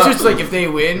 Raheem Mostert's like, if they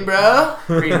win, bro.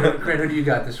 Crane, who do you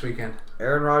got this weekend?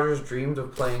 Aaron Rodgers dreamed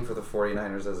of playing for the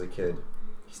 49ers as a kid.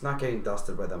 He's not getting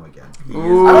dusted by them again. I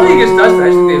don't think it's dusted. I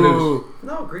think they lose.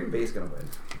 No, Green Bay's gonna win.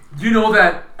 Do you know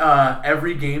that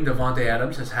every game Devontae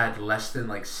Adams has had less than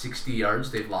like 60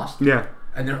 yards they've lost? Yeah.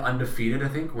 And they're undefeated, I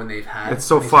think, when they've had. It's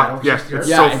so when they've had fucked. over Yeah, 60 yards.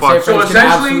 it's so and fucked. San Fran So can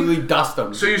essentially- absolutely dust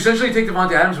them. So you essentially take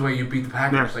Devontae Adams away, you beat the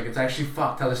Packers. Yeah. Like, it's actually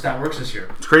fucked how the stat works this year.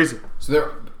 It's crazy.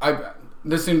 So I'm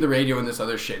listening to the radio and this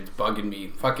other shit. It's bugging me.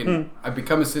 Fucking, I've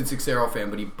become a Sid Sixero fan,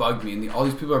 but he bugged me, and all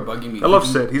these people are bugging me. I love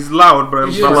Sid. He's loud, but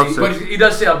I He love is, Sid. But he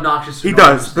does say obnoxious. He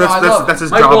does. No, I love That's his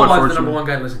Mike job, Wilbon's the unfortunately. number one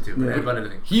guy to listen to about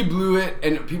anything. He blew it,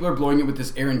 and people are blowing it with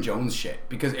this Aaron Jones shit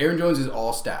because Aaron Jones is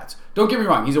all stats. Don't get me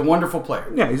wrong; he's a wonderful player.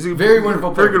 Yeah, he's a very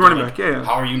wonderful player. very good running back. Yeah.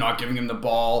 How are you not giving him the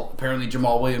ball? Apparently,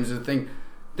 Jamal Williams is the thing.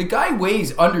 The guy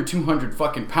weighs under 200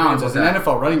 fucking pounds as an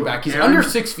NFL running back. He's under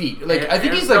 6 feet. Like I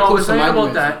think he's like close to my about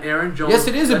dimension. that. Aaron Jones. Yes,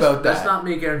 it is about Let's that. not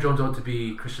make Aaron Jones out to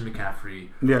be Christian McCaffrey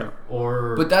Yeah.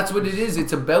 or. But that's what it is.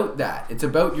 It's about that. It's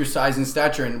about your size and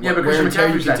stature and yeah, but wear Christian and tear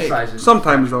you McCaffrey's can that take. size.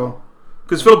 Sometimes though,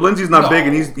 because Philip Lindsay's not No. big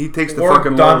and he takes the Work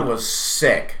fucking done load. was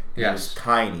sick. He Yes. was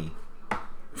tiny.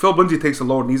 Philip Lindsay takes the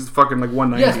load and he's fucking like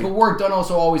 190. Yes, but Warwick Dunn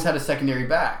also always had a secondary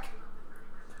back.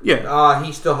 Yeah.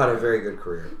 He still had a very good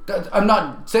career. I'm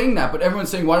not saying that, but everyone's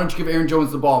saying, why don't you give Aaron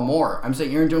Jones the ball more? I'm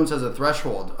saying Aaron Jones has a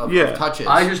threshold of touches.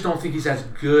 I just don't think he's as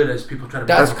good as people try to.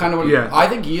 That's make kind of what yeah. I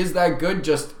think he is that good,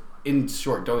 just in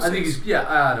short doses. I think he's. Yeah,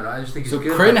 I don't know. I just think he's so.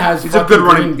 good. Crin has He's a fucking good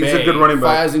running- Green he's a Bay. good running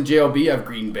back. Fiaz and JLB have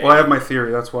Green Bay. Well, I have my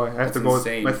theory. That's why I have That's to go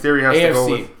insane. with my theory. Has AFC. to go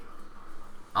with.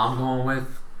 I'm going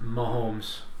with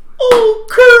Mahomes. Oh,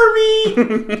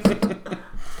 Kirby!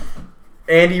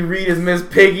 Andy Reid is Miss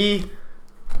Piggy.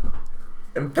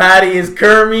 And Patty is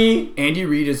Kermie. Andy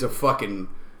Reid is a fucking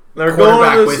They're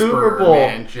quarterback going to the Super whisperer, Bowl.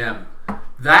 man. Jim.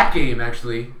 That game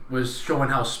actually was showing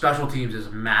how special teams is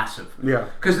massive. Yeah.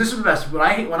 Because this is the best. When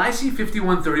I see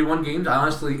 51-31 games, I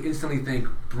honestly instantly think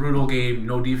brutal game,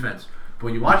 no defense. But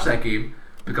when you watch that game,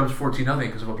 it becomes 14-0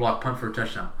 because of a block punt for a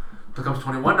touchdown. It becomes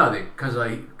 21-0 because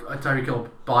Tyreek Hill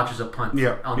botches a punt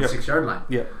on the 6-yard line.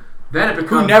 Yeah. Then it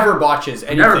becomes Who never botches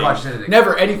anything. Never botches anything.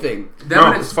 Never anything. Then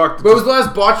No, when it's fucked. What was the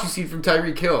last botch you seen from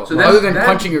Tyreek Hill? So Other than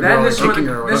punching a girl or this is kicking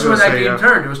where her or this is whatever. where that say, game yeah.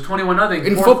 turned. It was 21-0.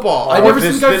 In football. I never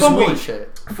seen the guy fumble and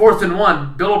shit. 4th and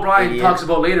 1. Bill O'Brien Idiot. talks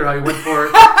about later how he went for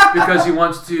it because he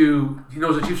knows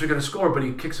the Chiefs are going to score, but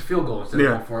he kicks a field goal instead of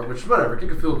going for it, which, whatever,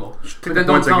 kick a field goal. But then don't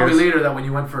points, I tell me guess. later that when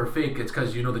you went for a fake, it's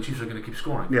because you know the Chiefs are going to keep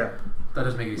scoring. Yeah. That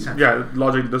doesn't make any sense. Yeah.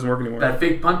 Logic doesn't work anymore. That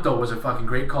fake punt, though, was a fucking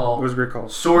great call. It was a great call.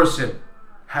 Sorensen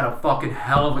had a fucking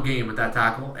hell of a game with that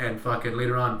tackle and fucking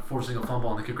later on forcing a fumble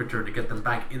on the kick return to get them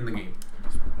back in the game.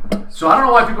 So I don't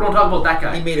know why people don't talk about that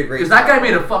guy. He made a great because that guy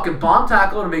made a fucking bomb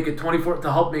tackle to make it 24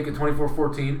 to help make it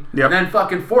 24-14, Yep. and then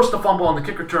fucking forced the fumble on the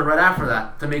kick return right after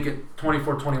that to make it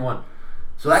 24-21.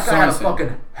 So that guy had a Sorensen.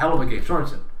 fucking hell of a game.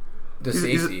 Sorensen. The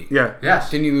He's- safety. yeah. Yes.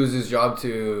 Didn't he lose his job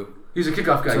to... He's a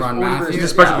kickoff guy. Teron always Matthews. been- He's a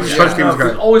special- he's a special teams guy.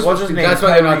 He's always What's supposed his to name? That's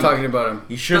why they're not Tyreek. talking about him.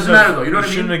 He shouldn't Doesn't matter, though, you know what I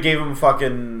He shouldn't mean? have gave him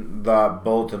fucking the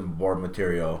bulletin board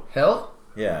material. Hell?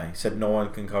 Yeah, he said no one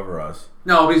can cover us.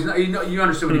 No, but he's not, you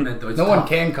understood what he meant, though. It's No one tough.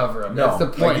 can cover him. No, That's the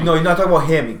point. Like, no, he's not talking about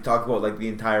him. He talked about like the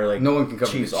entire like. No one can cover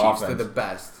Chiefs the Chiefs. offense. They're the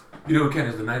best. You know who can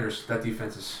is the Niners. That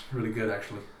defense is really good,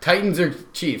 actually. Titans or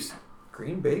Chiefs?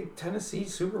 Green Bay, Tennessee,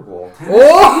 Super Bowl.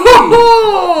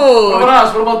 Oh! What about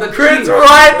us? What about the Crit's Chiefs?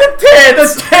 ride the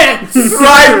tits. The Tents!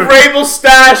 Ride Vrabel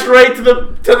stash right to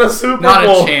the Super Not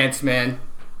Bowl. a chance, man.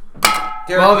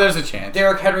 Well, there's a chance.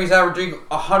 Derrick Henry's averaging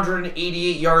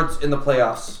 188 yards in the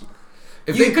playoffs.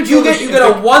 If You they could get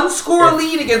a one-score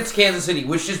lead against Kansas City,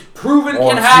 which is proven Oh,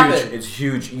 can it's happen. huge. It's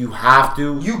huge. You have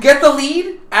to. You get the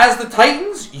lead as the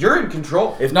Titans, you're in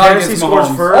control. If Not Tennessee against scores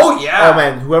Mahomes. first, Oh, yeah. oh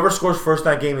man, whoever scores first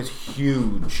in that game is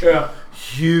huge. Yeah.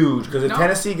 Huge. Because if No.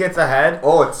 Tennessee gets ahead,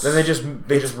 Oh, it's then they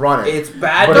just run it. it's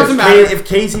bad. But doesn't if, matter. if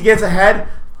Casey gets ahead,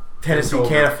 Tennessee over.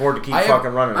 can't afford to keep I have-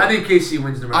 fucking running. I it. think KC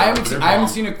wins the I round. haven't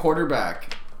seen a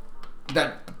quarterback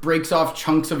that breaks off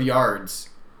chunks of yards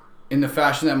in the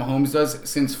fashion that Mahomes does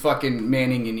since fucking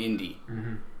Manning in Indy.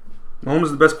 Mahomes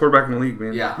is the best quarterback in the league,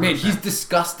 man. Yeah. Man, he's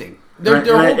disgusting.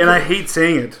 And I hate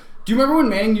saying it. Do you remember when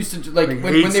Manning used to like when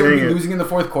hate they would be saying it. losing in the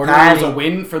fourth quarter? And it was Patty. a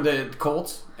win for the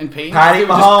Colts and Payton. Patty they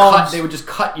would Mahomes. just cut. They would just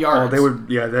cut Oh, yards. they would.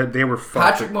 Yeah, they were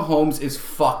fucked. Patrick Mahomes is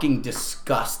fucking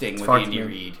disgusting with fucked, Andy man.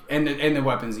 Reid and the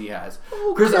weapons he has.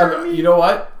 Chris, you know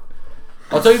what?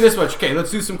 I'll tell you this much. Okay,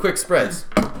 let's do some quick spreads.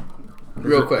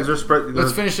 Real quick. Is there spread?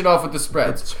 Let's finish it off with the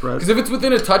spreads. Spreads. Because if it's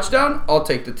within a touchdown, I'll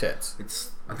take the tits.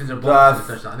 It's I think they're both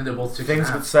The touchdowns. I think they're both 6.5.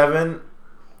 Things with 7.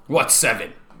 What,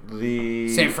 7? The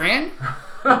San Fran?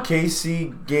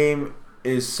 KC game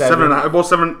is 7. 7.5. Both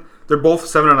 7. They're both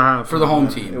 7.5 For the home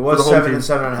It team. was For the home 7 and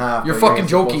team. 7.5. You're I fucking guess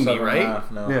it's joking both me,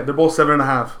 7.5, No. Yeah, they're both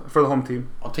 7.5 for the home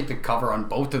team. I'll take the cover on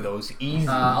both of those. Easy.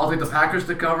 I'll take the Packers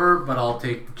to cover, but I'll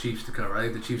take the Chiefs to cover. I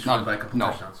think the Chiefs No, win by a couple no.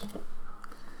 touchdowns.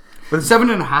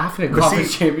 7.5 in a But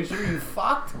conference see- championship? Are you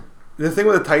fucked? The thing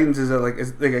with the Titans is that I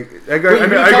you're hear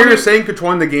gonna tell you're me- saying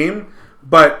controlling the game,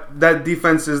 but that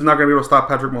defense is not going to be able to stop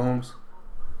Patrick Mahomes.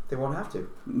 They won't have to.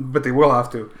 But they will have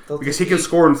to They'll because take he can eight-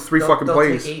 score in 3 fucking they'll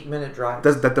plays. Take 8-minute drives.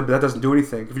 That doesn't do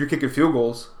anything. If you're kicking field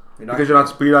goals, You're not- because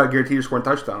you're not guaranteed you're scoring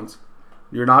touchdowns.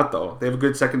 You're not though. They have a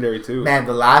good secondary too. Man,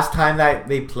 the last time that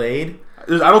they played, I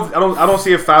don't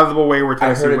see a fathomable way where I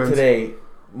Tennessee heard it wins. today.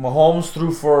 Mahomes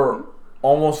threw for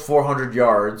almost 400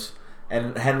 yards,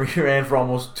 and Henry ran for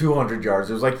almost 200 yards.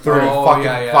 It was like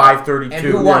 35-32. And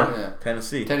who won? Yeah.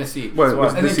 Tennessee. Tennessee. What,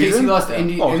 was And this then season? KC lost to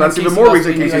Indy. Oh, and that's then even KC more lost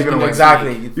reason to Indy KC's gonna the win. next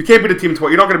Exactly. week. You can't beat a team twice.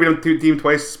 You're not going to beat a team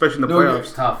twice, especially in the No, playoffs.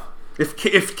 It's tough. If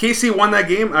KC won that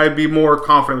game, I'd be more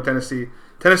confident with Tennessee.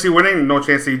 Tennessee winning, no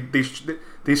chance.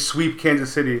 They sweep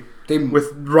Kansas City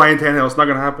with Ryan Tannehill. It's not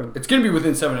going to happen. It's going to be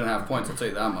within 7.5 points, I'll tell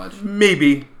you that much.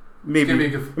 Maybe. gonna be a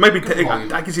good- It might be. good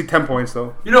volume. I can see 10 points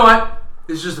though. You know what?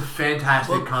 This is just a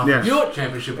fantastic conference yeah.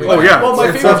 championship. Oh, yeah. Well, my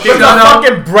It's favorite a- It's a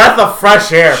fucking breath of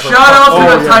fresh air. Shout out to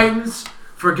Oh, the yeah. Titans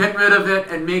for getting rid of it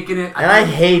and making it. And I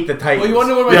hate the Titans. Well, you wanna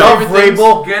know what my Love favorite things?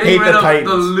 Vrabel, Getting hate rid the of Titans.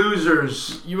 the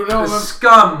losers. You know The what?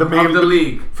 scum The main- of the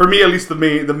league. For me, at least the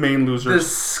main The losers.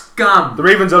 scum. The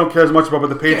Ravens I don't care as much about, but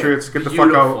the Patriots get the fuck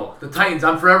out. Beautiful. The Titans.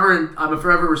 I'm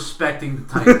forever respecting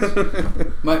the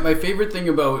Titans. My favorite thing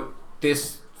about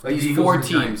these Like the Eagles 4 and the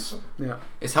teams Yeah.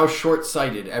 is how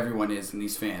short-sighted everyone is in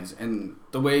these fans and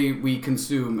the way we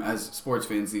consume as sports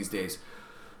fans these days.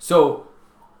 So,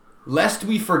 lest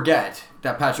we forget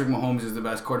that Patrick Mahomes is the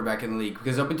best quarterback in the league,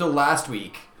 because up until last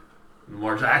week,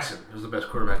 Lamar Jackson was the best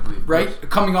quarterback in the league. right,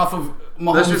 coming off of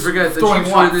Mahomes Lest we forget the throwing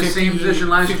Chiefs were in the 50, same position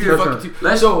last 50 year. fucking-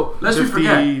 Lest we 50,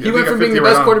 forget. I He think went at from being 50 the right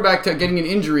best on. quarterback to getting an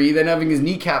injury, then having his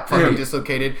kneecap fucking Yeah.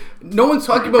 dislocated. No one's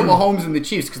talking about Mahomes and the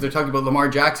Chiefs because they're talking about Lamar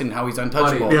Jackson and how he's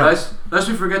untouchable. Buddy, Yeah. lest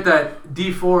we forget that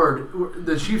D Ford,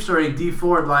 the Chiefs are a D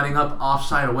Ford lining up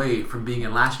offside away from being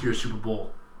in last year's Super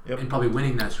Bowl and probably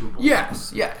winning that Super Bowl.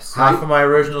 Yes. Half of my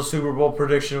original Super Bowl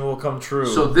prediction will come true.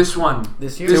 So this one,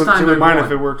 This year? this See time what they're mine going.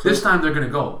 if it works, This yeah. time they're gonna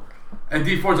go, and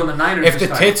D Ford's on the Niners. If the this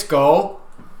time. tits go,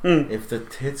 if the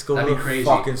Tits go to That'd the be crazy.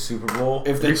 fucking Super Bowl,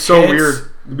 if the It'd be so Tits weird.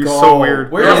 It'd be go- so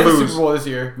weird. Where They'll is the lose. Super Bowl this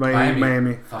year?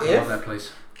 Miami. Fuck, I If- love that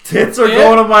place. Tits are Yeah.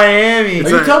 going to Miami. Are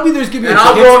you telling me there's gonna be And a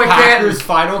I'll Tits go to Packers Canton.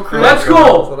 final crew? Let's That's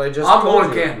go. what I just I'm told going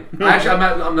to you. Canton. Actually,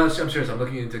 I'm serious. I'm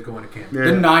looking into going to Canton. Yeah.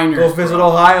 The Niners. Go visit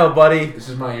Ohio, buddy. This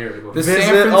is my year to go. The Visit San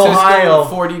Francisco Ohio.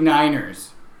 49ers.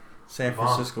 San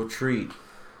Francisco treat.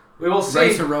 We will see.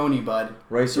 Rice-A-Roni, bud.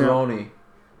 Rice-A-Roni.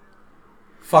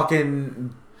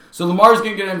 Fucking So Lamar's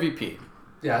gonna get MVP.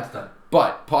 Yeah, it's done.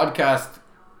 But podcast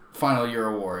final year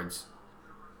awards,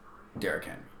 Derrick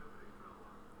Henry.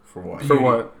 for what? For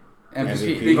what?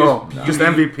 MVP. MVP. Oh, Beauty. just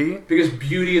MVP. Biggest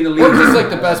beauty in the Or league. just like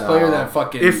the best No. player that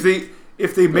fucking. If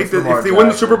they make That's Lamar if they win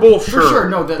the Jackson. Super Bowl, for sure. sure,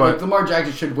 no, that but like Lamar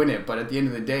Jackson should win it. But at the end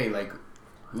of the day, like,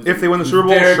 if they win the Super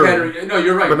Bowl, Derrick sure. Henry. No,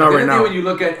 you're right. But not At the right end of the day, now. when you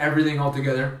look at everything all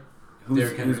together, who's,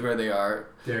 Derrick Henry. who's where they are.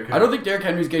 Derrick Henry. I don't think Derrick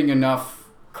Henry's getting enough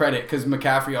credit because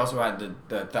McCaffrey also had the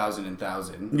 1,000 and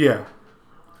 1,000. Yeah.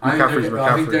 I think McCaffrey's Derrick-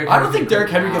 I think McCaffrey. Derrick I don't Henry's think Derrick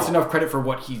Henry wow. gets enough credit for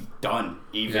what he's done.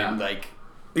 Even Yeah. like,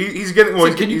 He's getting. Well,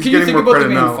 so can you he's think getting more about the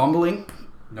credit man now. fumbling?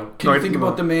 No. Can No, you I think think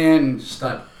about the man?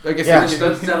 Stud. Like I Yeah. said,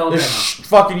 That's that all This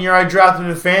fucking year I drafted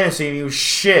him in fantasy and he was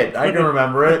shit. I can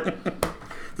remember it.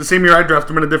 The same year I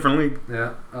drafted him in a different league. Yeah.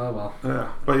 Oh well. Yeah,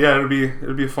 but yeah, it'll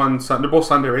be a fun Sunday. They're both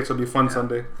Sunday, right? So it'll be a fun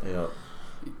Sunday. Yeah.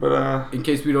 But in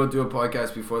case we don't do a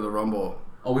podcast before the Rumble,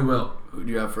 Oh, we will. who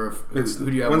do you have for? it's Who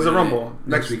do you have? when's the winning it? Rumble?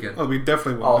 Next weekend. Oh, we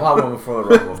definitely will. I'll have one before the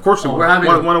Rumble. Of course we Oh, will. we're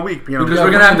having one a week. You know, Because Yeah,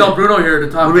 we're gonna have winning Del Bruno here to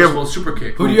talk Who do we have? about Super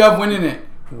Kick. Who do you have winning it?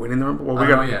 winning the Rumble. Well, I we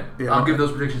don't got know yet. yeah. I'll give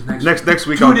those predictions next next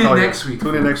week. Tune I'll in tell you. next week.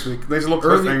 Tune in next week. Nice little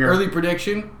Early cliffhanger.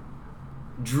 prediction.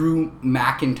 Drew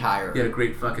McIntyre. He had a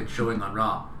great fucking showing on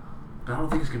Raw. But I don't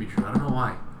think it's gonna be true. I don't know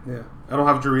why. Yeah, I don't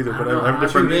have Drew either, I but don't know. I have I'm a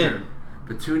different. not tuned in.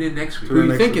 But tune in next week. Who are you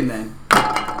next thinking then?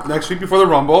 Next week before the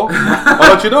Rumble,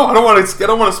 I'll let you know. I don't want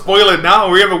to spoil it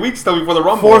now. We have a week still before the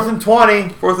Rumble. 4th and 20.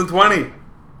 4th and 20. Take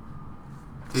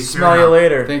care Smell you now.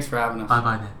 later. Thanks for having us. Bye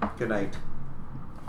bye then. Good night.